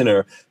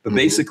prisoner, but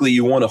basically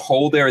you want to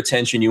hold their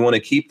attention. You want to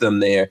keep them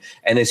there.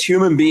 And as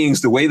human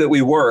beings, the way that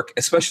we work,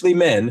 especially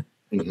men,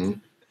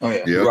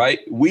 right?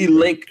 We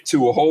link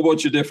to a whole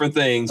bunch of different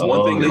things.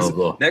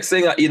 Next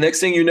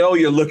thing you know,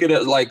 you're looking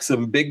at like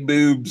some big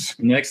boobs.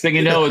 Next thing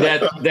you know,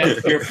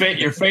 that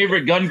your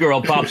favorite gun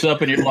girl pops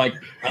up, and you're like,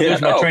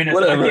 my train.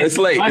 Whatever. It's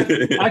late.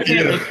 I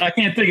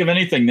can't think of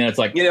anything that's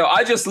like.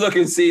 I just look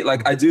and see.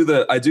 Like I do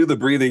the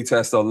breathing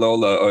test on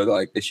Lola, or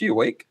like, is she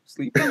awake,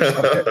 sleeping?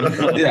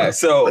 Yeah.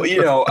 So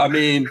I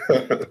mean,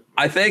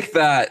 I think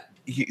that.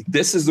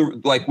 This is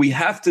we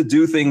have to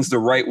do things the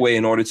right way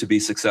in order to be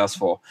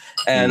successful.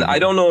 And I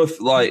don't know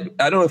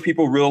if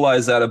people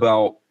realize that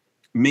about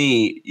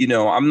me.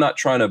 I'm not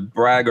trying to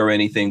brag or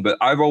anything, but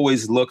I've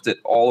always looked at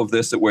all of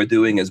this that we're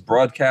doing as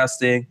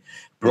broadcasting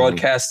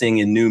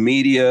in new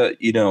media,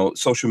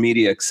 social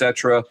media,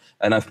 etc.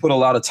 And I've put a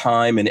lot of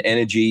time and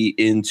energy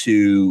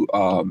into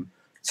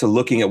to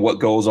looking at what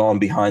goes on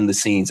behind the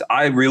scenes.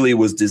 I really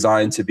was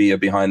designed to be a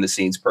behind the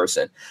scenes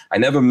person. I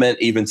never meant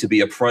even to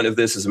be up front of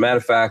this. As a matter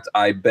of fact,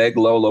 I begged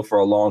Lola for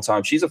a long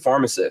time. She's a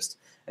pharmacist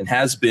and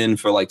has been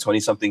for like 20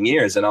 something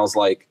years. And I was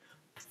like,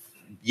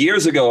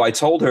 years ago, I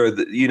told her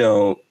that,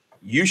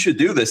 you should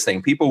do this thing.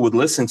 People would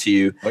listen to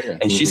you. Oh, yeah.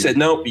 And she said,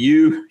 nope,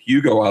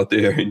 you go out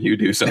there and you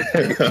do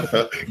something.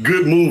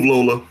 Good move,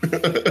 Lola.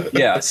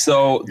 Yeah.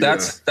 So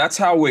that's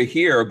how we're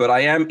here. But I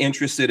am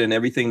interested in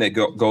everything that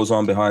goes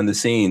on behind the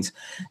scenes.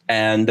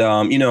 And,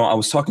 I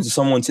was talking to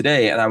someone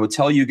today, and I would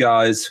tell you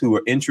guys who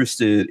are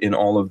interested in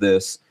all of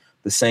this,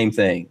 the same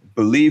thing.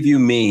 Believe you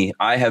me,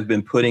 I have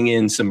been putting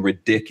in some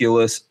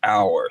ridiculous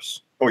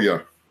hours. Oh,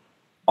 yeah.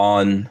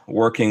 On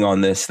working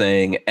on this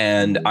thing.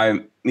 And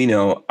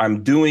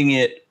I'm doing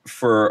it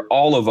for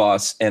all of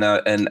us, and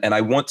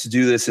I want to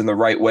do this in the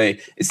right way.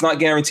 It's not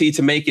guaranteed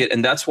to make it,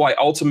 and that's why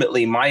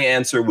ultimately my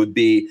answer would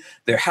be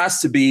there has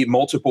to be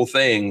multiple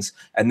things,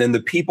 and then the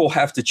people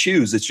have to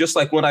choose. It's just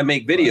like when I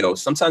make videos.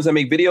 Sometimes I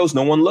make videos,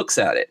 no one looks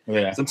at it.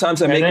 Yeah.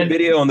 Sometimes I make a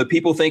video and the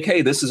people think,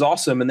 hey, this is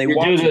awesome, and they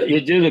watch it.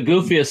 You do the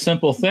goofiest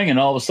simple thing, and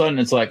all of a sudden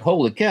it's like,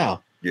 holy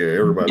cow. Yeah,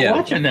 everybody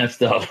watching that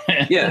stuff.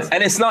 Yeah,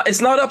 and it's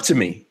not up to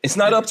me. It's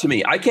not up to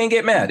me. I can't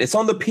get mad. It's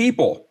on the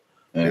people.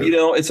 Yeah.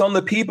 It's on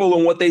the people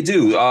and what they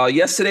do.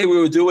 Yesterday we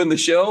were doing the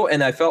show,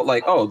 and I felt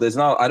like, I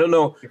don't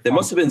know. There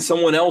must have been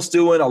someone else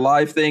doing a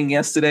live thing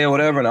yesterday or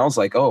whatever. And I was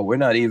like, we're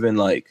not even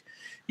like,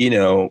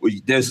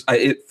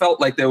 it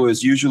felt like there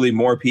was usually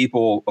more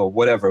people or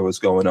whatever was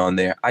going on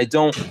there. I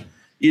don't,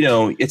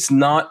 it's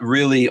not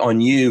really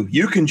on you.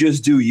 You can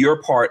just do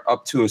your part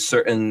up to a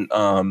certain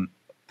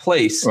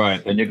place.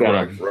 Right. And you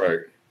got right.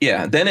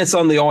 Yeah. Then it's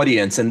on the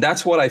audience. And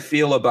that's what I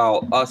feel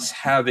about us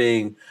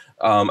having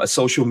a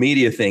social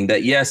media thing,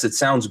 that yes, it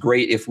sounds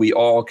great if we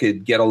all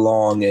could get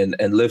along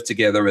and live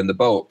together in the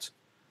boat.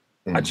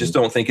 I just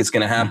don't think it's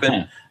going to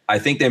happen. I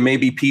think there may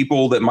be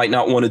people that might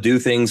not want to do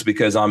things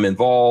because I'm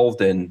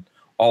involved and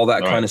all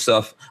that kind of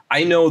stuff.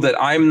 I know that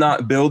I'm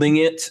not building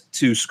it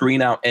to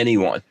screen out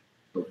anyone.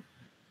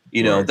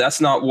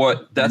 That's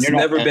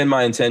never been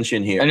my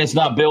intention here. And it's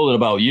not building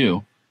about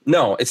you.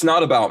 No, it's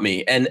not about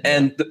me. And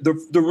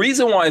the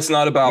reason why it's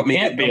not about me. It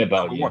can't be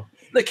about you.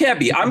 It can't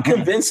be. I'm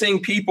convincing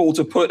people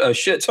to put a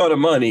shit ton of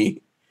money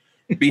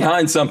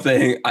behind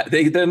something.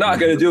 They're not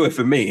going to do it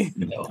for me.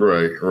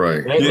 Right.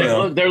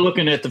 They're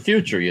looking at the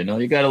future. You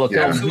got to look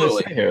out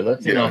here.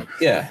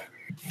 Yeah.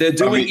 They're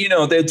doing,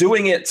 they're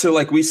doing it to,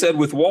 like we said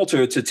with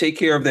Walter, to take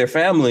care of their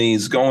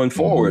families going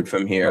forward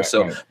from here.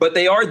 But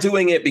they are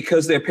doing it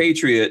because they're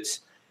patriots,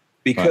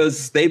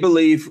 because they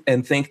believe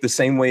and think the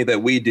same way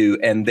that we do,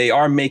 and they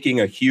are making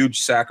a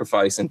huge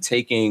sacrifice and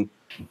taking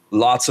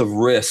lots of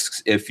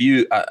risks.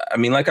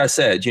 Like I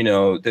said,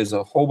 there's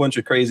a whole bunch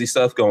of crazy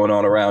stuff going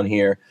on around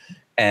here.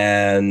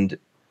 And,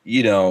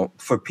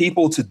 for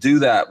people to do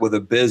that with a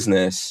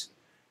business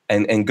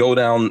and go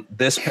down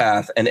this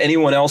path, and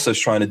anyone else that's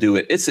trying to do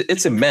it,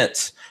 it's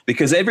immense,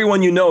 because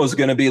everyone is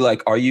going to be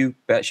like, are you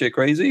batshit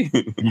crazy?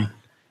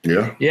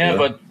 Yeah.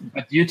 But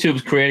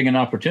YouTube's creating an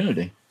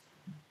opportunity.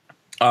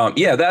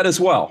 Yeah, that as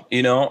well.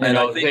 And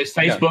I think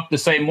Facebook the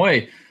same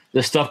way.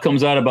 The stuff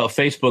comes out about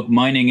Facebook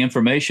mining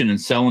information and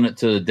selling it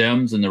to the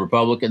Dems and the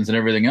Republicans and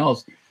everything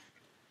else.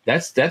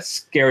 That's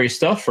scary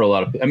stuff for a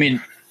lot of people. I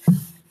mean,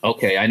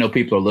 okay, I know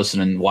people are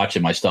listening and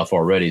watching my stuff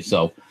already.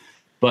 So,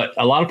 but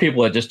a lot of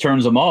people, it just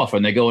turns them off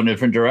and they go in a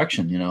different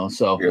direction,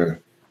 So, yeah.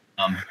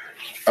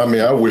 I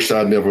mean, I wish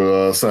I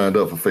never signed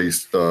up for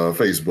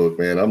Facebook,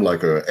 man. I'm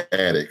like an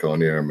addict on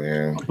there,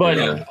 man. But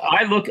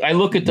I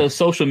look at the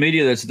social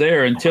media that's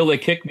there. Until they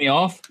kick me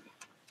off,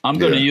 I'm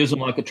going to use them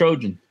like a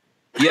Trojan.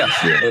 Yeah,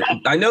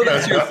 I know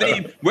that's your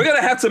theme. We're going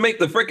to have to make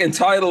the freaking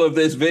title of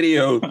this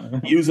video,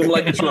 use them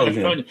like a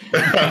Trojan.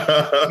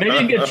 Maybe you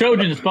can get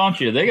Trojan to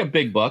sponsor you. They got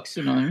big bucks,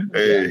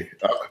 Hey,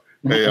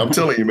 I'm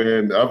telling you,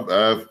 man,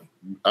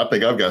 I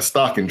think I've got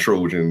stock in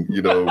Trojan,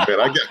 man.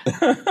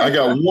 I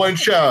got one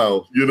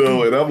child,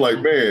 and I'm like,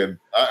 man,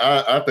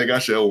 I think I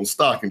should own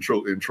stock in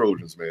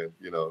Trojans, man,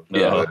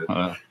 Yeah.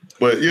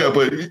 But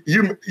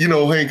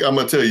Hank, I'm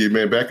gonna tell you,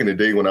 man, back in the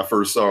day when I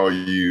first saw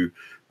you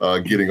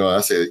getting on,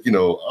 I said,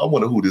 I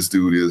wonder who this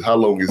dude is. How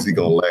long is he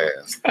gonna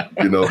last?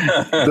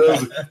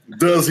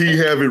 Does he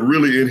have it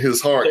really in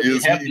his heart?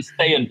 Does he have to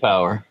stay in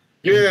power?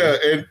 Yeah,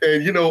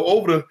 and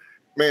over the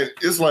man,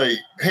 it's like,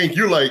 Hank,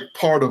 you're like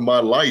part of my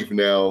life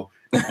now.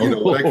 When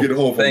I get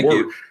home from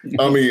work. You.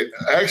 I mean,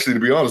 actually, to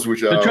be honest with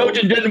you, the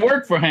Trojan didn't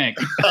work for Hank.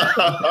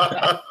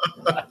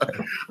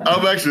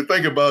 I'm actually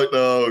thinking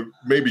about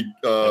maybe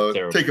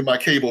taking my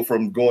cable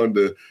from going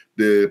to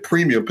the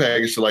premium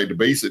package to like the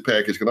basic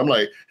package, because I'm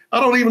like, I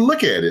don't even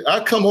look at it.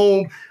 I come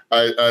home,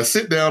 I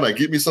sit down, I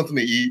get me something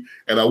to eat,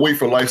 and I wait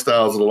for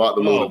Lifestyles a lot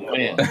to load. Oh,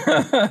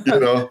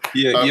 man.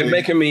 You're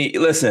making me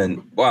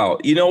listen. Wow.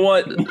 You know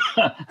what?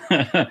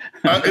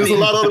 There's a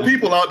lot of other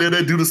people out there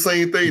that do the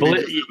same thing.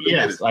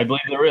 Yes, I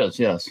believe there is.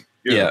 Yes.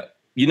 Yeah.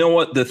 You know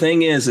what? The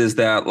thing is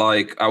that,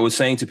 like I was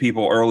saying to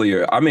people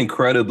earlier, I'm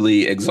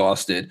incredibly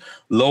exhausted.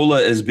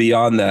 Lola is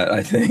beyond that,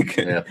 I think.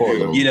 Yeah, poor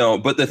Lola.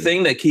 But the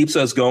thing that keeps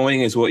us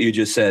going is what you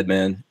just said,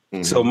 man.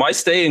 Mm-hmm. So my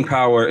staying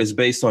power is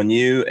based on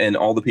you and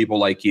all the people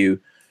like you.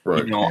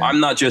 Right.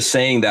 I'm not just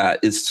saying that.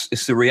 It's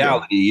the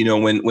reality. Yeah.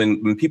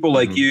 When people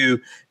like you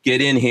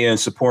get in here and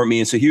support me,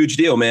 it's a huge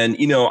deal, man.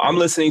 I'm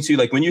listening to you,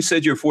 like when you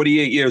said you're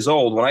 48 years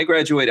old. When I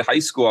graduated high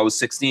school, I was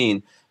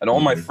 16, and all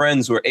my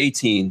friends were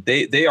 18.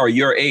 They are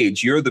your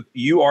age. You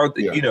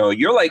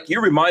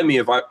remind me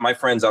of my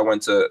friends I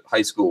went to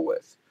high school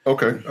with.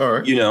 Okay, all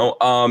right.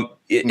 I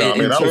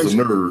was a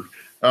nerd.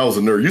 I was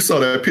a nerd. You saw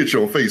that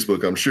picture on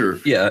Facebook, I'm sure.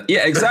 Yeah,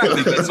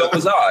 exactly. But so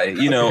was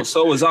I,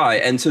 so was I.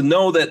 And to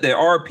know that there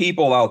are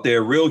people out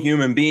there, real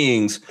human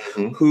beings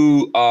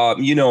who,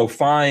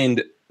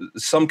 find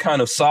some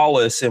kind of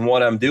solace in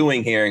what I'm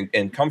doing here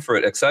and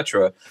comfort,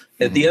 etc.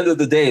 At the end of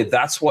the day,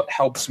 that's what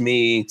helps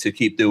me to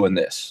keep doing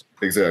this.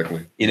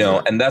 Exactly.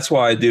 And that's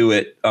why I do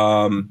it.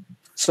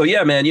 So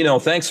yeah, man,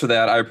 thanks for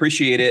that. I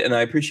appreciate it. And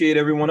I appreciate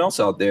everyone else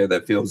out there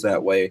that feels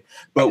that way.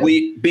 But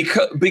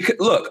because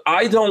look,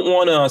 I don't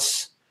want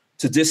us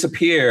to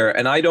disappear,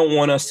 and I don't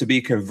want us to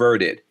be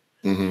converted.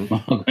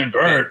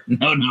 Convert?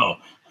 No.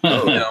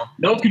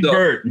 No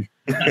convert.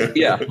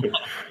 Yeah.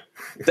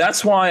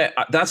 That's why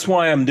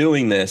I'm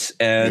doing this.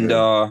 And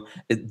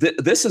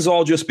this is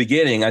all just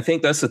beginning. I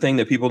think that's the thing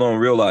that people don't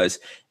realize.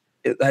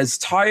 As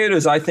tired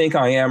as I think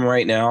I am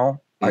right now,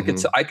 I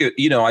could,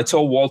 I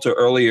told Walter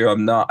earlier,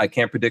 I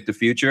can't predict the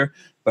future,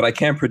 but I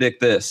can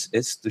predict this.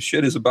 The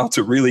shit is about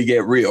to really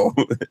get real.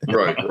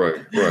 Right.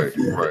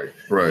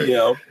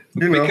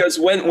 Because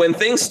when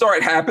things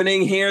start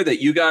happening here that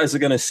you guys are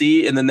going to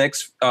see in the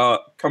next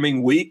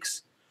coming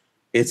weeks,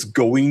 it's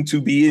going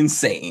to be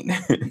insane.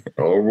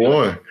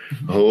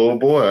 Oh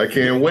boy. I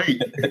can't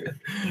wait.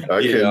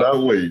 I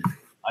cannot wait.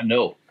 I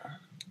know.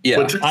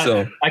 Yeah,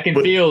 I can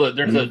feel that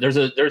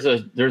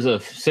there's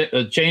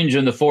a change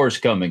in the force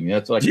coming.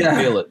 That's what I can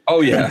feel it.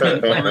 Oh yeah,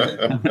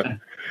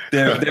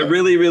 there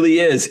really, really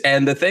is.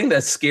 And the thing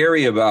that's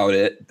scary about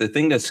it,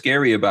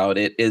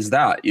 is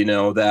that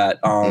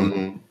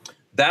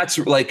that's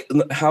like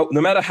how,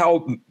 no matter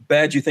how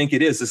bad you think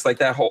it is, it's like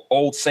that whole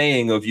old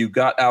saying of you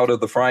got out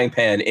of the frying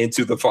pan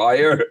into the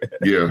fire.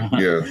 Yeah.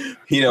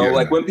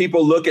 Like when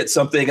people look at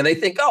something and they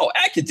think, oh,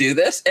 I could do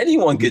this.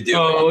 Anyone could do it.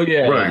 Oh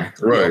yeah.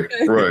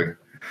 Right.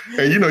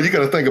 And you got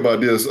to think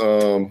about this.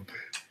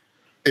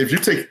 If you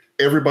take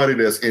everybody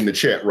that's in the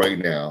chat right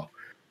now,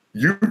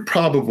 you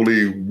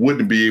probably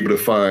wouldn't be able to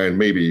find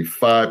maybe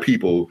 5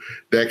 people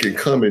that can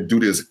come and do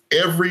this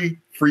every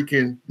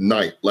freaking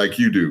night like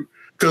you do.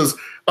 Because,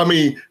 I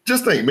mean,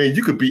 just think, man,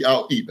 you could be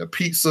out eating a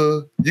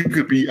pizza. You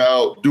could be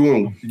out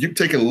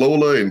taking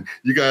Lola and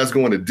you guys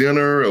going to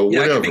dinner or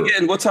whatever. I could be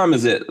getting, what time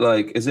is it?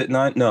 Like, is it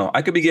 9? No,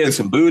 I could be getting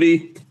some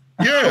booty.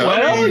 Yeah.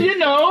 Well,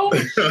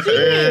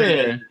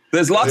 yeah.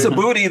 There's lots of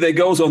booty that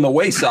goes on the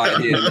wayside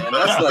here, man.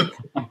 That's like,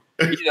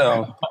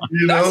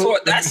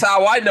 that's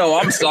how I know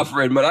I'm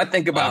suffering. But I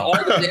think about all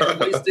the damn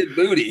wasted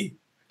booty.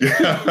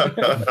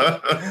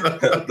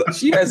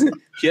 She hasn't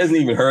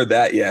even heard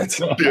that yet.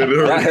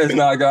 That has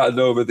not gotten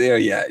over there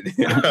yet.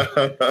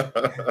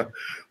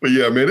 But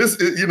yeah, man,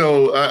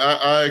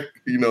 I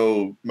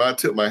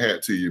tip my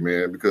hat to you,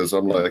 man, because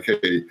I'm like,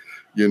 hey,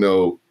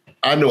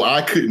 I know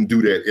I couldn't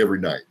do that every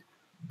night.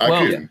 I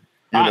couldn't.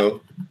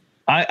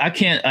 I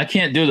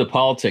can't do the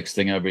politics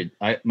thing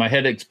my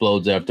head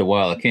explodes after a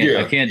while. I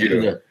can't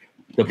do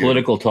the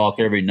political talk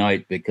every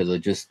night because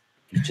it's just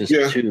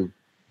too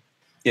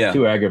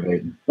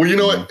aggravating. Well, you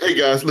know what? Hey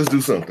guys, let's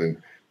do something.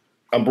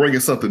 I'm bringing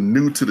something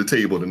new to the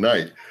table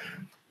tonight.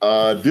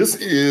 This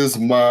is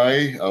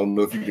I don't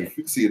know if you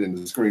can see it in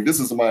the screen. This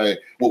is my,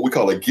 what we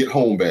call a get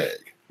home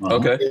bag.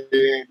 Okay.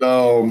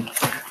 And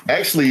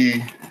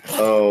actually,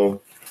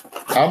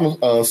 I'm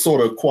a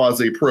sort of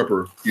quasi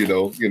prepper,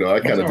 I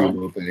kind of do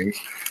little things.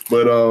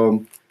 But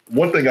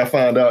one thing I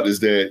found out is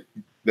that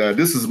now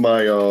this is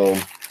my,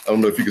 I don't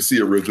know if you can see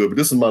it real good, but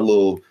this is my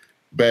little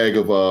bag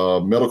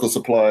of medical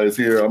supplies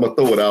here. I'm gonna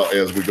throw it out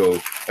as we go.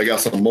 I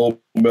got some more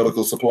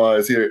medical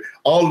supplies here.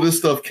 All of this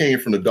stuff came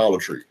from the Dollar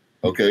Tree.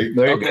 Okay.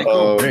 There you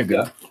go. There you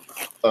go.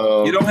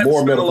 You don't have to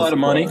spend a lot of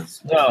money.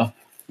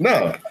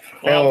 No.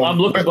 I'm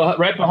looking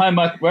right behind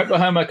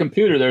my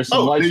computer. There's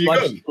some life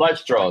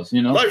straws.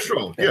 Life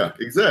straw. Yeah,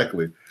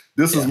 exactly.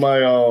 This is my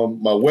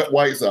my wet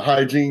wipes and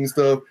hygiene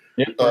stuff.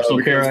 Yeah,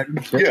 personal care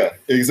items. Yeah,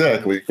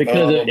 exactly.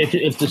 Because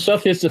if the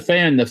stuff hits the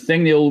fan, the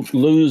thing you'll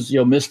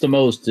miss the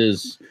most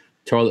is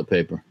toilet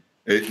paper.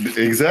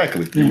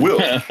 Exactly, you will.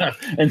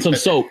 And some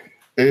soap.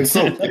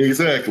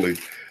 Exactly.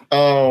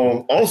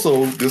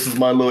 Also, this is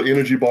my little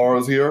energy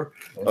bars here.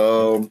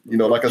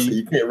 Like I said,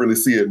 you can't really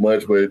see it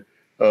much, but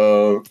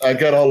I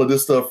got all of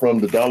this stuff from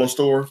the dollar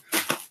store.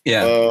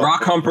 Yeah.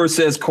 Rock Humper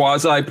says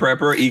quasi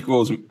prepper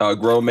equals a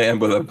grown man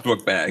with a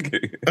book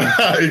bag.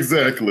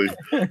 Exactly.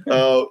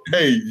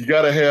 Hey, you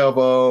got to have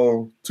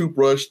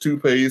toothbrush,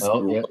 toothpaste,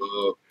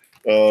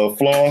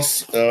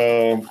 floss.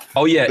 In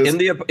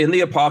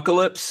the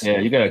apocalypse. Yeah,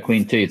 you got to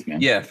clean teeth, man.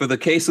 Yeah, for the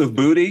case of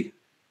booty,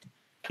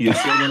 you're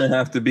still gonna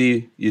have to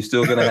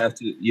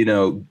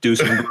do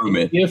some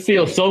grooming. You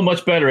feel so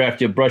much better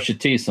after you brush your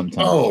teeth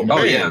sometimes. Oh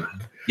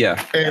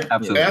yeah, and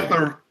absolutely.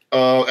 After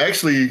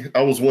actually,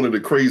 I was one of the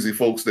crazy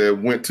folks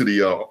that went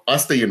to I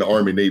stay in the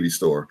Army Navy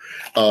store,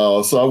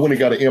 so I went and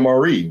got an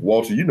MRE.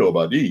 Walter, you know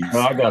about these? Oh,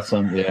 I got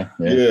some. Yeah.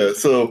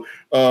 So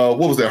what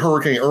was that,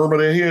 Hurricane Irma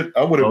that hit?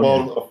 I went and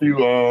bought a few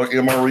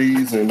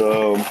MREs, and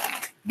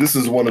this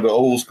is one of the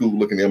old school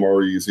looking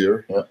MREs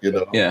here.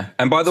 Yeah.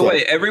 And by the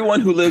way,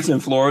 everyone who lives in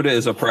Florida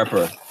is a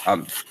prepper.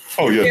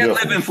 You can't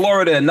live in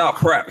Florida and not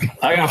prep.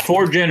 I got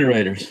 4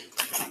 generators.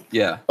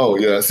 Yeah. Oh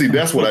yeah. See,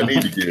 that's what I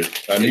need to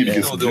get. I need to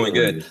get some doing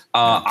good.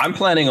 I'm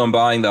planning on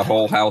buying the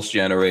whole house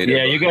generator.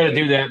 Yeah, you got to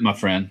do that, my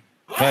friend.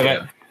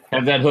 Have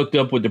that hooked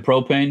up with the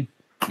propane.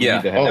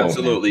 Yeah,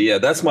 absolutely. Yeah,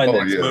 that's my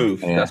next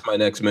move. Yeah. That's my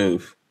next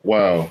move.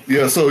 Wow.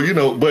 Yeah. So,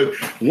 but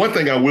one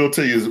thing I will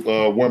tell you is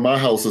where my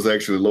house is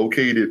actually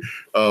located,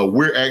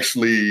 we're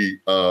actually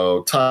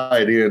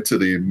tied into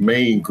the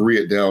main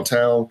grid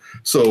downtown.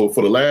 So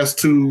for the last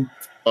 2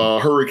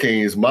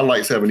 hurricanes, my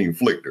lights haven't even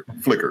flickered.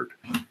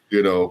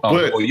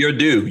 But you're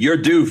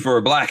due for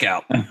a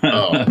blackout.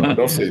 No,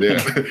 don't say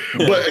that.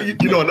 But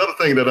another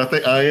thing that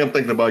I am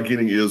thinking about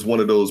getting is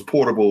one of those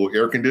portable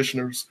air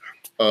conditioners,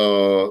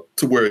 to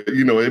where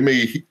it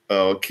may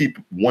keep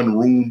one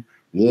room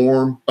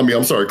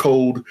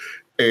cold,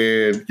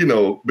 and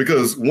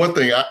because one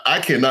thing I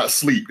cannot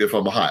sleep if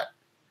I'm hot.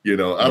 I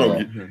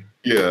don't.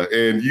 Yeah,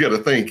 and you got to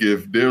think,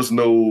 if there's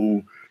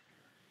no,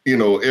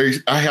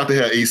 I have to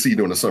have AC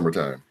during the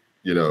summertime.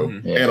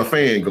 And a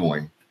fan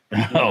going.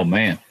 Oh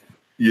man.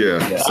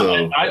 Yeah.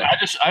 So I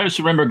just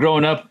remember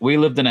growing up, we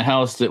lived in a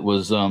house that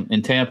was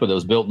in Tampa that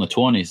was built in the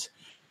 1920s,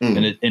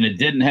 and it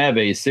didn't have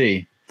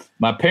AC.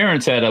 My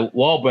parents had a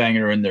wall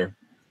banger in their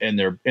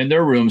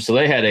room, so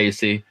they had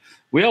AC.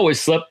 We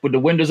always slept with the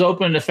windows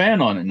open and the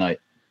fan on at night.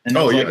 And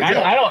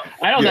I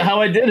don't know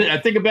how I did it. I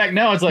think back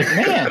now, it's like,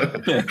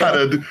 man.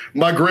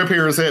 My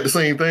grandparents had the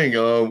same thing.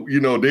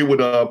 They would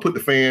put the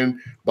fan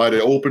by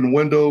the open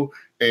window,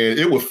 and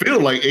it would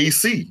feel like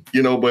AC.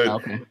 But.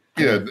 Okay.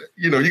 Yeah,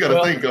 you got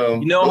to think.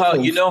 You know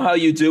how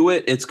you do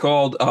it. It's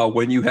called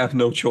when you have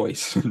no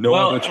choice.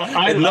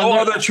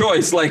 Other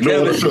choice. Like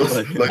Kevin.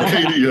 Like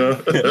Katie.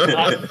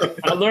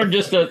 I learned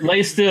just to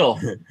lay still.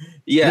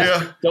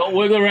 Yeah. Don't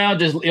wiggle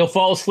around. You'll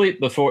fall asleep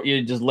before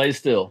you just lay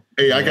still.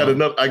 Hey, I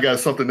got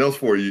something else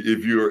for you.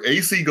 If your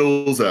AC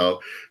goes out,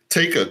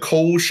 take a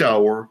cold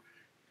shower.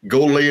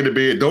 Go lay in the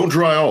bed. Don't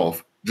dry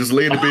off. Just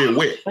lay in the bed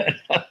wet.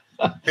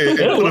 And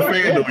put a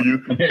fan on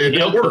you, and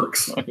that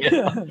works.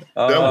 Yeah.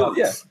 That works.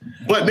 Yeah.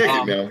 But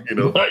naked now,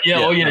 you gotta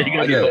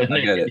do that.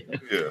 I get it.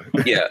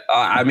 Yeah.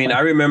 I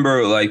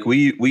remember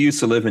we used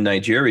to live in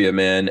Nigeria,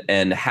 man,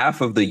 and half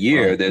of the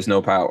year there's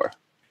no power.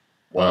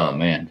 Wow,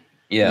 man.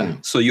 Yeah.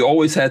 So you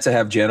always had to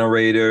have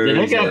generators. Do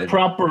they got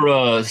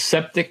proper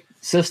septic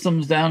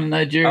systems down in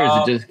Nigeria?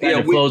 Or is it just kind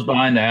of flows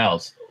behind the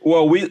house?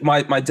 Well,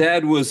 my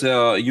dad was he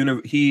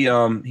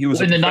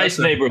was in a the nice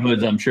professor.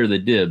 neighborhoods, I'm sure they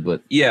did,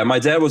 but Yeah, my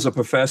dad was a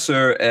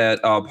professor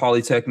at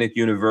Polytechnic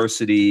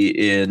University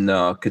in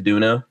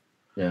Kaduna,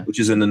 which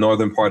is in the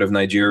northern part of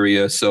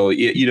Nigeria. So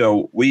you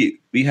know, we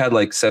had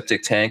like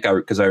septic tank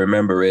because I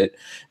remember it,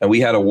 and we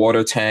had a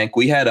water tank.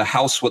 We had a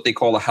house, what they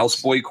call a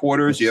houseboy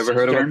quarters. You ever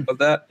heard of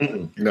that?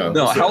 No,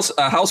 No, a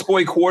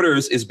houseboy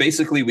quarters is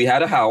basically we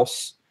had a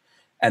house,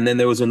 and then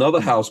there was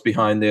another house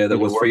behind there that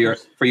was for your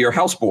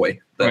houseboy.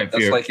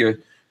 That's like your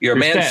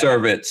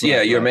manservants.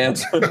 Yeah, your man.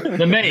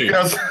 The maid. You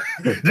guys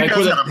had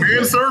a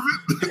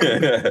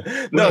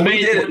manservant? No, we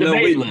didn't. The No,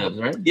 maid lives,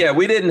 right? yeah,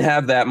 we didn't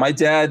have that. My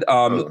dad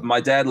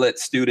let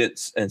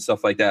students and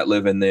stuff like that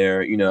live in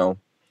there, you know,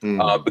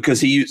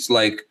 because he used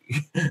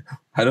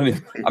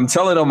I'm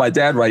telling on my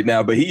dad right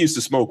now, but he used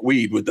to smoke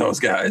weed with those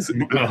guys.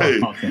 Hey,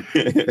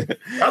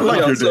 I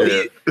like your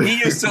dad. He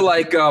used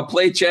to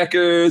play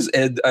checkers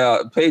and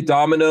play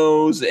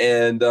dominoes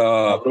and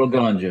Little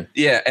ganja.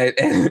 yeah,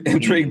 and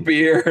drink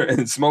beer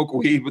and smoke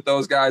weed with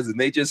those guys, and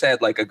they just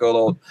had like a good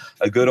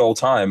old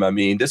time. I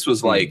mean, this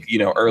was like, you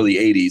know, early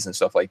 80s and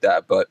stuff like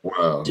that. But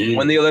Wow.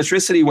 when the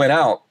electricity went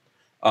out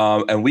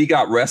and we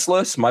got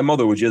restless, my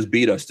mother would just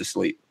beat us to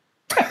sleep.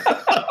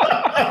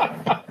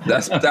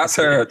 That's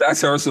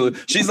her solution.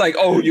 She's like,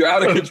 "Oh, you're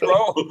out of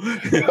control."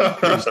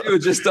 She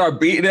would just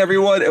start beating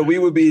everyone, and we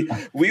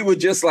would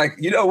just like,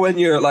 you know, when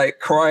you're like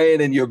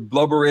crying and you're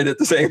blubbering at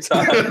the same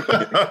time.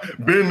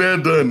 Been there,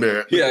 done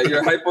that. Yeah,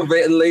 you're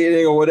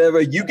hyperventilating or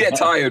whatever. You get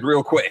tired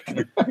real quick.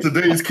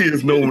 Today's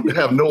kids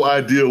have no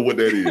idea what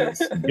that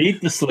is.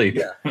 Beat to sleep.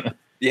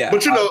 Yeah,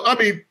 But you know, I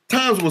mean,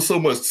 times were so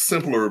much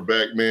simpler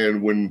back,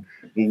 man, when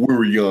we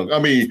were young. I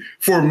mean,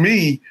 for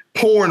me,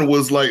 porn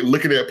was like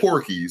looking at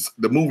Porky's,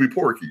 the movie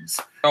Porky's.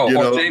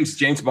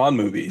 James Bond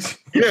movies.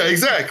 Yeah,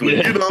 exactly.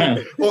 Yeah. You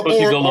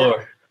know,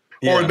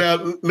 or now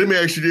let me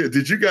ask you this: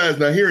 did you guys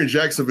now here in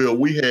Jacksonville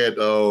we had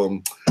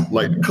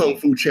like the Kung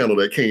Fu Channel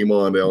that came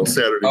on there on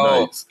Saturday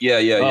nights? Yeah.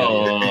 They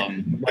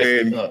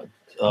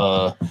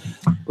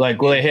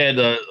had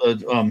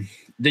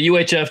the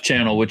UHF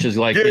channel, which is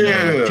like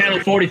channel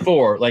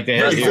 44, like they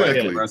had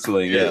Exactly.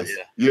 Wrestling.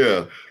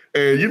 Yeah.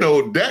 And you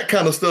know, that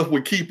kind of stuff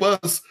would keep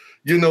us,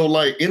 you know,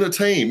 like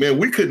entertained. Man,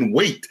 we couldn't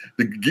wait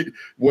to get.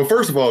 Well,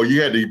 first of all, you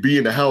had to be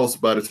in the house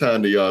by the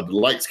time the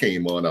lights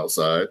came on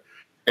outside.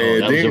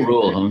 And that was the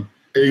rule, huh?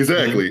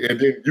 Exactly. Mm-hmm. And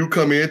then you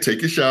come in,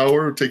 take your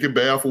shower, take your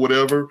bath or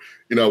whatever.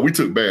 You know, we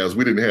took baths.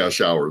 We didn't have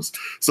showers.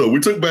 So we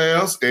took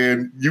baths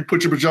and you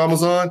put your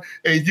pajamas on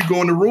and you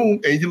go in the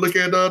room and you look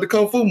at the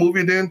Kung Fu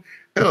movie and then,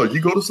 hell,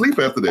 you go to sleep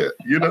after that,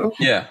 you know?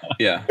 Yeah.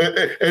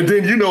 And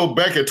then, you know,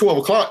 back at 12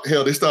 o'clock,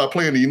 hell, they start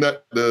playing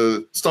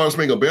the Star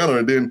Spangled Banner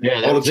and then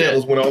all the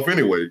channels went off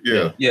anyway.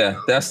 Yeah.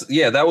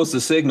 That was the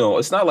signal.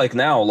 It's not like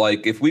now.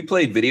 Like if we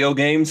played video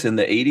games in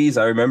the 80s,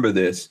 I remember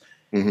this.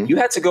 Mm-hmm. You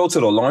had to go to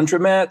the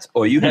laundromat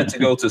or you had to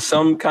go to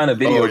some kind of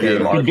video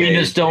game arcade.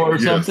 Convenience store or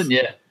something.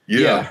 Yeah.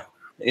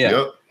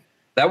 Yep.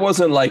 That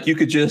wasn't like you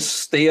could just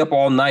stay up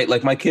all night.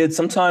 Like my kids,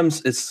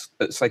 sometimes it's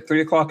like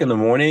 3 o'clock in the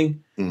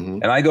morning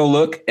and I go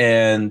look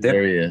and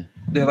they're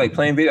like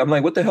playing video. I'm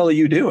like, what the hell are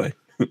you doing?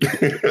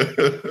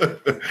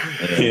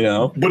 You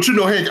know? But you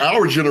know, Hank,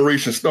 our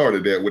generation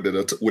started that with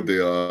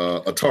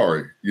the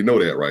Atari. You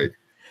know that, right?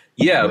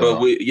 Yeah,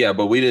 but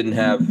we didn't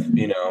have,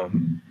 you know.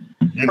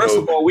 First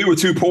of all, we were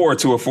too poor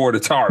to afford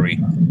Atari.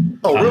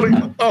 Oh, really?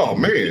 Oh,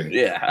 man.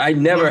 Yeah, I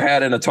never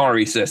had an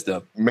Atari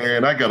system.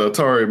 Man, I got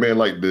Atari, man,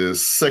 like the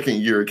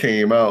second year it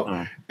came out.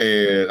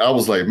 And I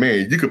was like,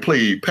 man, you could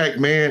play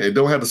Pac-Man and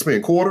don't have to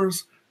spend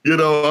quarters. You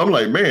know, I'm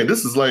like, man,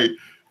 this is like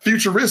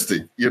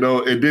futuristic, you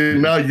know. And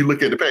then now you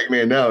look at the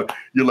Pac-Man now,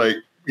 you're like,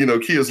 you know,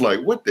 kids like,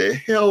 what the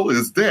hell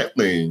is that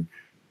thing?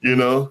 You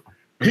know?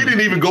 He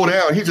didn't even go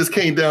down. He just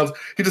came down.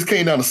 He just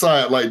came down the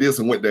side like this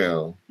and went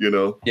down. You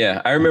know.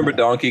 Yeah, I remember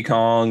Donkey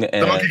Kong.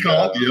 And,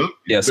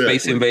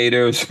 Space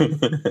Invaders.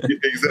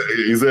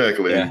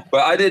 Exactly. Yeah,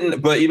 but I didn't.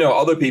 But you know,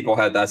 other people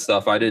had that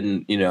stuff. I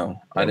didn't. You know,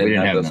 I didn't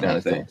have those kind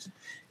of things.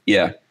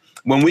 Yeah.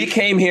 When we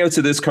came here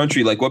to this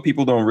country, like what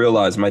people don't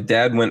realize, my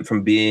dad went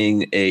from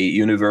being a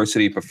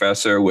university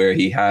professor where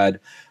he had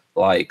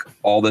like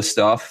all this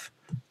stuff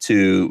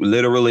to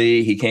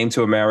literally he came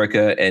to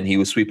America and he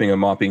was sweeping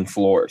and mopping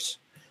floors.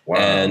 Wow.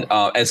 And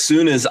as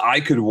soon as I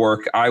could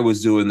work, I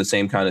was doing the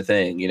same kind of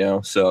thing, you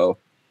know? So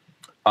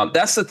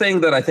that's the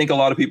thing that I think a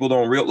lot of people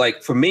don't realize.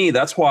 Like for me,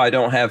 that's why I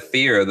don't have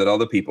fear that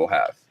other people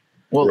have.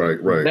 Well,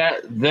 right.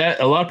 That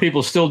a lot of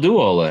people still do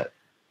all that.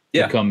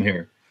 Yeah. To come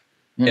here.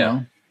 You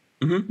know?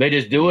 Mm-hmm. They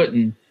just do it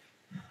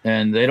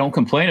and they don't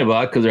complain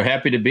about it because they're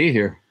happy to be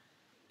here.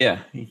 Yeah.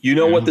 You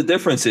know what the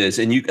difference is.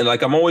 And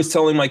like I'm always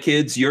telling my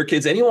kids, your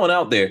kids, anyone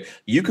out there,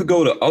 you could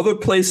go to other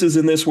places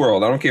in this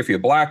world. I don't care if you're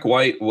black,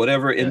 white,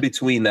 whatever in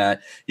between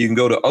that. You can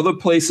go to other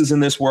places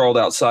in this world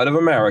outside of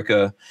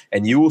America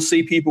and you will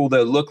see people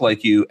that look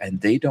like you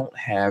and they don't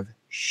have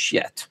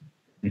shit.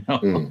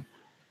 No.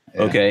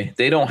 Okay.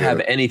 They don't have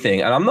anything.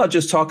 And I'm not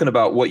just talking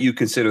about what you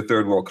consider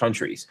third world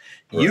countries.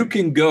 Right. You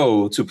can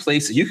go to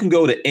places, you can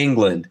go to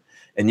England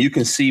and you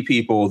can see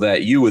people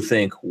that you would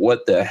think,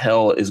 what the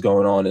hell is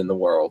going on in the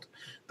world?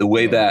 The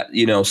way that,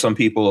 you know, some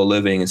people are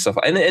living and stuff.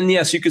 And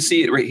yes, you can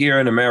see it right here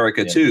in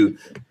America too.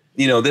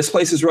 You know, this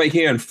place is right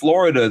here in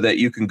Florida that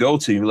you can go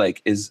to.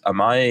 Like,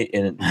 am I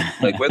in,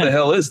 like, where the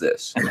hell is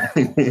this?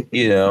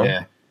 You know?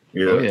 Yeah.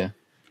 Oh, yeah.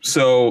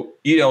 So,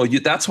 you know,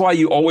 that's why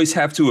you always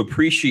have to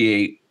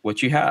appreciate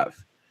what you have,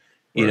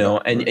 you know,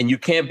 and you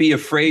can't be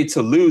afraid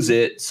to lose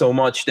it so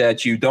much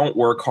that you don't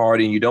work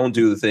hard and you don't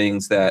do the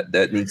things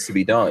that needs to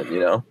be done, you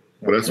know?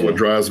 Well, that's what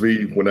drives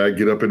me when I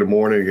get up in the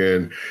morning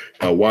and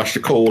I wash the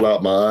coal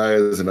out my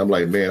eyes and I'm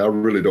like, man, I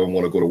really don't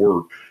want to go to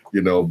work,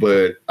 you know,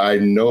 but I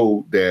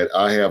know that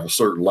I have a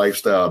certain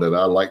lifestyle that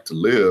I like to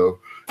live.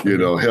 You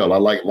know, hell, I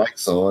like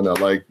lights on. I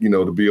like, you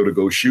know, to be able to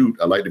go shoot.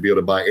 I like to be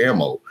able to buy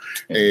ammo.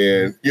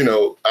 And, you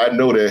know, I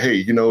know that, hey,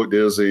 you know,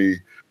 there's a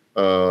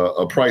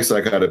price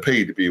I got to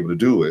pay to be able to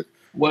do it.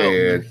 Well,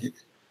 and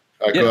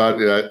I go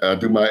out, I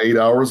do my 8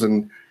 hours or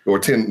 9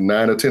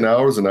 or 10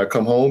 hours and I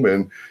come home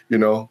and, you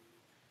know,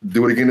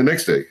 do it again the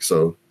next day.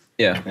 So,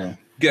 yeah.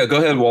 Go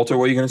ahead, Walter.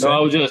 What are you going to say? No, I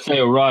was going to say,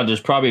 Rod,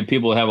 there's probably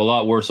people that have a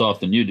lot worse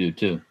off than you do,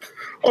 too.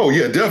 Oh,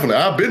 yeah, definitely.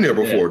 I've been there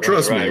before.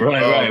 Trust me.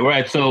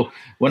 Right. So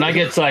when I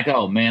get like,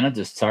 oh, man, I'm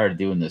just tired of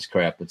doing this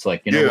crap. It's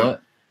like, you know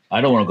what?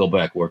 I don't want to go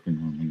back working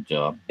on a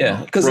job.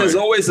 Yeah, because there's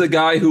always a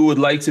guy who would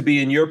like to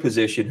be in your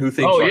position who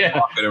thinks,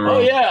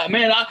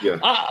 man,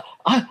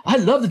 I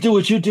love to do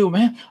what you do,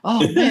 man.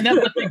 Oh, man, that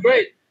would be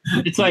great.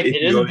 It's like,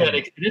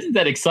 it isn't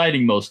that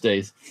exciting most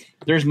days.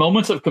 There's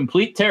moments of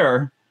complete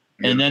terror,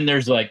 and then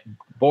there's like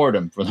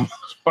boredom for the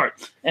most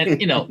part. And,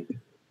 you know,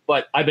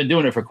 but I've been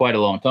doing it for quite a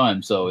long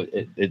time, so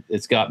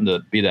it's gotten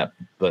to be that.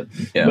 But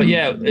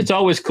yeah, it's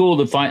always cool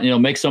to find, you know,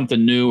 make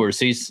something new or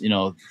see, you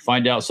know,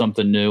 find out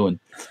something new.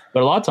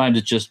 But a lot of times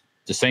it's just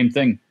the same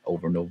thing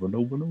over and over and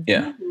over and over.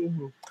 Yeah.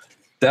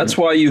 That's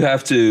why you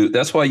have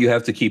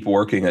to keep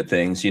working at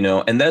things, you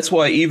know, and that's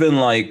why even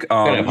like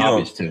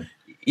hobbies too.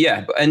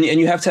 Yeah, and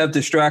you have to have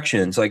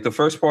distractions. Like the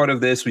first part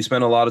of this, we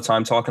spent a lot of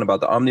time talking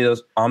about the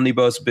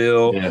omnibus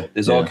bill. Yeah,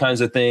 there's all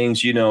kinds of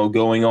things, you know,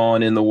 going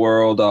on in the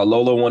world.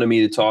 Lola wanted me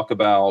to talk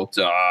about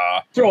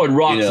throwing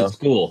rocks at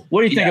school.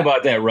 What do you think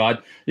about that,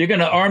 Rod? You're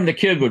going to arm the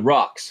kid with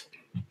rocks.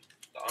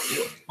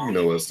 You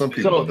know what? Some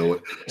people don't know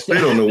it.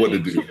 They don't know what to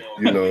do.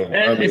 You know,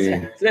 I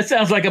mean, that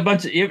sounds like a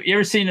bunch of. You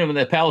ever seen when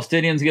the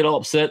Palestinians get all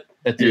upset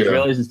at the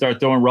Israelis and start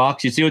throwing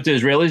rocks? You see what the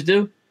Israelis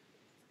do?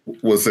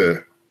 What's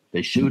that?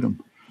 They shoot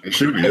them. They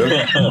shoot,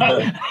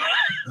 yeah.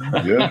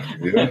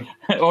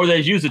 Or they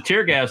use the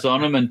tear gas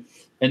on them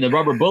and the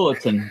rubber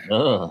bullets and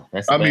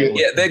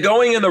they're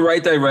going in the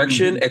right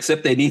direction,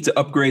 except they need to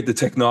upgrade the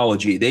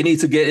technology. They need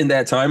to get in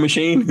that time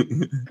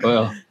machine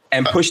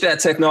and push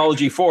that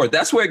technology forward.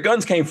 That's where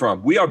guns came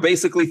from. We are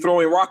basically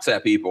throwing rocks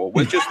at people.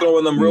 We're just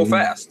throwing them real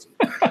fast.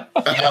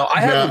 You know,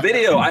 I have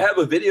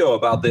a video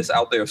about this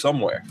out there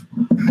somewhere.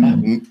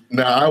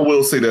 Now I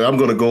will say that I'm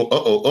going to go.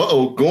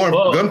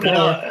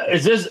 Gunpoint.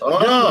 Is this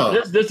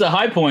a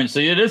high point? So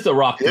it is the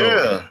rock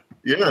throw.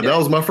 Yeah. That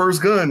was my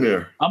first gun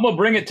there. I'm gonna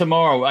bring it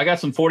tomorrow. I got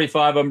some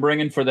 45. I'm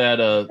bringing for that.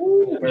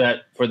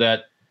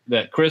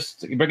 That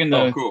Chris. Bringing the.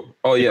 Oh, cool.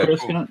 Oh yeah.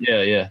 Cool.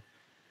 Yeah.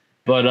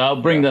 But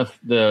I'll bring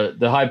the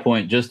high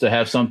point just to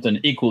have something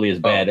equally as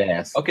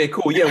badass. Okay,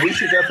 cool. Yeah, we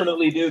should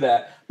definitely do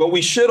that. But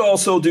we should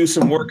also do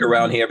some work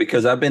around here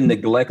because I've been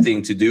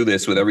neglecting to do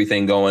this with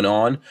everything going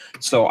on.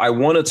 So I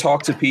want to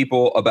talk to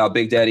people about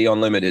Big Daddy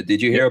Unlimited.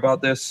 Did you hear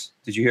about this?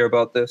 Did you hear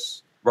about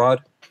this,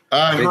 Rod?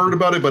 I heard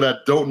about it, but I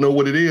don't know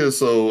what it is.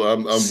 So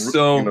I'm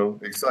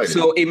excited.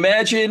 So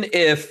imagine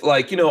if,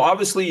 like, you know,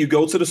 obviously you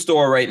go to the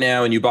store right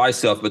now and you buy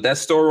stuff, but that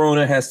store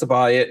owner has to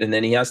buy it and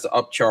then he has to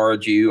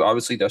upcharge you.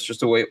 Obviously, that's just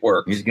the way it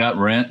works. He's got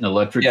rent and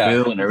electric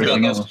bill and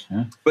everything else.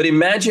 Yeah. But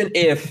imagine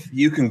if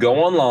you can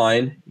go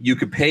online, you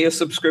could pay a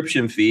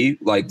subscription fee,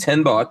 like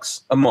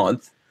 $10 a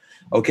month.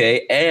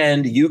 Okay.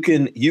 And you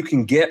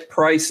can get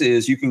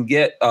prices. You can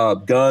get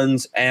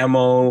guns,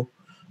 ammo,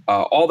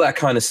 all that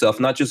kind of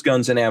stuff, not just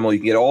guns and ammo. You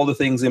can get all the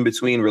things in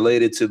between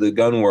related to the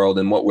gun world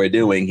and what we're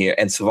doing here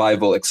and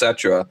survival,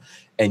 etc.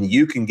 And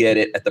you can get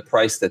it at the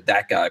price that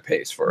guy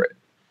pays for it.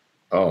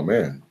 Oh,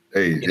 man.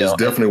 Hey, it's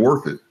definitely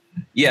worth it.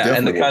 Yeah, definitely.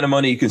 And the kind of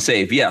money you can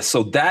save. Yeah,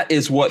 so that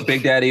is what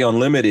Big Daddy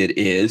Unlimited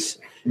is.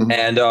 Mm-hmm.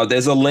 And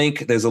there's a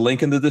link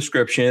in the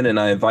description, and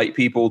I invite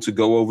people to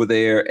go over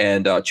there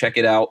and check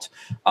it out.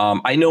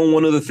 I know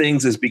one of the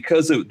things is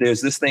because there's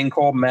this thing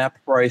called map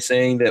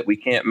pricing that we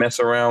can't mess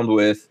around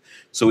with.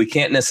 So we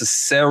can't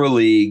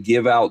necessarily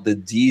give out the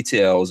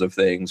details of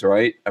things,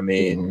 right? I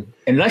mean,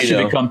 and that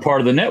should become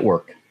part of the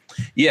network.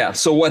 Yeah.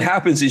 So what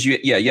happens is you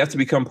have to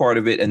become part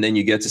of it, and then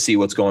you get to see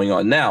what's going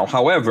on. Now,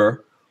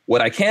 however,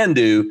 what I can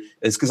do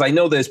is, because I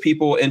know there's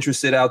people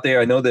interested out there.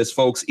 I know there's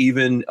folks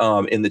even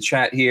in the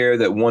chat here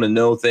that want to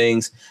know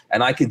things,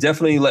 and I can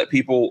definitely let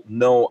people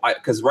know.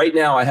 Because right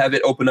now I have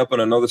it open up on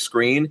another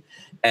screen.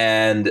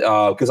 And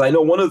because I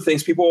know one of the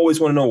things people always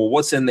want to know, well,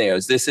 what's in there?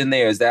 Is this in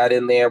there? Is that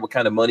in there? What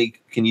kind of money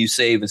can you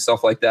save and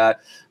stuff like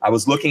that? I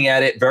was looking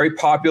at it. Very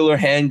popular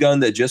handgun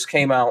that just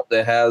came out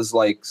that has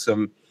like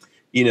some,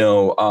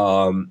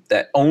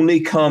 that only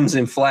comes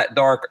in flat,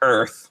 dark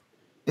earth.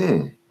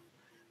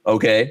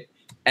 Okay.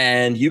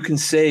 And you can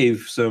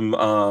save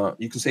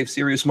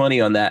serious money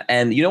on that.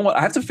 And you know what?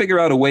 I have to figure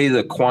out a way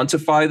to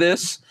quantify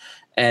this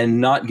and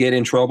not get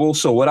in trouble.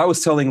 So what I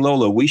was telling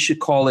Lola, we should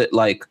call it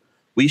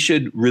we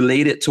should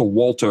relate it to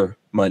Walter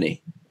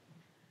money,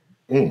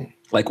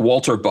 like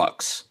Walter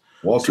bucks.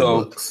 Walter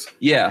bucks.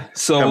 Yeah.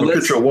 So have a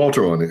picture of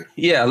Walter on it.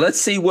 Yeah. Let's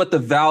see what the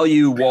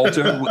value of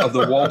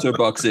the Walter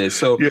bucks is.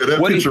 So yeah,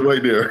 that picture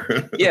right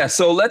there. Yeah.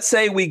 So let's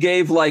say we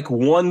gave like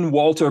one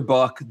Walter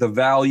buck the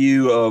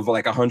value of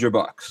like $100.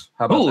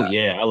 How about that?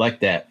 Yeah, I like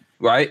that.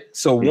 Right.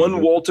 So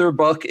one Walter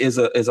buck is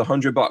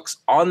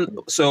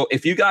 $100. So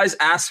if you guys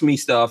ask me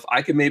stuff,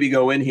 I could maybe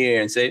go in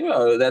here and say,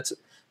 oh,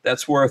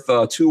 that's worth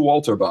 2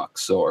 Walter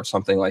bucks or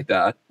something like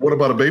that. What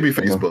about a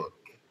Babyface buck?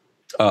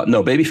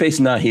 No, Babyface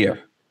not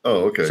here.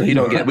 Oh, okay. So he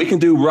don't get. We can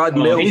do Rod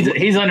Mills.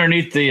 He's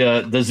underneath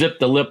the zip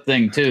the lip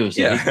thing too.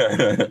 So yeah.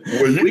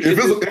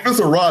 If it's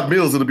a Rod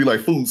Mills, it'll be like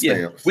food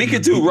stamps. We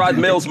could do Rod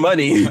Mills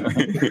money. Like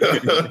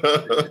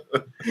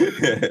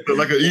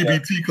an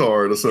EBT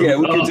card or something. Yeah,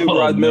 we could do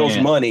Rod Mills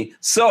money.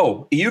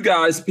 So you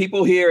guys,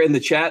 people here in the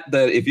chat,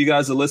 if you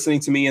guys are listening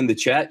to me in the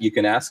chat, you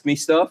can ask me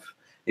stuff.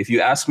 If you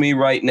ask me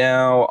right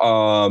now,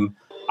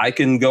 I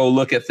can go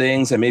look at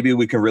things and maybe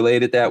we can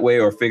relate it that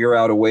way or figure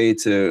out a way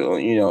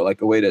to,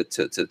 like a way to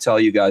tell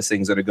you guys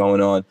things that are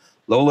going on.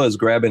 Lola is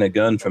grabbing a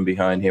gun from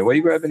behind here. Where are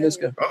you grabbing this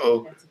gun?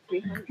 Uh-oh.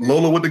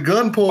 Lola with the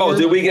gun pull. Oh,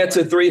 did we get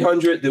to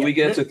 300? Did we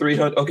get to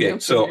 300? Okay,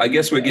 so I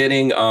guess we're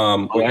getting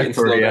slow down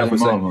for a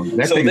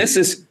second.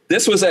 So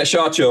this was at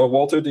SHOT Show.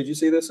 Walter, did you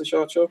see this at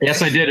SHOT Show?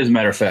 Yes, I did, as a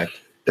matter of fact.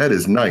 That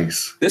is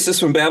nice. This is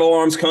from Battle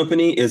Arms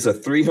Company. Is a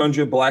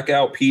 300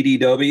 blackout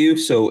PDW.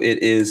 So it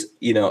is,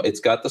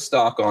 it's got the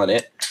stock on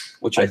it,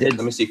 which I did.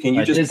 Let me see. Can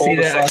you just pull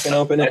the stock and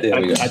open it?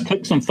 There we go. I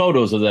took some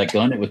photos of that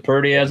gun. It was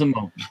pretty as a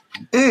moment.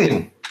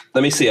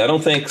 Let me see. I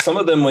don't think some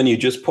of them, when you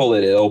just pull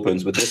it, it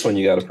opens. But this one,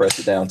 you got to press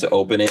it down to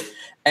open it.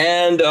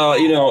 And,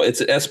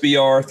 it's an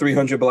SBR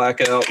 300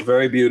 blackout.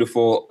 Very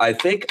beautiful. I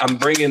think I'm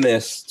bringing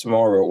this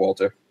tomorrow,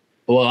 Walter.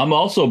 Well, I'm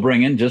also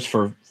bringing, just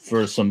for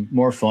some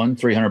more fun,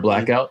 300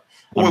 blackout.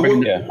 I'm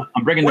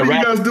bringing what are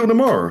you guys doing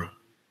tomorrow?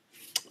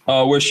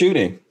 We're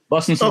shooting.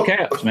 Busting some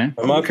caps, man.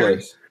 At my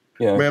place.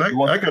 Yeah. Man,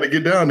 I got to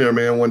get down there,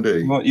 man, one day.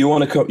 You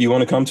want to come? You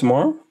want to come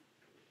tomorrow?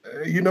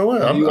 You know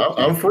what?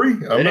 I'm free.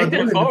 I'm not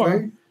doing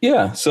anything.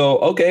 Yeah. So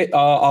okay,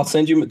 I'll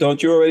send you. Do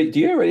you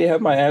already have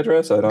my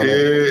address? I don't know.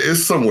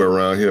 It's somewhere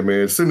around here,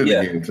 man. Send it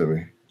again to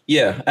me.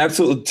 Yeah,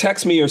 absolutely.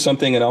 Text me or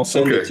something, and I'll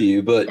send it to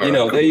you. But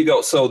there you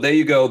go. So there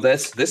you go.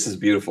 This is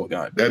beautiful,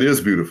 gun. That is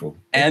beautiful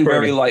and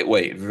very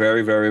lightweight.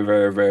 Very, very,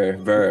 very, very,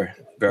 very,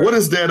 very. What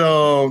is that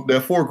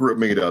foregrip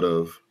made out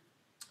of?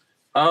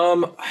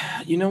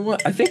 You know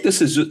what? I think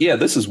this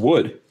is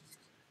wood.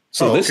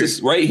 So this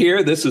is right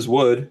here. This is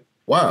wood.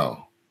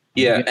 Wow.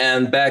 Yeah,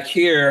 and back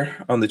here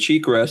on the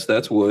cheek rest,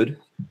 that's wood,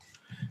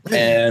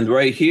 and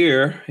right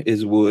here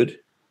is wood.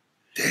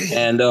 Dang.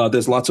 And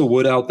there's lots of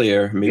wood out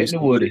there. Maybe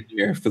some wood in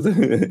here for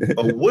the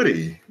a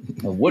woody.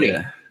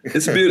 Yeah.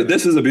 It's beautiful.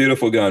 This is a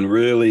beautiful gun,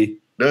 really.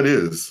 That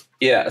is.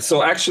 Yeah.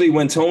 So actually,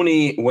 when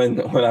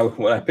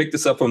I picked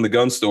this up from the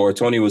gun store,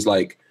 Tony was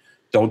like,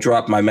 "Don't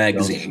drop my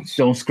magazine.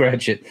 Don't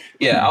scratch it."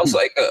 Yeah, I was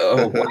like,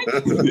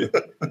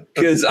 what?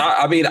 Because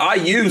I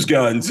use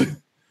guns.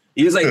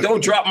 He was like,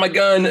 "Don't drop my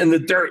gun in the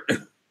dirt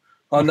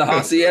on the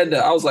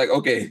hacienda." I was like,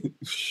 "Okay,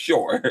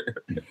 sure."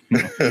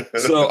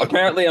 So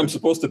apparently, I'm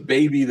supposed to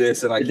baby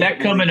this, and did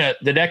that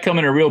come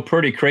in a real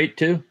pretty crate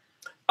too?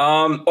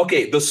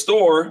 Okay, the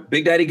store,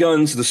 Big Daddy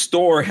Guns, the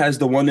store has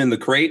the one in the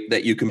crate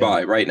that you can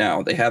buy right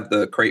now. They have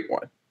the crate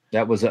one.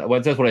 That's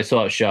what I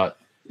saw at SHOT.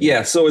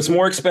 Yeah, so it's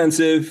more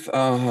expensive.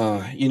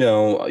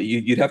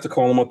 You'd have to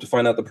call them up to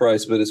find out the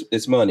price, but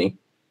it's money.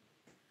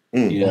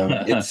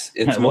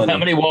 It's money. How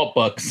many Walt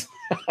bucks?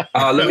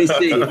 Let me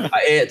see.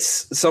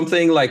 It's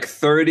something like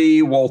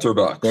 30 Walter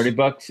bucks.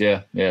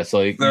 $30, yeah.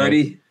 So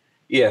 30,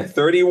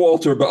 30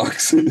 Walter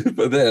bucks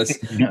for this.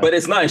 But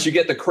it's nice. You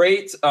get the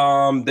crate.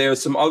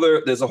 There's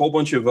a whole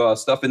bunch of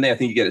stuff in there. I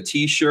think you get a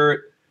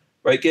T-shirt,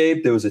 right,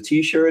 Gabe? There was a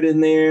T-shirt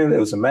in there. There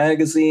was a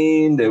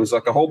magazine. There was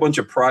like a whole bunch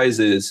of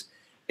prizes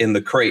in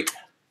the crate,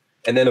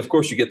 and then of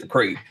course you get the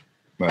crate.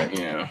 Right.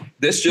 Yeah.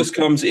 This just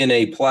comes in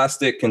a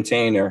plastic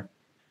container.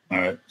 All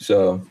right.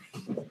 So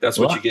that's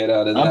what you get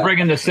out of that. I'm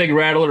bringing the Sig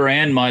Rattler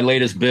and my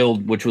latest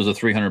build, which was a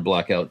 300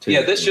 blackout too.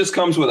 Yeah, this just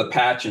comes with a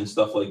patch and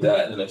stuff like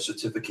that, and a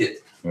certificate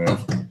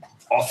of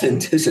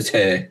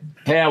authenticity.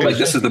 Hey,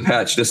 this is the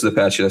patch. This is the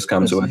patch this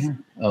comes with.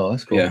 Oh,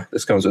 that's cool. Yeah,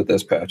 this comes with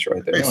this patch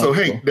right there. Hey, so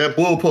Hank, that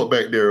bullpup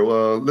back there.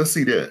 Let's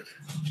see that.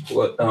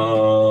 What?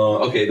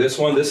 Okay, this is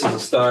a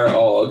Steyr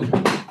AUG.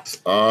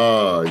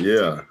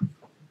 Yeah.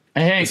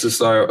 Hey, Hank, this is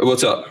Steyr.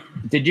 What's up?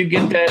 Did you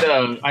get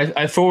that?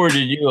 I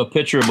forwarded you a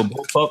picture of a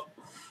bullpup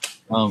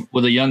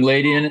with a young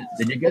lady in it.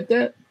 Did you get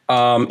that?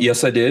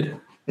 Yes, I did.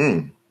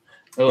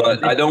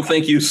 But I don't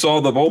think you saw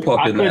the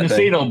bullpup in that thing. I couldn't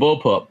see no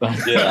bullpup.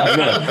 Yeah,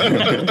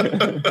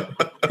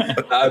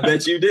 I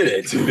bet you did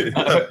it.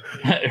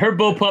 Her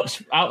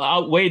bullpups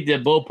outweighed the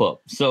bullpup.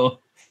 So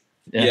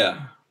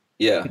Yeah.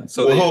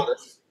 So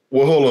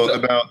Well, hold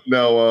on.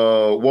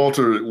 Now,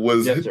 Walter,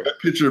 was Yes, sir. that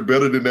picture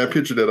better than that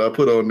picture that I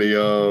put on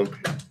the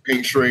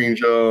Pink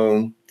Strange,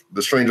 the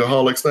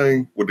Strangerholics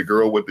thing with the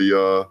girl with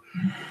the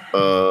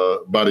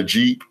by the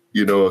Jeep,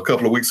 a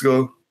couple of weeks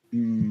ago?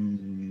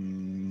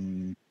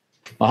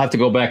 I'll have to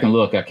go back and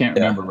look. I can't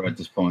remember right at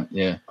this point.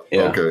 Yeah.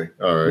 Okay.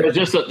 All right.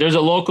 There's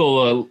a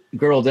local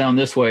girl down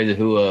this way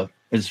who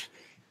is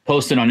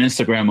posting on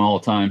Instagram all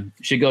the time.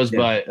 She goes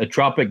by a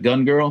Tropic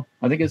Gun Girl.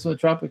 I think it's a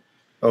Tropic.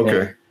 Okay.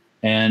 Yeah.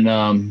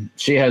 And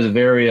she has a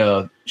very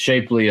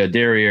shapely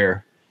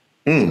derriere.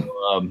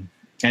 So,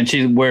 and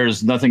she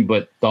wears nothing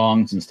but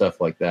thongs and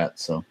stuff like that.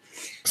 So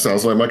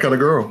sounds like my kind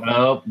of girl.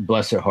 Oh,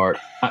 bless her heart.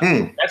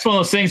 That's one of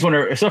those things when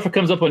her stuff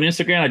comes up on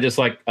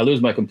Instagram, I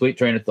lose my complete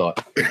train of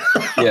thought.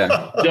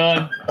 Yeah.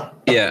 Done.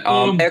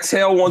 Yeah.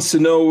 Exhale wants to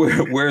know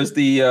where's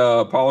the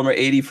Polymer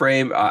 80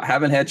 frame. I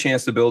haven't had a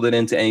chance to build it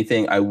into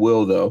anything. I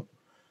will, though.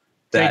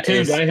 Stay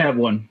tuned. I have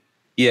one.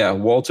 Yeah,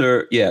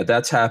 Walter. Yeah,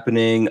 that's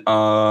happening.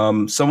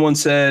 Someone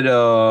said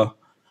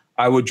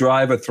I would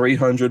drive a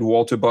 300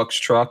 Walter Bucks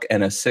truck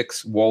and a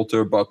 6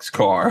 Walter Bucks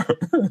car.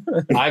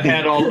 I've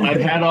had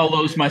all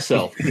those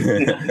myself.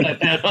 There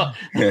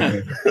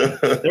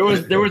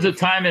was a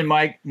time in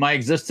my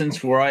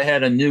existence where I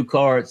had a new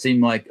car. It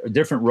seemed like a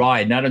different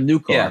ride, not a new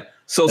car. Yeah.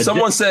 So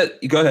someone said,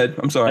 go ahead.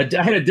 I'm sorry.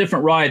 I had a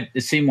different ride.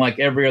 It seemed like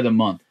every other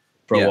month.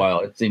 For a while,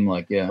 it seemed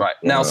like, Right.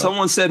 Now,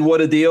 someone said,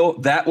 what a deal.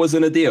 That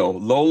wasn't a deal.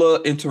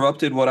 Lola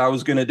interrupted what I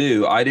was going to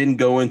do. I didn't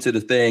go into the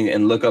thing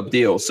and look up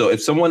deals. So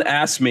if someone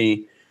asked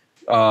me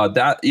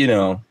that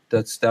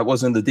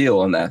wasn't the deal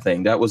on that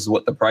thing. That was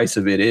what the price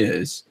of it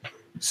is.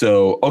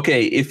 So,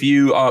 okay. If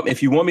you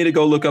want me to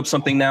go look up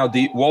something now,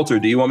 Walter,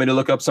 do you want me to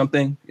look up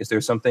something? Is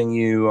there something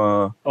you,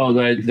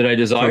 that I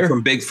desire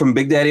from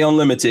Big Daddy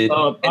Unlimited?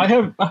 I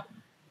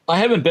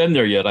haven't been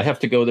there yet. I have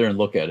to go there and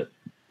look at it.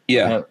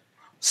 Yeah.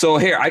 So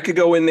here, I could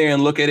go in there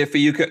and look at it for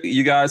you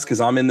guys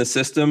because I'm in the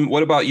system.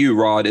 What about you,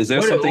 Rod? Is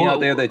there something out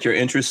there that you're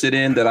interested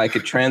in that I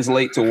could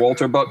translate to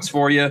Walter Bucks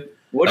for you?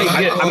 What do you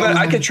get?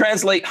 I could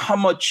translate how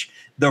much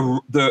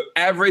the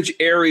average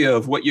area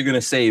of what you're going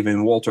to save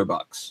in Walter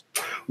Bucks.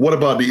 What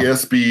about the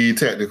SB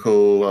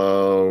Technical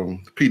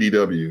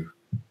PDW?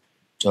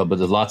 Oh, but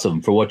there's lots of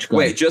them. For what you're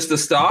going? Wait, just the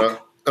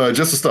stock?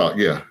 Just the stock,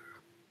 yeah.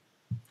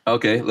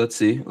 Okay, let's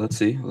see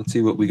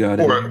what we got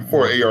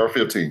for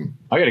AR-15.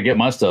 I got to get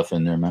my stuff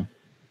in there, man.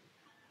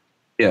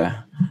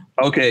 Yeah.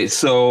 Okay,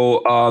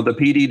 so the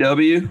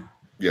PDW.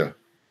 Yeah.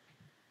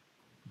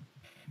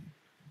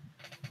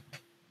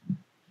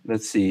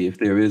 Let's see if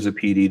there is a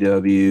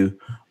PDW.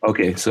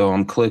 Okay, so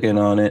I'm clicking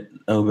on it,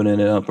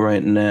 opening it up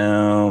right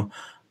now.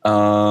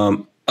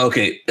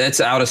 Okay, that's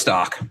out of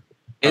stock.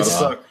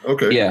 It's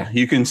okay. Yeah,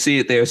 you can see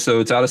it there. So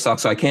it's out of stock.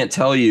 So I can't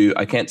tell you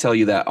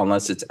that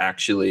unless it's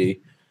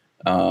actually.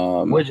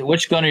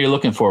 Which gun are you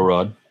looking for,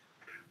 Rod?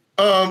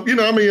 That's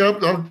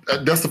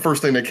the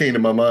first thing that came to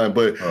my mind.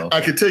 But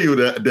I can tell you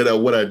that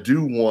what I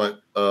do want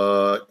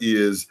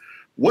is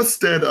what's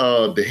that?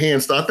 The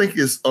hand stop. I think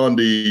it's on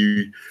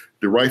the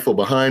rifle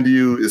behind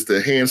you. It's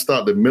the hand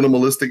stop, the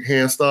minimalistic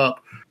hand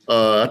stop.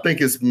 I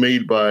think it's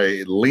made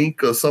by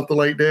Link or something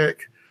like that.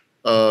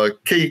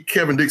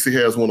 Kevin Dixie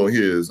has one on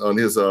his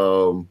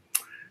AR-15.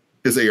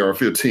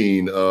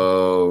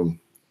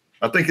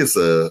 I think it's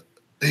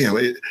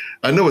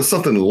I know it's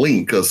something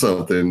Link or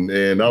something,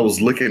 and I was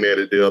looking at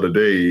it the other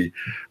day.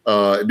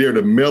 They're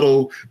the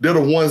metal. They're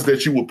the ones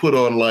that you would put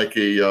on like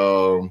a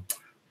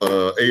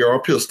AR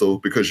pistol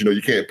because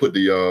you can't put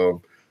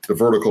the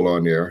vertical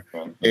on there,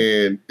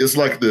 and it's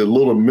like the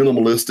little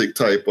minimalistic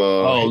type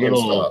hand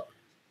stop.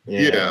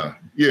 Yeah.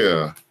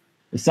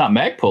 It's not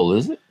Magpul,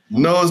 is it?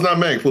 No, it's not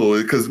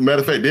Magpul because matter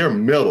of fact, they're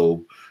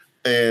metal,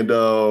 and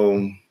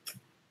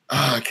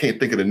I can't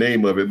think of the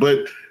name of it,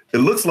 but. It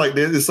looks like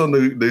it's on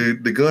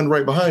the gun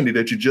right behind you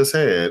that you just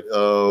had.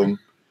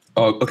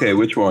 Okay.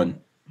 Which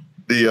one?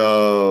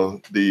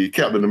 The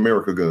Captain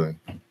America gun.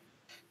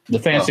 The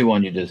fancy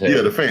one you just had.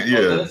 Yeah,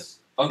 yeah.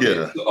 Okay.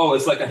 Yeah. Oh,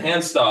 it's like a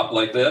hand stop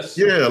like this?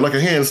 Yeah, like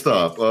a hand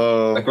stop.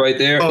 Like right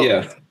there?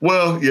 Yeah.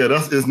 Well, yeah,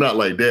 it's not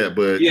like that,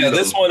 but yeah,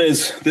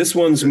 this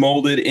one's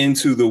molded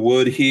into the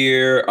wood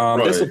here.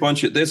 Right. There's a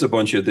bunch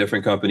of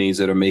different companies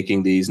that are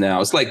making these now.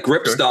 It's like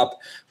Grip Stop.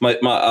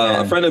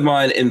 A friend of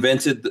mine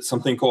invented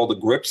something called the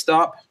Grip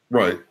Stop.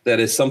 Right. That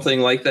is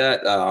something like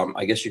that.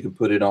 I guess you could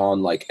put it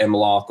on like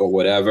M-Lock or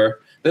whatever.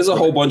 There's a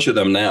whole bunch of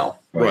them now.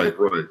 Right.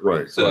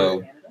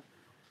 So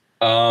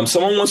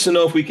someone wants to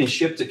know if we can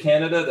ship to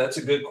Canada. That's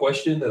a good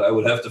question that I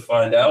would have to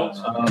find out.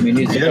 He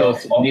needs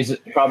to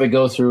probably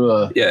go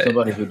through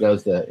somebody who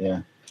does that.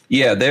 Yeah.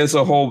 Yeah, that's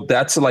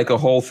like a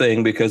whole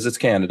thing because it's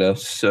Canada.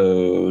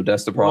 So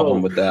that's the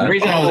problem with that.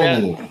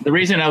 The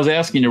reason I was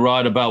asking you,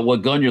 Rod, about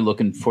what gun you're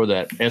looking for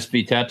that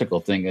SB Tactical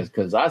thing is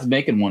because I was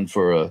making one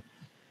for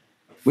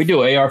we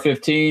do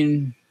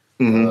AR-15,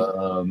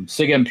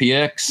 SIG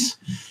MPX.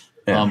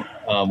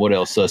 What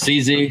else?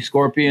 CZ,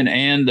 Scorpion,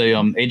 and the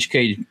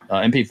HK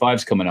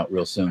MP5's coming out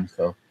real soon.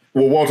 So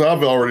Well, Walter,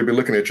 I've already been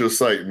looking at your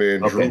site,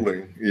 man, Okay.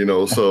 drooling. You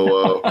know,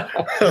 so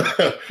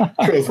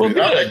trust Well, me.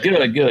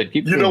 good.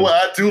 Keep You know going. what?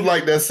 I do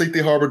like that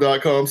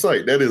safetyharbor.com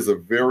site. That is a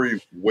very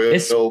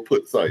well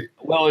put site.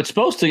 Well, it's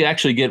supposed to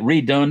actually get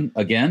redone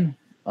again.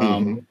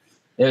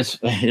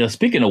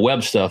 Speaking of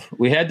web stuff,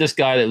 we had this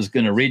guy that was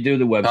going to redo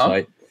the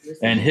website,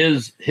 and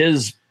his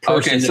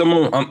person. Okay,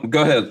 someone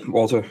go ahead,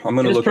 Walter. I'm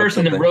going to his look.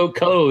 person up that wrote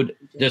code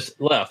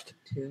just left.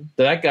 So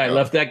that guy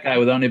left that guy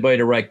without anybody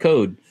to write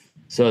code.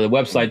 So the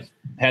website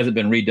hasn't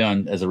been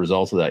redone as a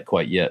result of that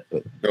quite yet.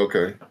 But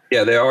Okay.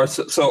 Yeah, there are.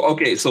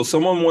 So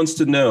someone wants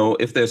to know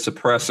if there's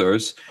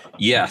suppressors.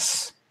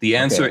 Yes. The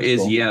answer that's is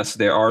cool. yes,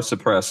 there are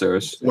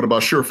suppressors. What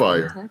about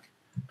Surefire?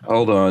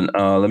 Hold on.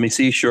 Let me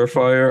see.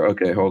 Surefire.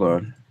 Okay, hold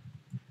on.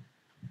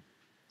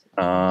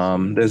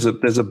 There's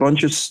a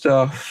bunch of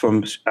stuff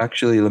from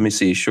actually, let me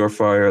see.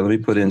 Surefire. Let me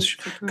put in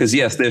because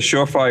yes, there's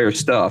Surefire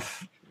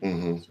stuff.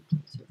 Mm-hmm.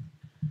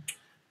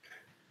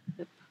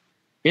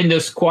 in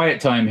this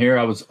quiet time here,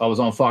 I was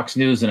on Fox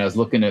News and I was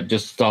looking at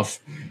just stuff,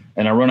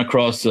 and I run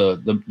across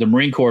the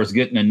Marine Corps is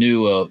getting a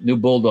new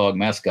bulldog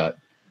mascot.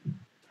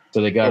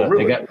 So they got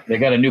they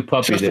got a new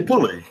puppy. Chester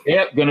Pulley.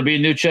 Yep, going to be a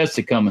new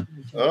Chester coming.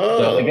 Oh,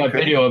 So they got okay.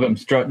 video of him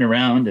strutting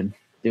around and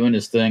doing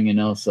his thing, you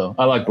know. So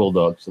I like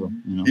bulldogs. So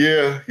you know.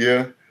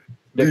 Yeah.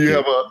 Do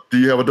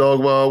you have a dog,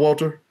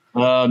 Walter?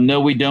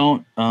 No, we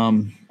don't.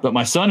 But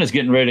my son is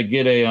getting ready to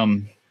get a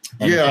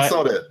I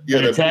saw that. Yeah,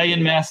 an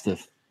Italian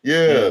Mastiff.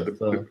 Yeah.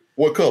 So,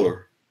 What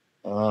color?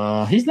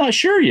 he's not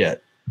sure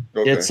yet.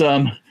 Okay. It's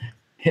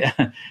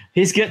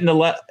he's getting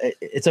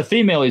it's a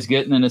female he's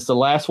getting, and it's the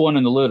last one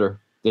in the litter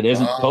that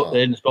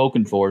isn't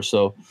spoken for.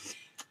 So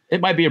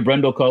it might be a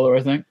brindle color,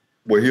 I think.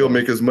 Well, he'll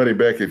make his money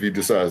back if he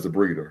decides to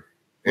breed her.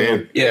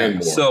 And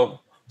more.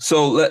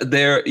 So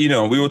there,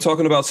 we were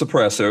talking about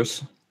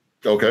suppressors.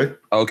 Okay.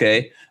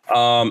 Okay.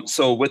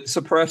 So with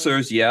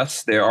suppressors,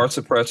 yes, there are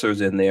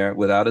suppressors in there.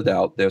 Without a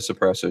doubt, there's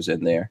suppressors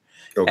in there.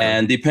 Okay.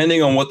 And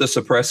depending on what the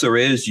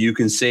suppressor is, you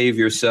can save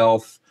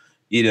yourself,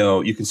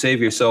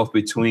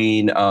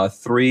 between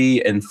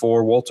 3 and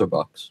 4 Walter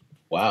bucks.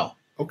 Wow.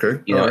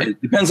 Okay.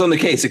 It depends on the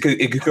case. It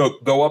could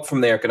go up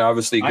from there. It can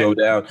obviously go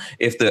down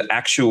if the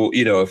actual,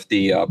 if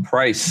the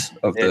price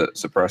of the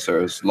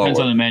suppressor is lower. Depends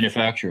on the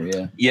manufacturer.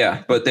 Yeah.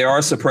 Yeah, but there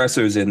are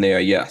suppressors in there.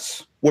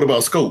 Yes. What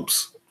about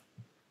scopes?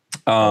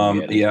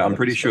 I'm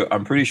pretty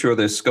sure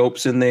there's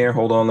scopes in there.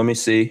 Hold on, let me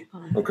see.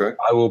 Okay.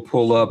 I will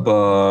pull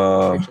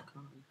up.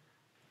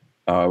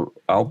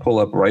 I'll pull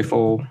up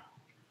rifle.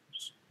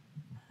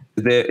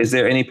 Is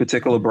there any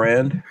particular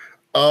brand?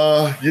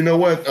 You know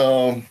what?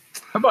 How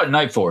about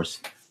Night Force?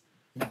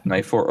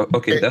 Night Force.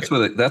 Okay, that's what.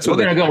 We're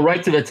gonna go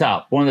right to the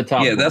top. One of the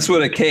top. Yeah, that's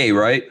with a K,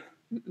 right?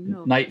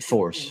 No. Night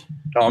Force.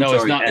 Oh, I'm no, sorry,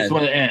 it's not. N. It's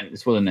with an N.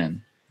 It's with an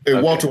N. And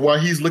Okay. Walter, while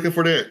he's looking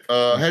for that,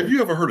 have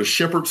you ever heard of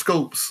Shepherd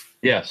scopes?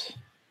 Yes.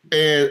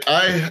 And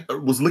I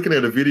was looking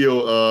at a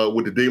video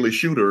with the Daily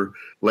Shooter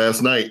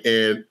last night,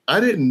 and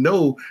I didn't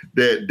know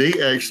that they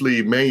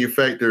actually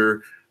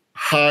manufacture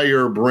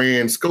higher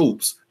brand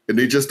scopes, and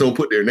they just don't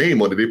put their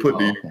name on it. They put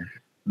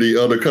the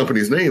other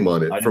company's name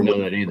on it. I didn't know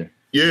that either.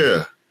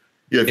 Yeah.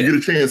 If you get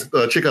a chance,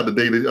 check out the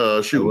Daily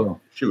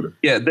Shooter.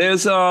 Yeah,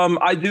 there's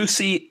I do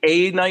see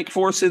a Night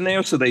Force in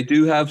there, so they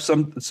do have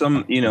some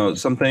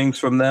things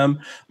from them.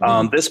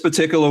 This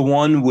particular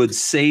one would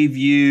save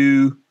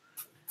you,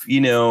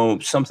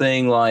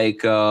 something like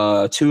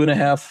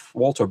 2.5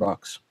 Walter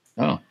bucks.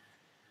 Oh.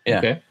 Yeah.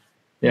 Okay.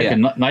 Yeah.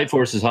 Night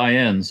Force is high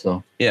end,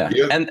 so Yeah.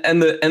 And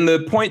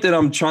the point that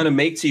I'm trying to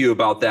make to you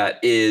about that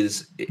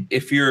is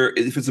if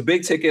it's a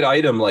big ticket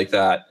item like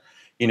that,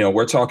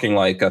 we're talking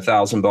like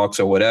 $1,000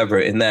 or whatever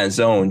in that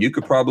zone, you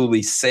could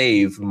probably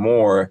save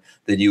more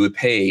than you would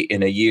pay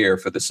in a year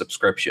for the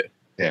subscription.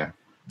 yeah.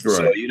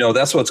 Right. So,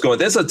 that's what's going.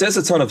 There's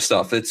a ton of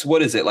stuff. It's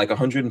what is it, like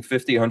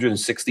 150,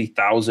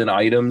 160,000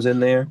 items in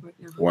there?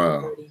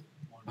 Wow.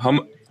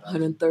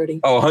 130.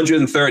 Oh,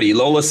 130.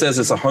 Lola says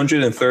it's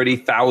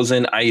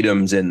 130,000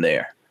 items in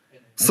there.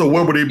 So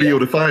where would they be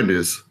able to find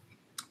this?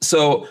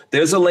 So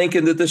there's a link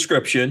in the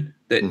description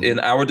that in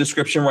our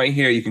description right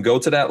here. You can go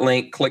to that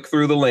link, click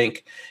through the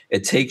link.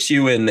 It takes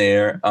you in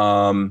there.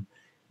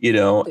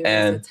 There's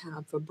and a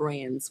tab for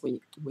brands when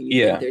you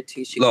Yeah. get there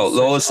too.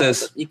 Lola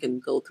says you can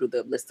go through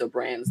the list of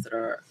brands that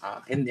are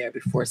in there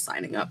before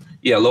signing up.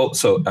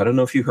 so I don't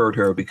know if you heard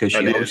her because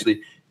she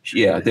obviously,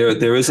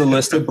 there is a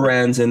list of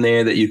brands in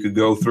there that you could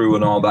go through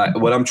and all that.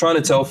 What I'm trying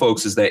to tell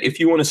folks is that if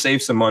you want to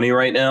save some money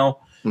right now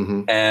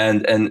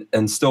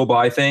and still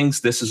buy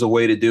things, this is a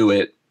way to do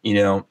it.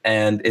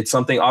 And it's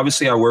something,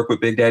 obviously I work with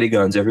Big Daddy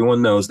Guns.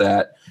 Everyone knows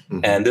that.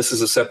 And this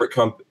is a separate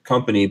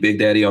company, Big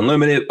Daddy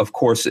Unlimited. Of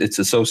course, it's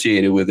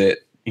associated with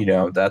it.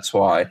 That's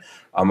why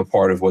I'm a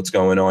part of what's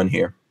going on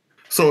here.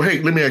 So,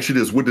 hey, let me ask you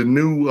this. With the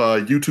new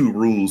YouTube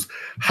rules,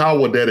 how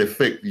would that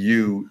affect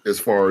you as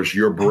far as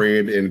your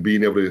brand and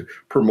being able to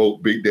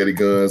promote Big Daddy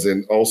Guns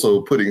and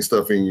also putting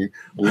stuff in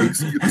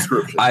links in your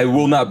description? I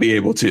will not be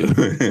able to.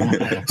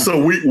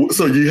 We're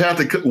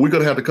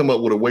going to have to come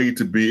up with a way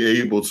to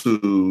be able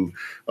to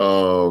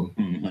A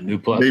new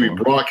platform. maybe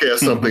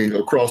broadcast something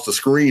across the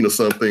screen or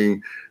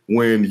something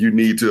when you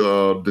need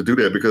to do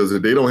that, because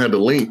if they don't have the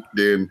link,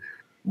 then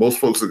most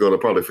folks are going to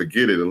probably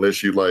forget it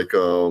unless you like,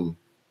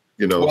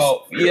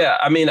 Well, yeah.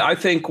 I mean, I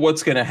think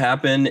what's going to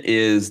happen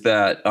is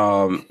that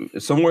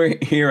somewhere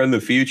here in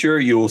the future,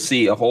 you will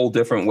see a whole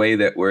different way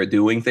that we're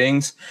doing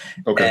things.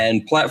 Okay.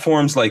 And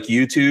platforms like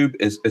YouTube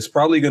is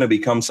probably going to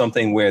become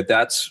something where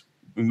that's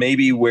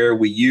maybe where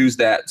we use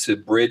that to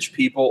bridge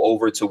people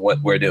over to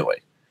what we're doing.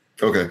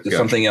 Okay. To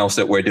something else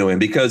that we're doing,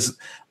 because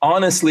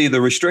honestly, the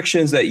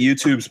restrictions that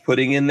YouTube's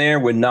putting in there,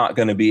 we're not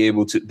going to be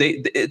able to.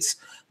 It's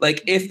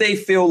like if they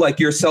feel like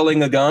you're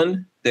selling a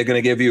gun, they're going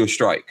to give you a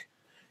strike.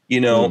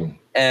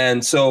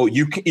 And so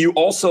you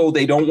also,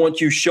 they don't want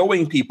you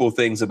showing people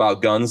things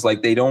about guns.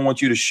 Like they don't want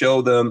you to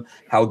show them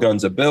how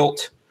guns are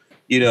built,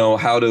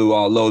 how to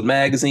load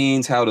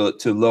magazines, how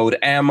to load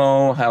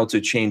ammo, how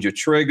to change a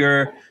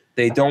trigger.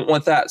 They don't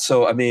want that.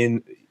 So, I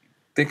mean,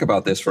 think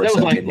about this for a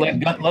second.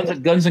 That was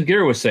like Guns and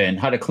Gear was saying,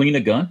 how to clean a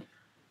gun.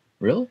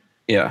 Really?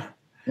 Yeah.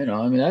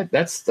 I mean,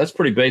 that's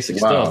pretty basic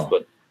stuff,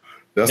 but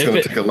that's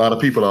going to take a lot of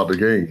people out of the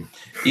game.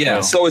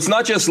 Yeah. So it's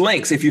not just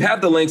links. If you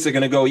have the links, they're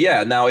going to go,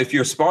 yeah. Now, if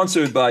you're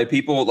sponsored by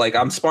people like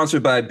I'm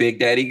sponsored by Big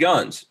Daddy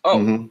Guns.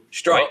 Oh,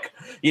 strike.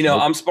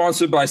 I'm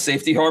sponsored by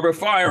Safety Harbor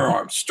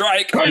Firearms.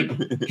 Strike.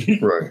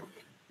 Right.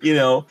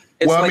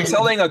 It's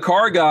telling a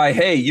car guy,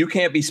 hey, you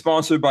can't be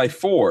sponsored by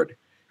Ford.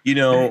 We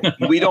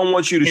don't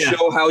want you to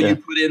show how you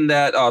put in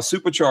that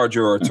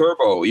supercharger or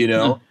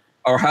turbo,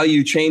 or how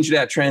you change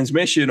that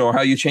transmission or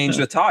how you change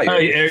the tire. How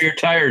you air your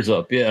tires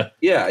up. Yeah.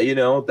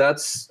 Yeah.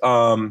 That's.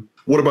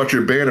 What about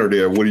your banner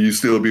there? Would you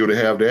still be able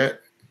to have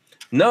that?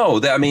 No,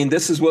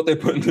 this is what they're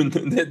putting.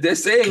 They're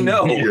saying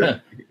no.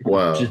 Yeah.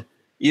 Wow.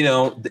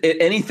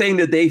 Anything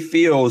that they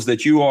feel is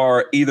that you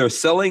are either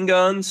selling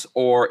guns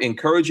or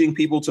encouraging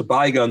people to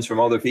buy guns from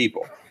other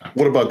people.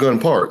 What about gun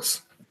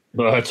parts?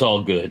 Well, it's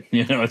all good.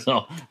 It's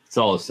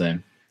all the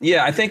same.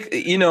 Yeah, I think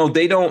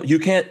they don't. You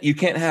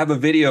can't have a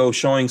video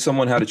showing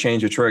someone how to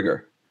change a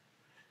trigger.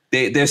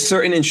 There's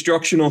certain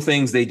instructional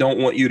things they don't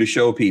want you to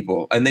show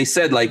people, and they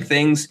said like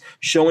things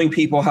showing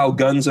people how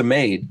guns are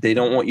made. They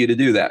don't want you to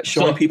do that.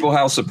 Showing people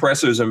how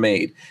suppressors are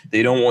made.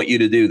 They don't want you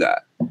to do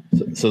that.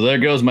 So there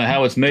goes my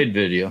how it's made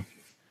video.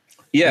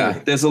 Yeah,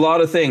 there's a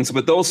lot of things,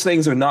 but those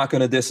things are not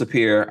going to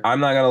disappear.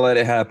 I'm not going to let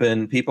it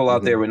happen. People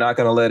out there, we're not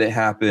going to let it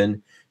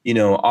happen.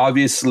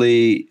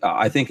 Obviously,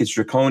 I think it's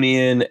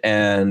draconian,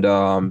 and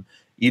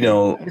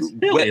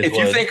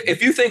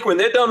if you think when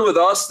they're done with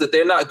us that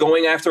they're not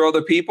going after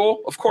other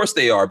people, of course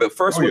they are. But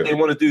first, what they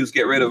want to do is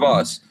get rid of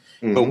us.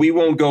 But we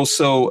won't go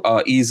so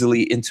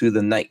easily into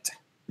the night.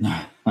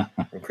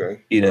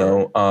 Okay.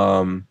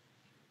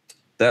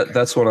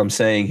 That's what I'm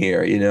saying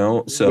here.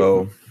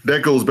 So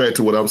that goes back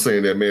to what I'm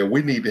saying. That man,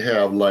 we need to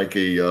have like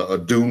a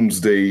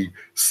doomsday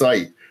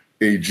site.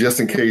 Just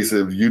in case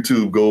if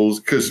YouTube goes,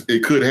 because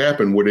it could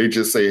happen where they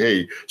just say,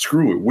 hey,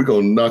 screw it. We're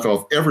going to knock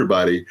off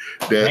everybody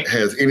that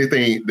has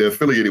anything that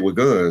affiliated with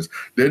guns.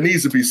 There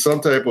needs to be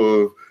some type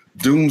of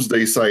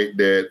doomsday site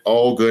that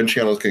all gun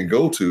channels can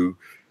go to,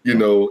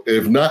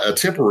 if not a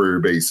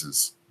temporary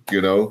basis,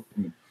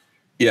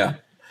 Yeah.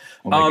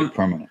 We'll make it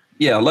permanent.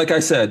 Yeah. Like I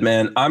said,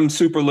 man, I'm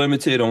super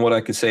limited on what I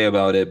could say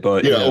about it,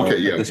 but I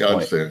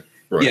understand.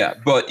 Right. Yeah,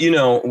 but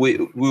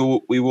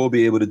we will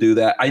be able to do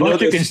that. I know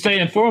you can stay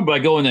informed by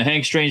going to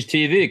Hank Strange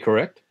TV,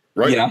 correct?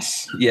 Right.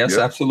 Yes,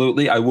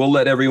 absolutely. I will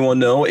let everyone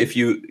know if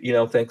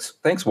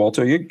thanks,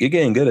 Walter. You're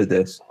getting good at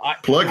this.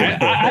 Plug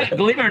it. I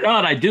believe it or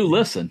not, I do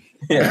listen.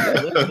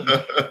 Yeah.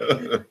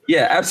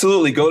 Yeah,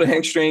 absolutely. Go to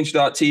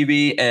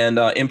hankstrange.tv and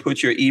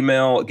input your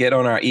email. Get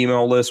on our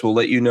email list. We'll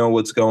let you know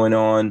what's going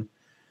on.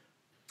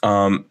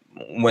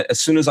 As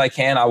soon as I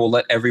can, I will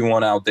let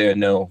everyone out there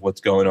know what's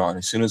going on.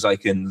 As soon as I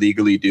can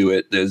legally do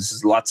it,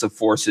 there's lots of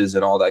forces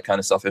and all that kind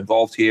of stuff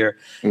involved here.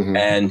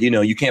 And,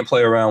 you can't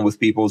play around with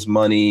people's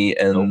money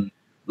and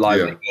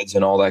livelihoods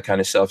and all that kind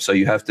of stuff. So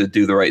you have to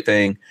do the right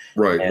thing.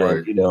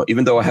 Right.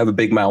 Even though I have a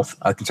big mouth,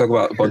 I can talk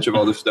about a bunch of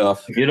other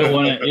stuff. You don't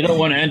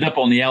want to end up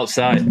on the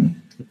outside.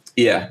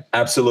 Yeah,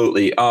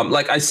 absolutely.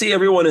 Like I see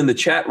everyone in the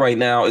chat right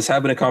now is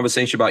having a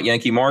conversation about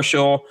Yankee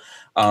Marshall.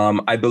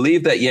 I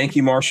believe that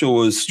Yankee Marshall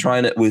was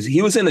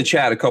he was in the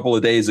chat a couple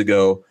of days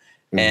ago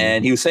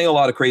and he was saying a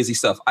lot of crazy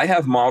stuff. I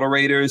have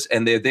moderators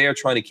and they're there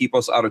trying to keep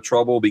us out of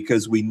trouble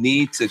because we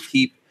need to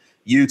keep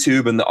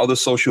YouTube and the other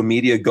social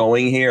media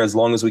going here as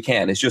long as we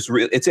can. It's just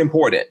it's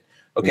important.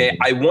 Okay.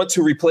 I want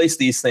to replace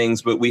these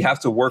things, but we have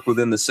to work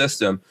within the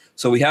system.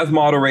 So we have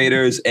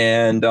moderators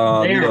and they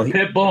are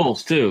pit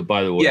bulls too,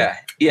 by the way. Yeah.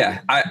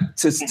 Yeah,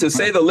 to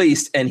say the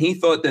least. And he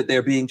thought that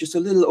they're being just a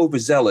little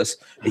overzealous.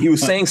 He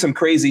was saying some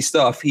crazy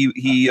stuff.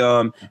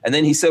 And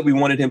then he said we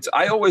wanted him to.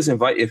 I always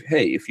invite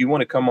if you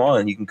want to come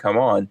on, you can come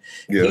on.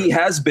 Yeah. He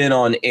has been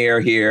on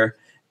air here,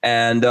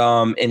 and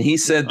he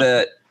said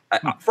that.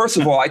 First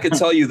of all, I could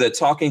tell you that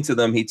talking to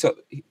them, he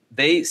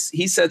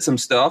said some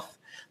stuff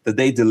that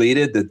they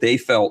deleted that they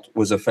felt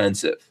was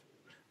offensive.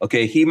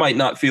 Okay, he might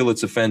not feel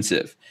it's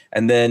offensive.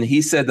 And then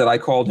he said that I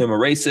called him a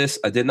racist.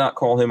 I did not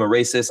call him a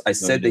racist. I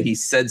said that he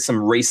said some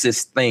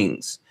racist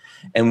things.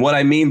 And what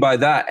I mean by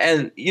that,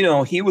 and,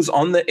 he was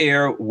on the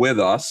air with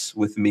us,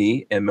 with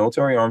me and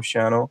Military Arms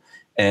Channel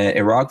and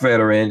Iraq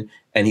Veteran.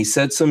 And he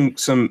said some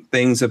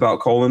things about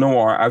Colin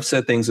Noir. I've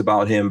said things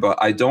about him,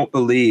 but I don't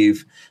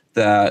believe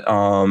that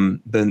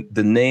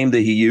the name that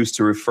he used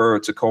to refer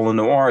to Colin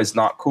Noir is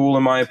not cool,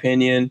 in my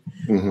opinion.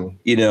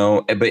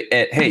 Mm-hmm. But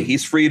hey,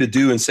 he's free to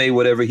do and say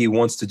whatever he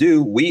wants to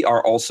do. We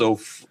are also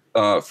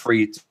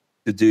free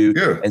to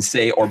do and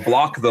say or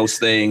block those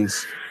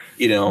things,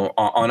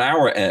 on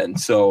our end.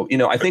 So,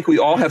 I think we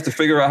all have to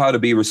figure out how to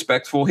be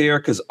respectful here,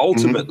 because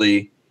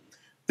ultimately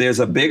there's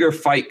a bigger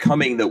fight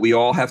coming that we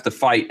all have to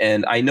fight.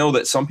 And I know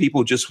that some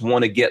people just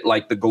want to get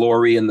like the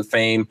glory and the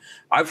fame.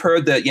 I've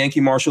heard that Yankee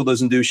Marshall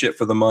doesn't do shit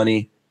for the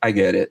money. I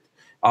get it.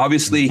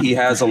 Obviously, he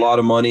has a lot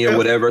of money or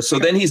whatever. So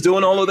then he's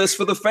doing all of this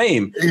for the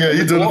fame. Yeah,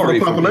 he's doing it for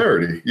the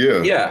popularity.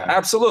 Yeah,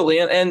 absolutely.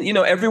 And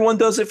everyone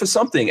does it for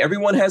something.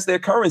 Everyone has their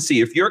currency.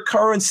 If your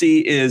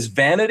currency is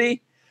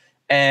vanity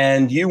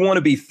and you want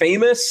to be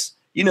famous,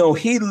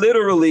 he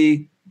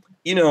literally,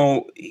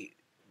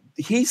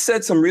 he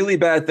said some really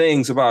bad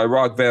things about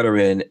Iraq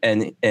Veteran,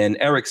 and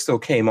Eric still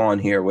came on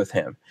here with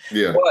him.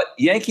 Yeah. But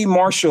Yankee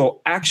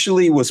Marshall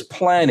actually was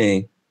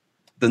planning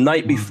the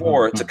night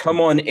before to come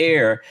on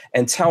air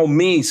and tell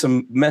me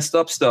some messed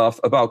up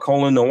stuff about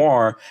Colin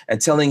Noir and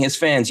telling his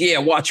fans, yeah,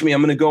 watch me. I'm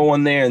going to go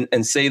on there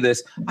and say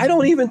this. I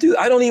don't even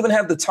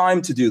have the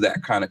time to do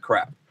that kind of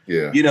crap.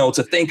 Yeah.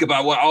 To think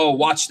about,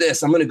 watch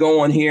this. I'm going to go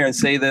on here and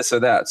say this or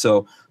that.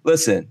 So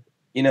listen,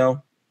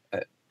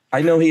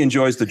 I know he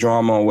enjoys the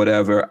drama or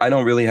whatever. I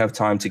don't really have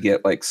time to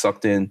get like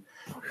sucked in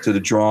to the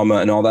drama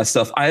and all that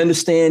stuff. I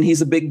understand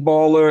he's a big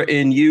baller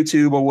in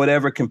YouTube or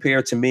whatever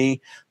compared to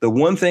me. The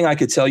one thing I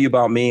could tell you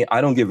about me,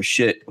 I don't give a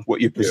shit what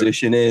your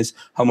position is,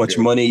 how much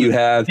money you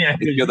have,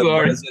 if you're the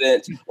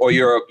president or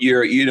you're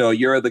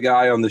the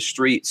guy on the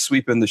street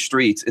sweeping the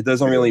streets. It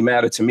doesn't really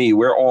matter to me.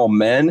 We're all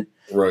men.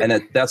 Right.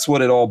 And that's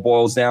what it all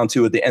boils down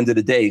to at the end of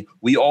the day.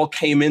 We all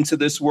came into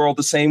this world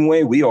the same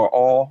way. We are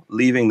all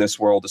leaving this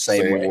world the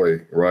same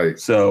way. Right.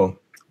 So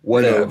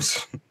what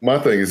else? My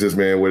thing is this,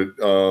 man, with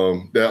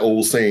that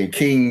old saying,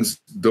 kings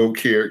don't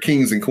care.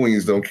 Kings and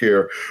queens don't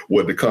care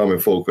what the common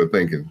folk are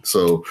thinking.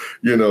 So,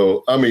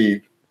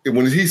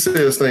 when he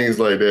says things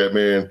like that,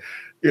 man,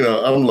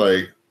 I'm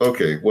like,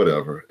 okay,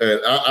 whatever.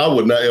 And I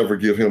would not ever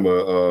give him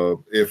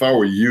if I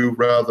were you,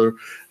 rather,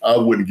 I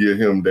wouldn't give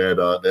him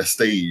that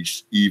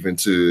stage even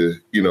to,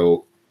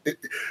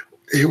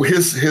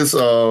 his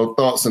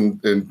thoughts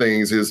and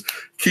things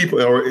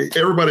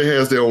everybody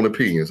has their own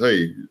opinions.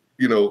 Hey,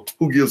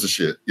 who gives a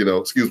shit?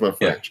 Excuse my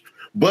French. Yeah.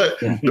 But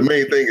the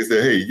main thing is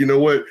that, hey, you know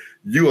what?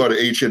 You are the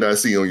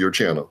HNIC on your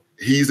channel.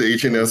 He's the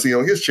HNIC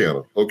on his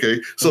channel. Okay.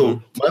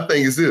 So my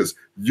thing is this,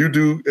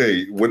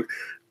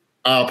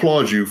 I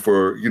applaud you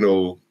for,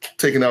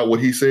 taking out what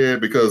he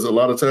said, because a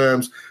lot of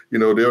times,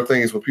 there are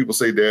things when people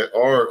say that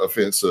are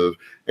offensive,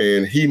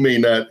 and he may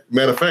not.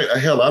 Matter of fact,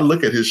 hell, I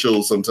look at his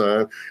shows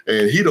sometimes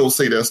and he don't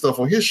say that stuff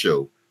on his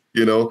show.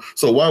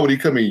 So why would he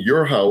come in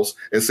your house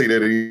and say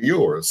that in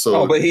yours?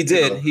 So, but he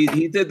did.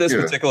 He did this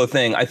particular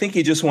thing. I think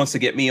he just wants to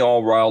get me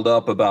all riled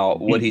up about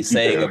what he's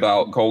saying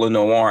about Colin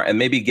Noir and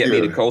maybe get me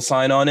to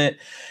co-sign on it.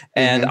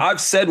 And I've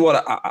said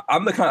what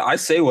I'm the kind. I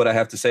say what I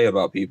have to say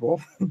about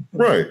people.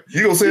 Right,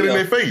 you gonna say it in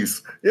their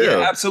face?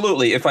 Yeah,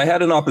 absolutely. If I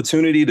had an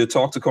opportunity to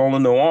talk to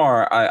Colin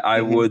Noir,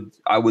 I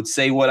would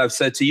say what I've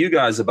said to you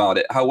guys about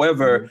it.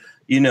 However,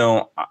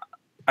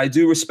 I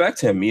do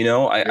respect him.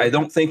 I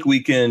don't think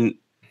we can.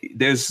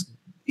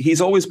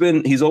 He's always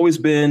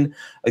been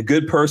a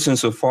good person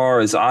so far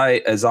as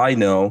I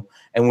know,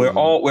 and we're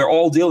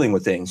all dealing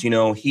with things.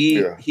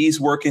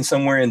 He's working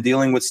somewhere and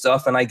dealing with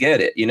stuff, and I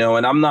get it.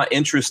 And I'm not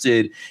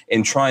interested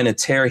in trying to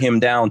tear him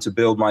down to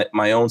build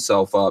my own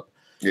self up.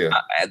 Yeah.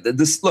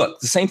 The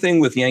same thing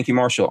with Yankee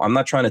Marshall. I'm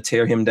not trying to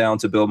tear him down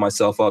to build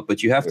myself up,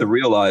 but you have to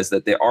realize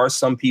that there are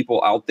some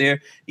people out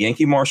there.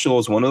 Yankee Marshall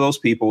is one of those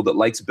people that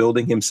likes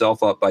building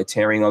himself up by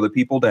tearing other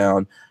people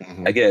down.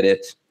 I get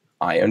it.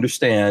 I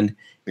understand.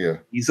 Yeah.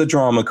 He's a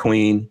drama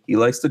queen. He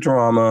likes the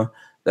drama.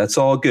 That's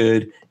all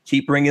good.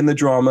 Keep bringing the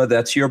drama.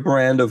 That's your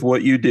brand of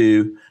what you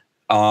do.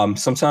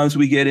 Sometimes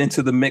we get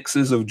into the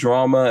mixes of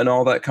drama and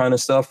all that kind of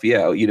stuff.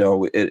 Yeah,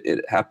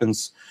 it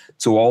happens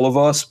to all of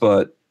us,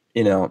 but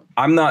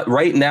I'm not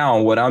right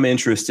now. What I'm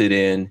interested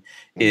in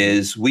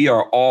is we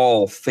are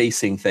all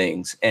facing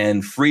things,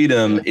 and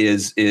freedom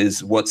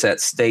is what's at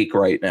stake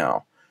right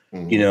now.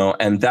 you know,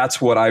 and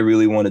that's what I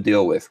really want to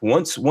deal with.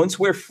 Once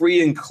we're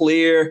free and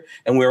clear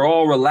and we're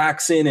all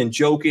relaxing and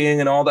joking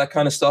and all that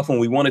kind of stuff, and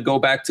we want to go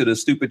back to the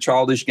stupid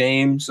childish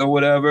games or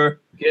whatever,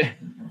 Yeah.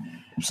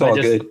 it's all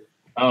good.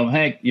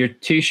 Hank, your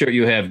T-shirt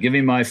you have, "Give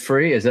me my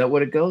free." Is that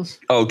what it goes?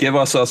 Oh, give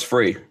us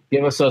free.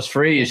 Give us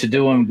free. You should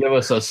do one. Give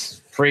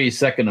us free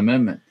Second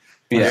Amendment.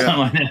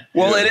 Yeah.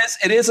 Well,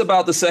 it is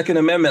about the Second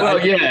Amendment. Well,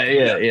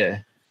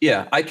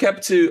 yeah.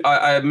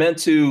 I meant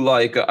to,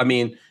 like, I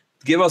mean,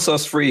 give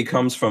us free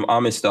comes from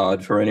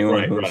Amistad for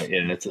anyone. Right.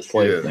 Yeah, it's a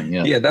slave thing.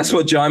 Yeah. Yeah, that's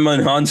what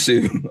Jaimin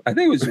Hansu. I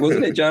think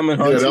wasn't it Jaimin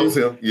Hansu? Yeah, that was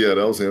him. Yeah,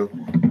 that was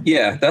him.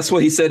 Yeah, that's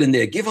what he said in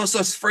there. Give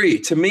us free.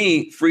 To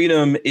me,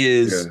 freedom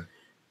is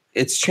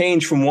it's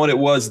changed from what it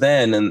was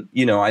then, and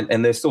you know,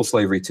 and there's still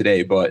slavery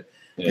today, but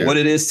what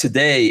it is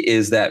today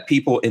is that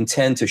people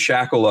intend to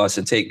shackle us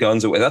and take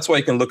guns away. That's why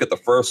you can look at the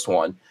first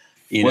one.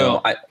 You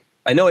know,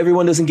 I know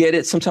everyone doesn't get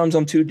it. Sometimes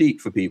I'm too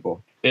deep for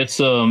people. It's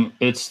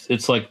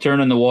like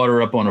turning the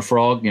water up on a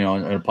frog, you know,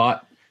 in a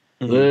pot.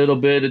 Little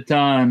bit of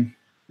time,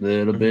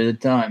 bit of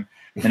time,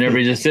 and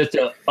everybody just sits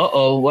there.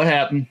 What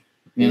happened?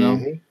 You know?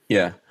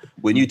 Yeah.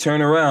 When you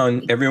turn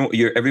around,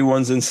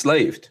 everyone's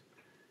enslaved.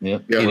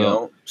 Yep. You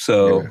know.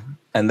 So,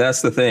 and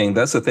that's the thing.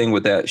 That's the thing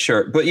with that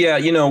shirt. But yeah,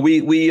 you know,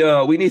 we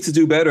need to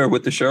do better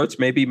with the shirts.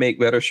 Maybe make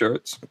better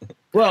shirts.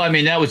 Well, I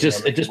mean, that was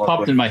just it just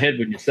popped in my head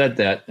when you said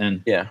that,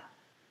 and I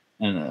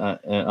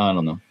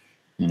don't know.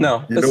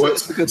 No, you know what?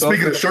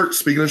 Speaking of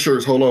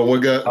shirts, hold on.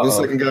 One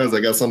second, guys.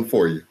 I got something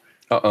for you.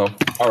 All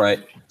right.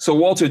 So,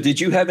 Walter, did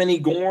you have any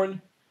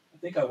Gorn? I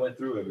think I went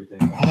through everything.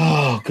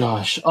 Oh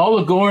gosh, all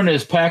the Gorn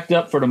is packed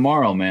up for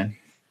tomorrow, man.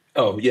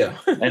 Oh yeah.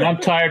 And I'm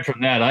tired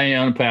from that. I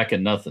ain't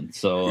unpacking nothing.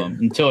 So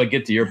until I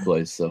get to your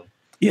place. So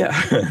yeah.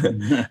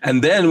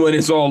 And then when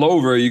it's all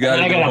over, you got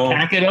to go home.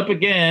 Pack it up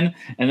again,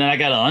 and then I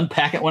got to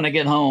unpack it when I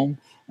get home.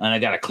 And I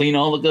got to clean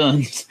all the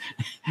guns.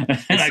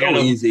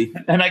 Easy.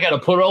 And I got to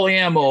put all the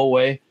ammo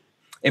away.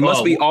 It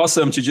must be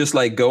awesome to just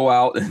like go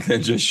out and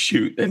then just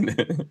shoot.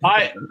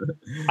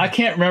 I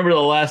can't remember the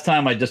last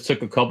time I just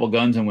took a couple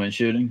guns and went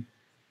shooting.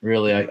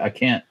 Really, I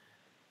can't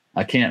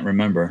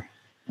remember.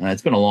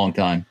 It's been a long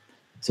time.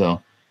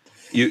 So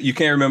you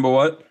can't remember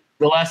what?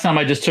 The last time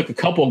I just took a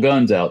couple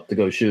guns out to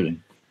go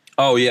shooting.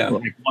 Oh yeah,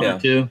 like one or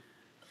two.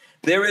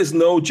 There is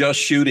no just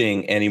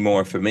shooting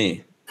anymore for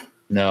me.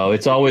 No,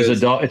 it's always a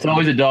dog. It's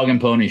always a dog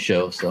and pony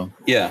show. So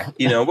yeah,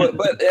 you know,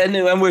 but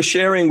and we're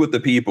sharing with the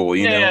people.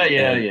 You know,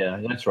 yeah.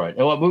 That's right.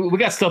 Well, we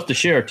got stuff to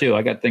share too.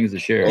 I got things to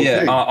share.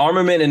 Yeah,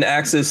 Armament and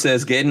Axis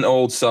says getting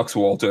old sucks,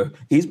 Walter.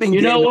 He's been.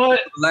 You know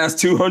what? The last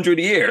 200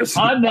 years.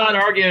 I'm not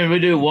arguing. We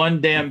do one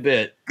damn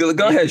bit. Go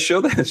ahead.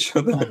 Show that.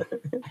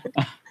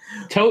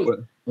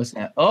 What's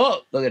that?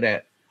 Oh, look at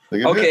that.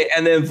 Okay,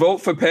 and then vote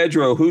for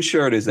Pedro. Whose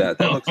shirt is that?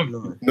 That looks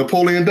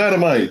Napoleon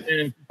Dynamite.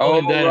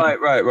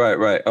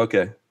 Right.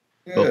 Okay.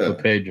 Vote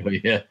for Pedro,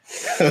 yeah.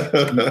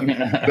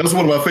 That's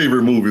one of my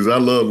favorite movies. I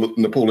love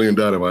Napoleon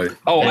Dynamite.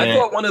 Oh, I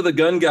thought one of the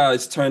gun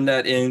guys turned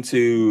that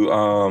into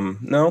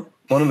no,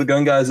 one of the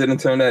gun guys didn't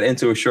turn that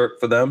into a shirt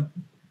for them.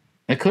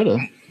 I could have.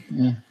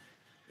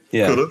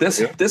 Yeah.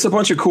 There's a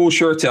bunch of cool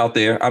shirts out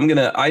there.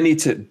 I need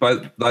to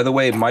by the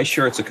way, my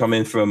shirts are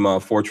coming from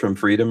Fortran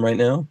Freedom right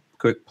now.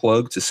 Quick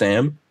plug to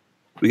Sam.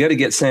 We got to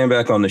get Sam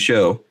back on the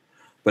show,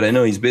 but I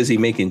know he's busy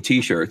making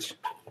t-shirts.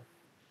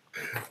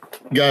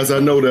 Guys, I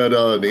know that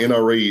the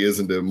NRA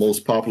isn't the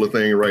most popular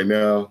thing right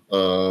now.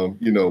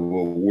 You know,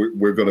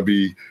 we're going to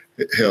be,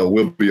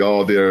 we'll be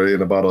all there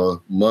in about a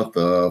month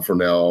from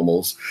now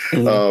almost.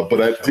 But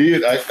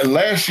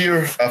last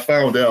year I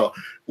found out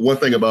one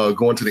thing about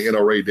going to the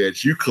NRA,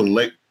 that you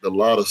collect a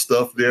lot of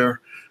stuff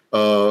there.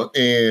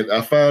 And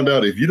I found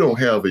out if you don't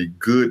have a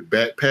good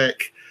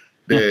backpack,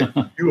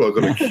 that you are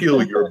going to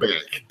kill your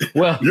back.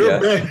 Well,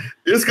 back,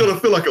 it's going to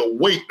feel like a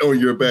weight on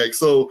your back.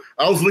 So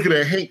I was looking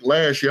at Hank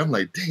last year. I'm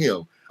like,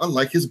 damn, I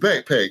like his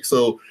backpack.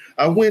 So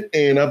I went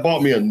and I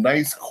bought me a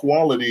nice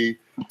quality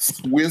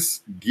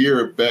Swiss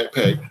Gear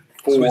backpack.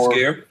 Swiss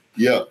Gear?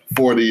 Yeah,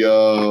 for the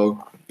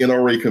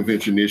NRA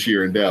convention this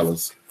year in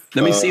Dallas.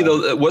 Let me see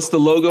what's the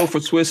logo for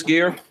Swiss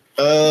Gear?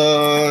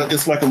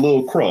 It's like a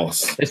little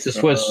cross. It's the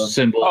Swiss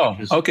symbol. Oh,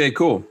 okay,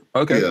 cool.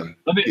 Okay.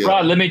 Yeah.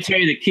 Rod, let me tell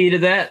you the key to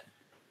that.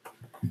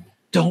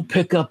 Don't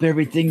pick up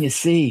everything you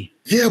see.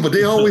 Yeah, but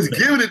they always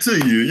giving it to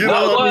you. You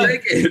know what I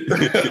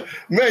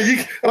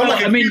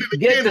mean?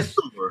 Man,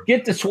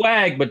 get the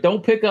swag, but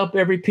don't pick up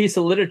every piece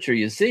of literature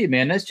you see,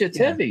 man. That's just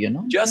heavy, you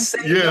know? Just say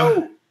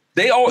no.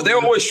 They're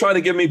always trying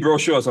to give me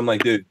brochures. I'm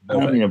like, dude. I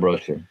don't need a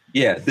brochure.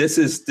 Yeah, this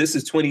is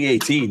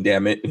 2018,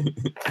 damn it.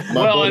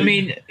 Well, I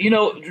mean, you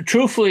know,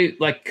 truthfully,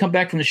 like come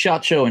back from the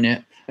SHOT Show and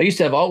I used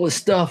to have all this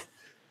stuff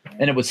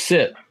and it would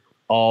sit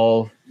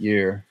all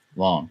year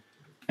long.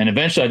 And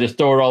eventually I just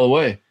throw it all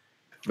away.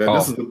 Man,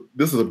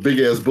 this is a big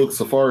ass book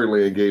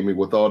Safariland gave me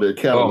with all their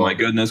catalog. Oh my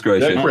goodness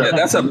gracious!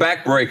 That's a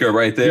backbreaker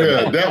right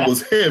there. Yeah, that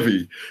was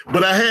heavy,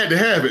 but I had to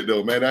have it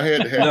though, man. I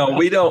had to have it. No,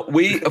 we don't.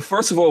 We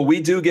first of all,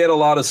 we do get a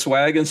lot of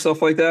swag and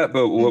stuff like that,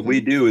 but what we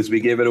do is we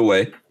give it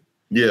away.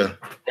 Yeah.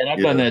 And I've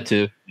done that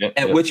too. Yep,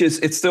 And yep. which is,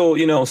 it's still,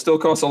 still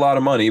costs a lot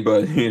of money,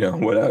 but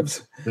whatever.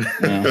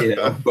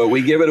 Yeah. But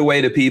we give it away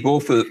to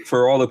people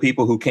for all the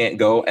people who can't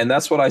go. And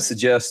that's what I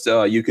suggest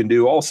you can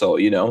do also.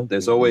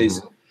 There's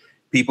always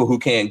people who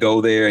can't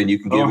go there and you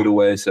can give it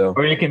away. So,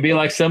 Or you can be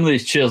like some of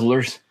these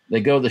chiselers.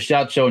 They go to the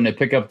SHOT Show and they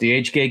pick up the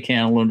HK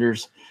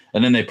calendars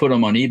and then they put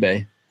them on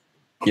eBay.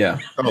 yeah.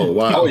 Oh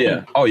wow. Oh,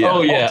 yeah. Oh, yeah.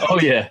 Oh yeah. Oh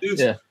yeah.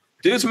 Dudes, Yeah.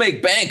 dudes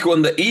make bank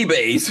on the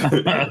eBays.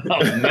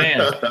 Oh man.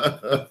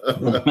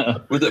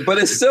 But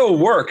it's still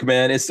work,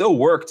 man. It's still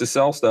work to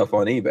sell stuff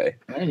on eBay.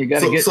 Man, you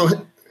got to get.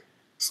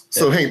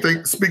 So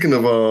Hank, speaking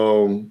of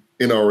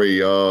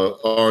NRA,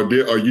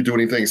 are you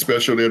doing anything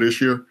special there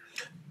this year?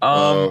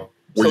 Where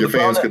so your the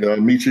fans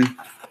can meet you?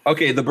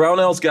 Okay, the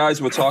Brownells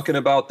guys were talking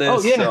about this.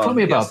 Oh yeah, tell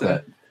me about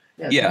yesterday.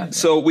 that. Yeah,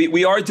 so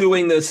we are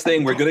doing this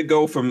thing. We're going to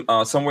go from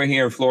somewhere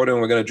here in Florida,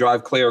 and we're going to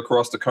drive clear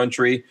across the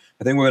country.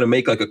 I think we're going to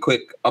make like a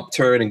quick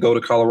upturn and go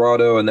to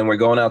Colorado, and then we're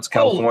going out to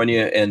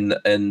California and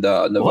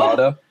Nevada.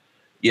 What?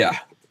 Yeah.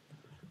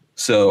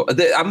 So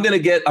I'm gonna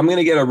get a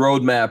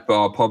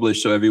roadmap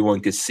published so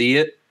everyone can see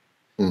it.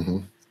 Mm-hmm.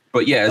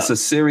 But yeah, it's a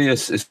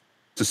serious road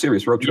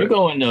You're trip.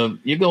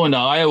 going to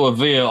Iowa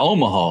via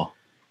Omaha.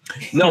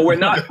 No, we're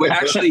not. We're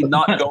actually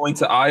not going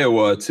to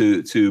Iowa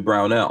to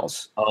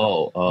Brownells.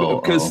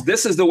 Because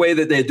this is the way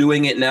that they're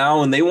doing it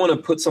now, and they want to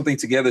put something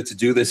together to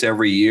do this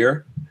every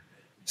year.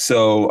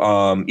 So,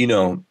 I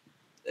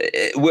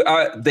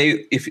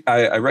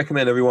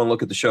recommend everyone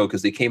look at the show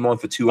because they came on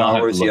for 2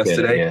 hours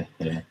yesterday.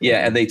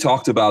 Yeah, and they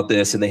talked about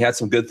this, and they had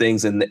some good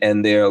things,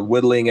 and they're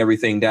whittling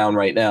everything down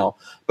right now.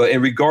 But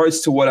in regards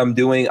to what I'm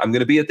doing, I'm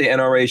going to be at the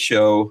NRA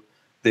show.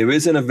 There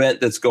is an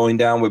event that's going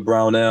down with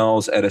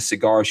Brownells at a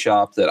cigar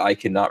shop that I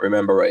cannot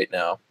remember right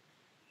now.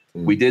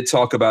 We did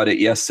talk about it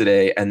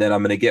yesterday, and then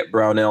I'm going to get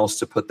Brownells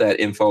to put that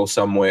info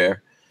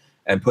somewhere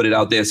and put it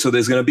out there. So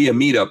there's going to be a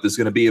meetup. There's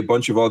going to be a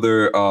bunch of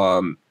other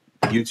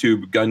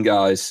YouTube gun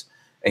guys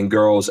and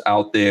girls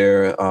out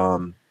there.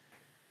 I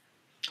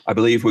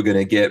believe we're going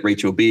to get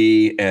Rachel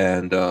B.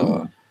 and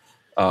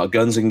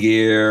Guns and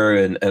Gear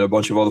and a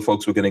bunch of other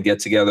folks we're going to get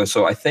together.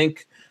 So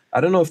I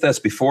don't know if that's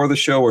before the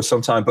show or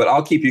sometime, but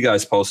I'll keep you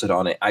guys posted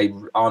on it. I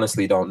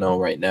honestly don't know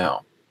right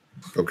now.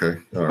 Okay.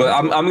 All right. But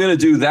I'm going to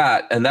do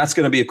that, and that's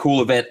going to be a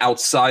cool event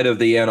outside of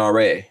the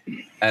NRA.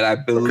 And I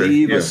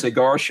believe a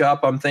cigar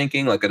shop, I'm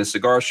thinking, like at a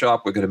cigar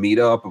shop, we're going to meet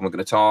up and we're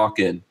going to talk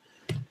and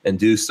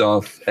do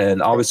stuff.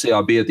 And obviously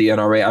I'll be at the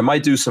NRA. I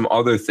might do some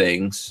other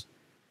things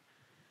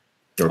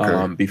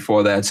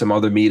before that, some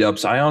other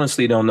meetups. I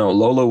honestly don't know.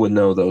 Lola would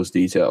know those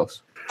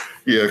details.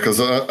 Yeah,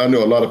 because I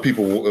know a lot of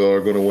people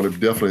are going to want to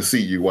definitely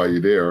see you while you're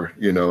there,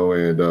 and,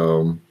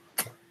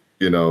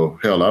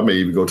 hell, I may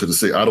even go to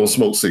I don't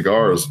smoke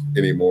cigars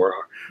anymore,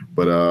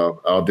 but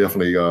I'll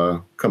definitely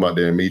come out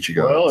there and meet you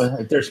guys. Well,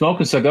 if they're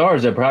smoking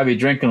cigars, they're probably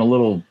drinking a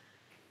little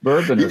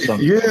bourbon or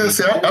something. Yeah,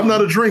 see, I'm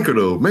not a drinker,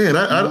 though. Man,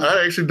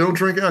 I actually don't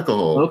drink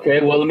alcohol.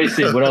 Okay, well, let me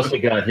see. What else we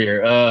got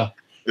here?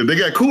 If they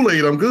got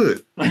Kool-Aid, I'm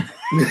good.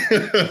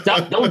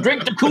 Don't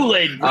drink the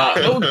Kool-Aid.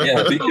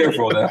 Yeah, be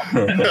careful now.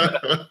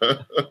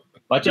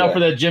 Watch out for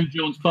that Jim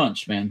Jones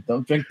punch, man.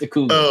 Don't drink the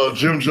Kool-Aid. Oh,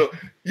 Jim Jones.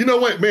 You know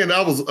what, man?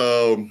 I was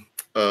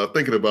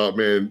thinking about,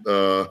 man,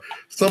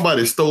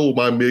 somebody stole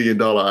my $1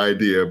 million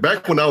idea.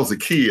 Back when I was a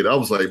kid, I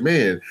was like,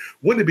 man,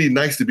 wouldn't it be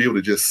nice to be able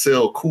to just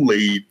sell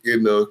Kool-Aid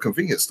in the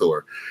convenience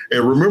store?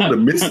 And remember the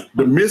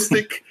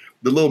Mystic,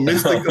 the little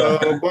Mystic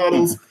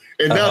bottles?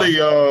 And now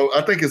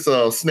I think it's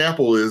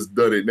Snapple has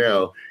done it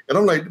now. And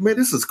I'm like, man,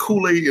 this is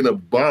Kool-Aid in a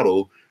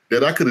bottle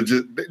that I could have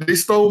they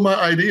stole my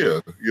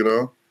idea,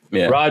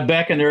 Yeah. Rod,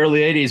 back in the early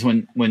 80s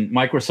when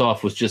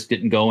Microsoft was just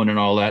getting going and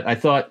all that, I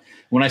thought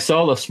when I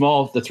saw the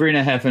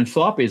 3.5-inch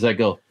floppies, I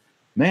go,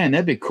 man,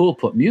 that'd be cool.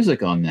 Put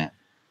music on that.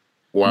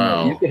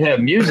 Wow. You could have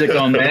music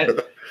on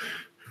that.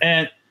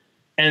 And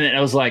I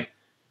was like,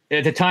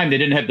 at the time, they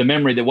didn't have the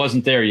memory that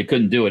wasn't there. You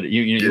couldn't do it.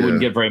 You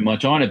wouldn't get very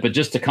much on it. But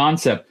just the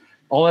concept,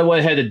 all I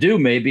would have had to do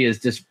maybe is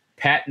just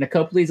patent a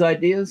couple of these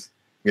ideas.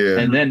 Yeah.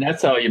 And then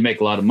that's how you make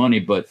a lot of money.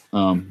 But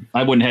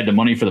I wouldn't have the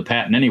money for the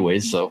patent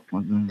anyways. So,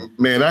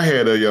 man, I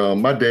had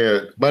my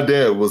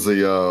dad was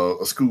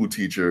a school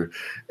teacher,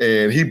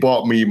 and he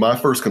bought me my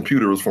first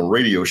computer was from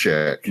Radio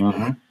Shack.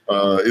 Uh-huh.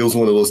 It was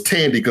one of those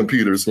Tandy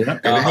computers, and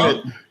it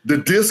had, the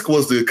disc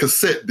was the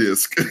cassette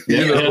disc, And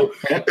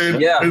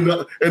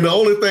the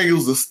only thing, it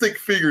was a stick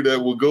figure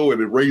that would go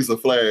and erase a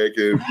flag,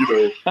 and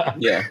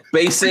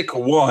Basic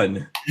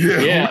one.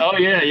 Yeah. Oh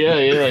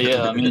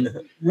yeah. I mean,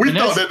 we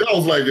thought that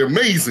was like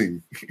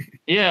amazing.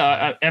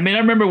 Yeah, I mean, I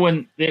remember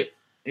when the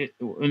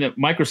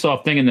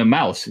Microsoft thing in the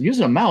mouse,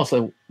 using a mouse.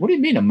 Like, what do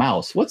you mean a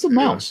mouse? What's a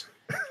mouse?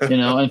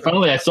 And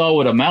finally I saw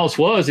what a mouse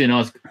was.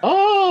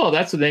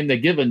 That's the name they're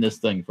giving this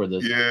thing for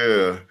this.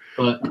 Yeah.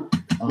 But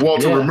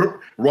Walter,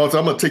 Walter,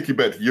 I'm gonna take you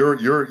back to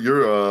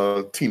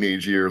your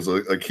teenage years,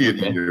 a kid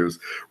years.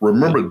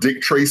 Remember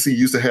Dick Tracy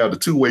used to have the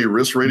 2-way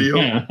wrist radio?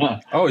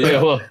 Oh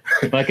yeah. Well,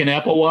 like an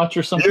Apple Watch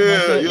or something.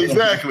 Yeah, like that?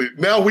 exactly.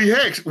 Now we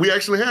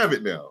actually have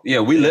it now. Yeah,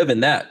 we live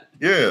in that.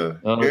 Yeah.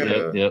 Oh,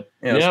 yeah. yep.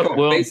 Yeah, it's called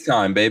Well,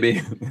 FaceTime,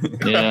 baby.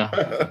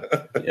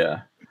 yeah.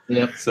 Yeah.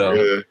 Yep. So,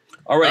 Yeah.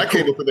 all right. I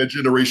came up in that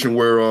generation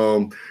where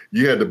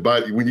you had to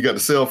buy when you got the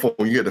cell phone,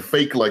 you had to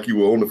fake like you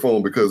were on the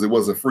phone because it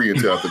wasn't free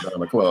until after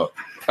 9 o'clock.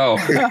 Oh,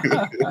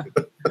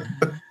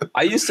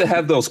 I used to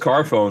have those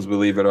car phones,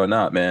 believe it or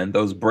not, man.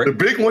 Those The brick.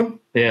 big one?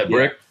 Yeah,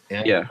 brick.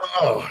 Yeah.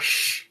 Oh,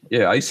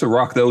 Yeah. I used to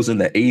rock those in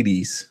the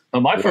 80s.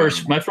 My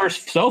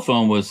first cell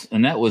phone was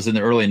in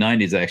the early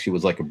 90s. Actually,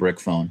 was like a brick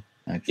phone.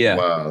 Actually. Yeah.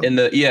 Wow.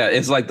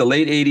 It's like the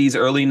late 80s,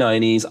 early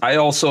 90s. I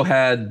also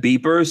had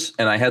beepers,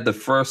 and I had the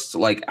first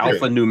like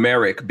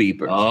alphanumeric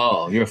beepers.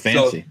 Oh, you're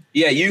fancy. So,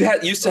 yeah, you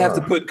used to have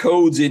to put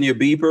codes in your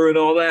beeper and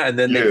all that, and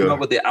then they come up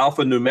with the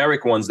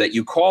alphanumeric ones that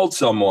you called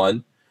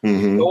someone,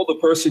 told the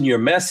person your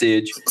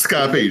message,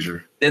 Sky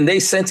Pager. then they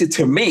sent it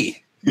to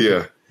me.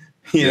 Yeah.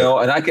 You know,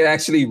 and I could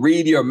actually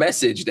read your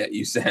message that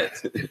you sent.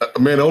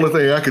 Man, the only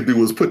thing I could do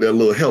was put that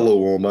little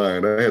hello on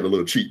mine. I had a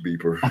little cheap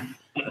beeper.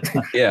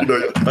 Yeah. You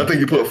know, I think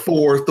you put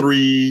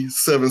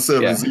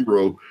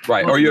 43770.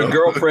 Right. Or your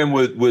girlfriend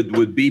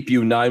would beep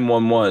you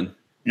 911.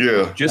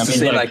 Yeah. Just to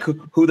say, like,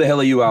 who the hell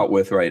are you out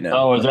with right now?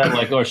 Oh, is that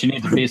like, she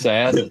needs a piece of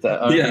ass? Is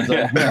that,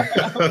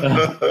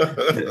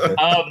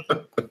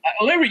 the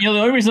only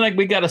reason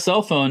we got a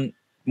cell phone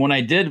when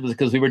I did was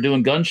because we were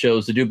doing gun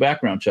shows to do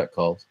background check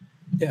calls.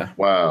 Yeah.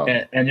 Wow.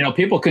 And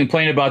people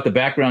complain about the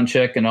background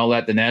check and all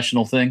that, the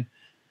national thing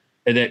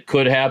that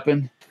could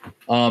happen.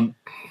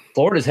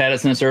 Florida's had it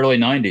since the early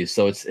 90s,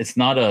 so it's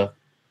not or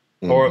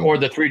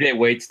the 3-day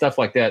wait, stuff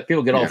like that.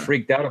 People get all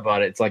freaked out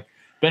about it. It's like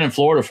been in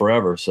Florida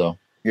forever, so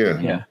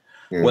Yeah.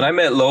 When I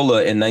met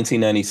Lola in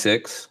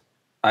 1996,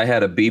 I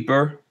had a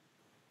beeper,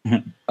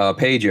 a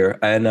pager,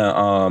 and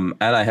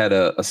I had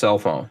a cell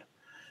phone.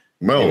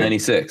 No. In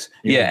 96.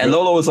 Yeah, and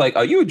Lola was like,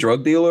 "Are you a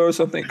drug dealer or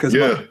something?" Because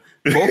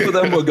both of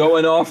them were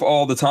going off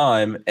all the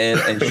time, and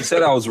she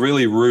said I was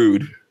really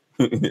rude.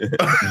 Yeah.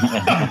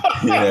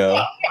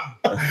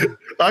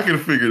 I can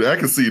figure that. I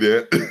can see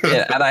that.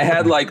 Yeah, and I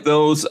had like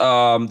those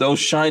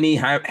shiny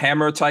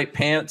hammer type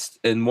pants,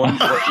 and one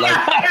like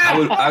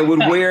I would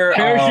wear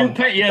parachute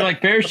pants. Yeah, like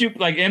parachute,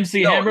 like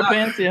MC Hammer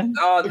pants. Yeah.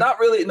 Not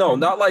really. No,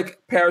 not like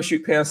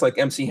parachute pants like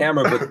MC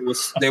Hammer, but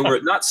they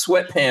were not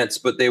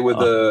sweatpants, but they were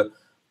the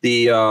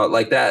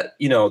like that,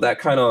 that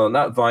kind of,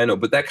 not vinyl,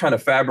 but that kind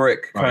of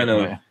fabric kind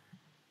of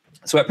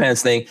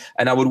sweatpants thing.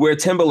 And I would wear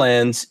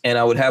Timberlands, and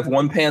I would have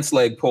one pants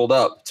leg pulled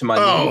up to my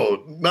knee.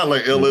 Oh, not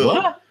like LL.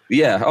 What?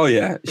 Yeah. Oh,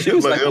 yeah. She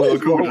was like LL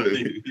Cool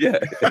J. Yeah.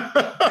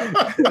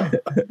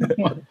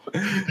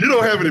 You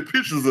don't have any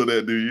pictures of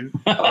that, do you?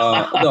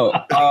 No.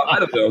 I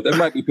don't know. There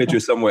might be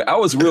pictures somewhere. I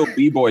was real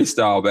B-boy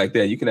style back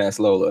then. You can ask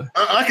Lola.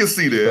 I can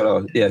see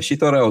that. She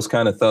thought I was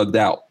kind of thugged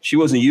out. She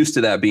wasn't used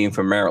to that being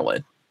from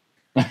Maryland.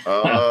 That's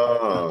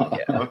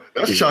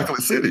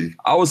Chocolate City.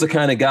 I was the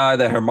kind of guy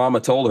that her mama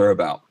told her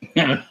about.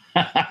 Not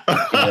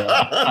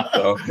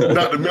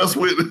to mess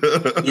with.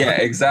 Yeah,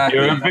 exactly.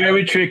 You're a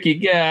very tricky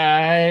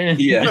guy.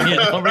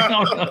 Yeah.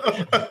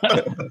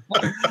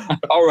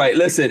 All right,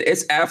 listen,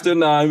 it's after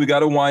 9. We got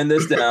to wind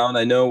this down.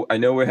 I know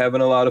we're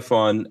having a lot of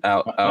fun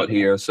out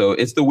here. So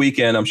it's the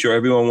weekend. I'm sure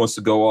everyone wants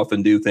to go off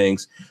and do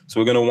things. So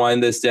we're going to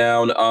wind this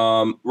down.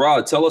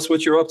 Rod, tell us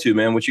what you're up to,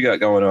 man. What you got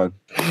going on?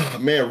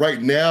 Man,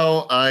 right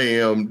now I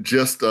am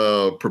just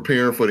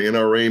preparing for the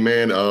NRA,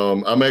 man.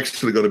 I'm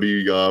actually going to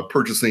be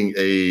purchasing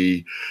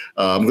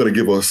I'm going to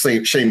give a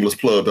shameless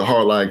plug to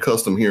Hardline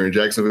Custom here in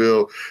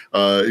Jacksonville.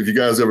 If you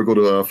guys ever go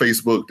to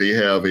Facebook, they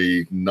have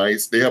a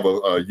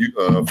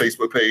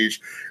Facebook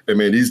page. And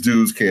man, these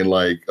dudes can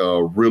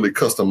really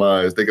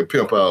customize. They can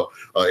pimp out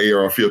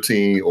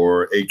AR-15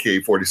 or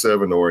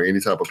AK-47 or any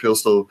type of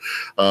pistol.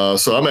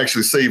 So I'm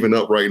actually saving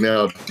up right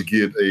now to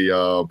get a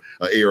AR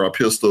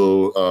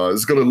pistol.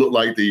 It's going to look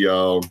like the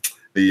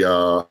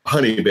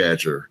Honey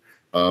Badger.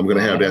 I'm going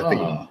to have that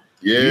thing.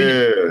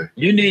 Yeah.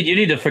 You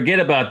need to forget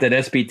about that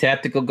SB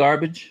Tactical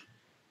garbage.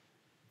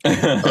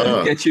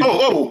 Get you.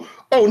 No.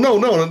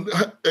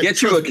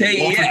 Get you a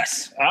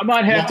KES. I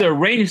might have to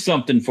arrange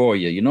something for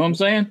you. You know what I'm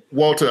saying?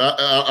 Walter,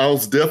 I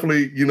was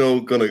definitely,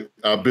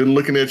 I've been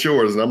looking at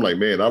yours and I'm like,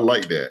 man, I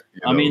like that.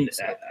 I mean,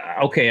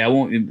 okay, I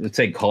won't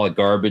say call it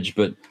garbage,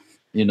 but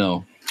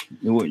you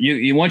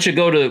once you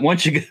go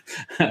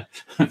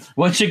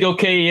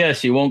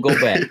KES, you won't go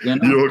back. You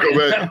won't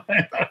go back.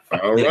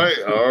 All right.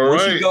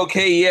 Once you go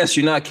KES,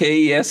 you're not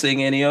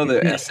KESing any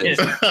other S's.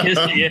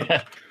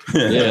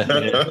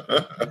 Yeah.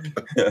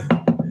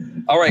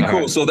 All right,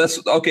 cool. So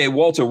that's okay,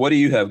 Walter. What do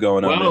you have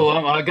going on?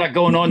 Well, I got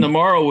going on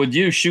tomorrow with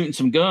you shooting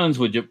some guns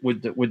with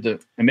the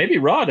and maybe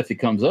Rod if he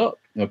comes up.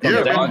 I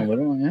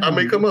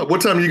may come up.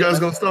 What time are you guys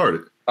gonna start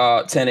it?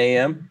 10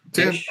 a.m.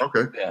 10.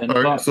 Okay. Yeah,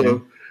 all right.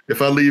 So if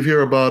I leave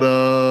here about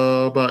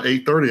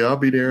 8:30, I'll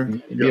be there.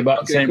 It'll be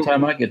about the same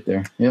time I get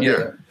there.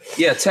 Yeah.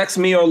 Text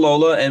me or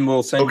Lola, and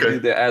we'll send you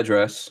the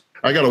address.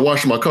 I got to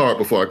wash my car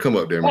before I come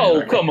up there, man.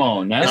 Oh, come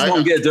on. It's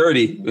going to get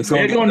dirty. It's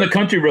going the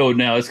country road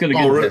now. It's going to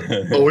get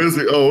dirty. Oh, is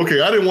it? Oh,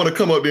 okay. I didn't want to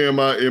come up there in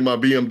my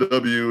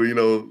BMW, you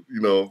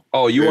know.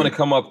 Oh, you want to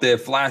come up there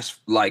flash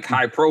like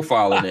high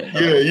profile in it.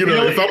 Yeah, if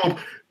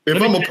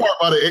If I'm a part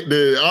by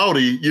the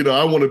Audi,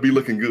 I want to be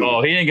looking good.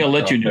 Oh, he ain't gonna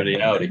let you near the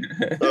Audi.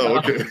 Oh,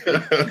 okay.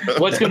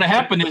 What's gonna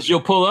happen is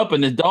you'll pull up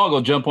and the dog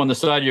will jump on the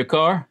side of your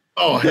car.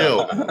 Oh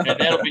hell! And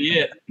that'll be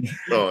it.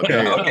 Oh,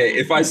 damn. Okay,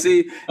 if I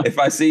see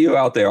you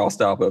out there, I'll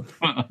stop him.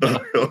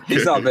 Okay.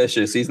 He's not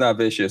vicious. He's not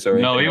vicious or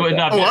No, anything he like would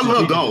that. not. Oh, I vicious.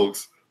 love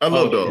dogs. I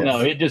love dogs. No,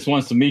 he just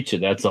wants to meet you.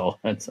 That's all.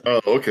 That's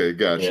Oh, okay,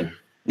 gotcha.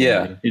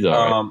 Yeah, he's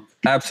all right.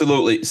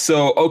 absolutely.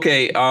 So,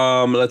 okay,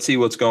 let's see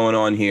what's going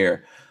on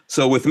here.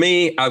 So with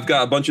me, I've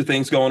got a bunch of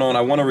things going on.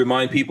 I want to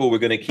remind people we're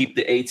going to keep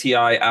the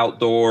ATI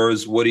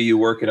Outdoors. What are you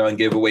working on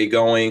giveaway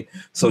going?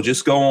 So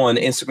just go on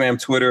Instagram,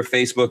 Twitter,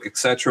 Facebook,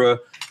 etc.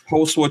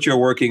 Post what you're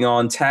working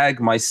on. Tag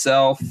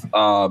myself,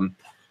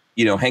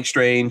 Hank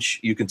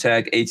Strange. You can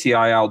tag ATI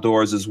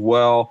Outdoors as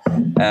well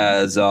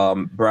as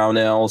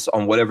Brownells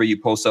on whatever you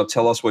post up.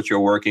 Tell us what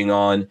you're working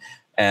on.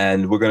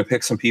 And we're going to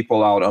pick some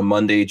people out on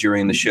Monday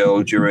during the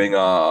show, during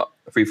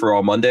Free for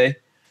All Monday.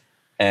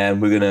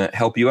 And we're going to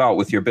help you out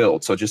with your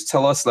build. So just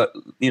tell us, let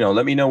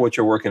me know what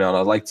you're working on.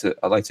 I'd like to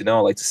know,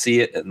 I'd like to see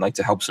it, and like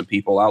to help some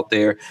people out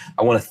there.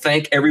 I want to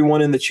thank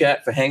everyone in the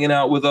chat for hanging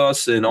out with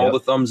us and all the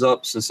thumbs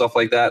ups and stuff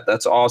like that.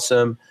 That's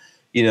awesome.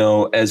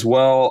 As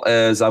well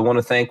as I want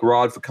to thank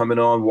Rod for coming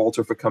on,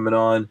 Walter for coming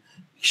on.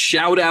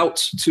 Shout out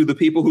to the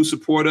people who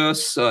support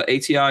us,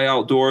 ATI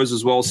Outdoors,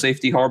 as well as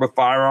Safety Harbor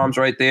Firearms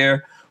right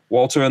there.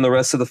 Walter and the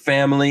rest of the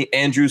family,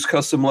 Andrew's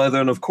Custom Leather,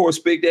 and of course,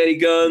 Big Daddy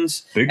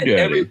Guns. Big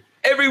Daddy.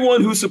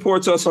 Everyone who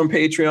supports us on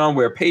Patreon,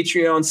 we're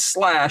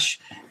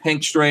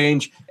Patreon/Hank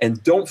Strange.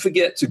 And don't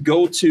forget to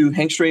go to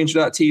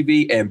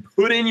hankstrange.tv and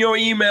put in your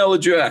email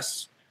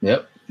address.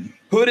 Yep.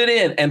 Put it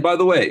in. And by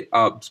the way,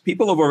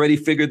 people have already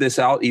figured this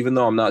out, even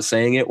though I'm not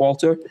saying it,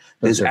 Walter.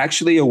 There's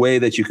actually a way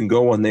that you can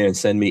go on there and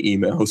send me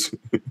emails.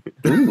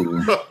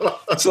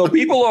 So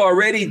people are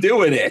already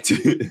doing it.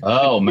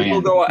 Oh, man.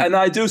 People go, and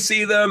I do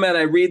see them and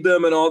I read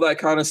them and all that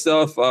kind of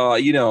stuff.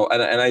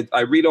 And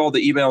I read all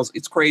the emails.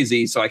 It's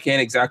crazy. So I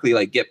can't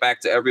exactly get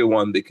back to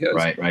everyone because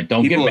Right.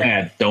 Don't get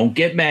mad. Don't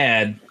get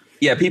mad.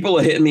 Yeah, people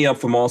are hitting me up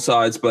from all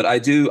sides, but I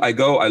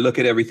look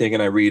at everything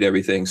and I read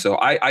everything. So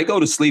I go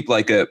to sleep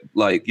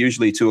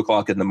usually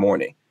 2:00 in the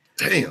morning.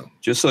 Damn.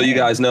 Just so you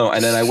guys know.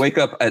 And then I wake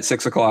up at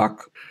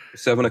 6:00,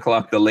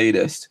 7:00 the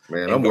latest.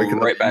 Man, I'm waking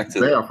right up back to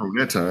there from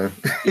that time.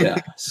 Yeah.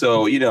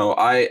 So,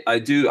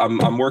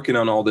 I'm working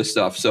on all this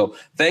stuff. So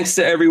thanks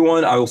to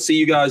everyone. I will see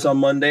you guys on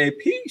Monday.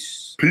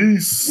 Peace.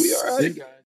 Peace. We are out.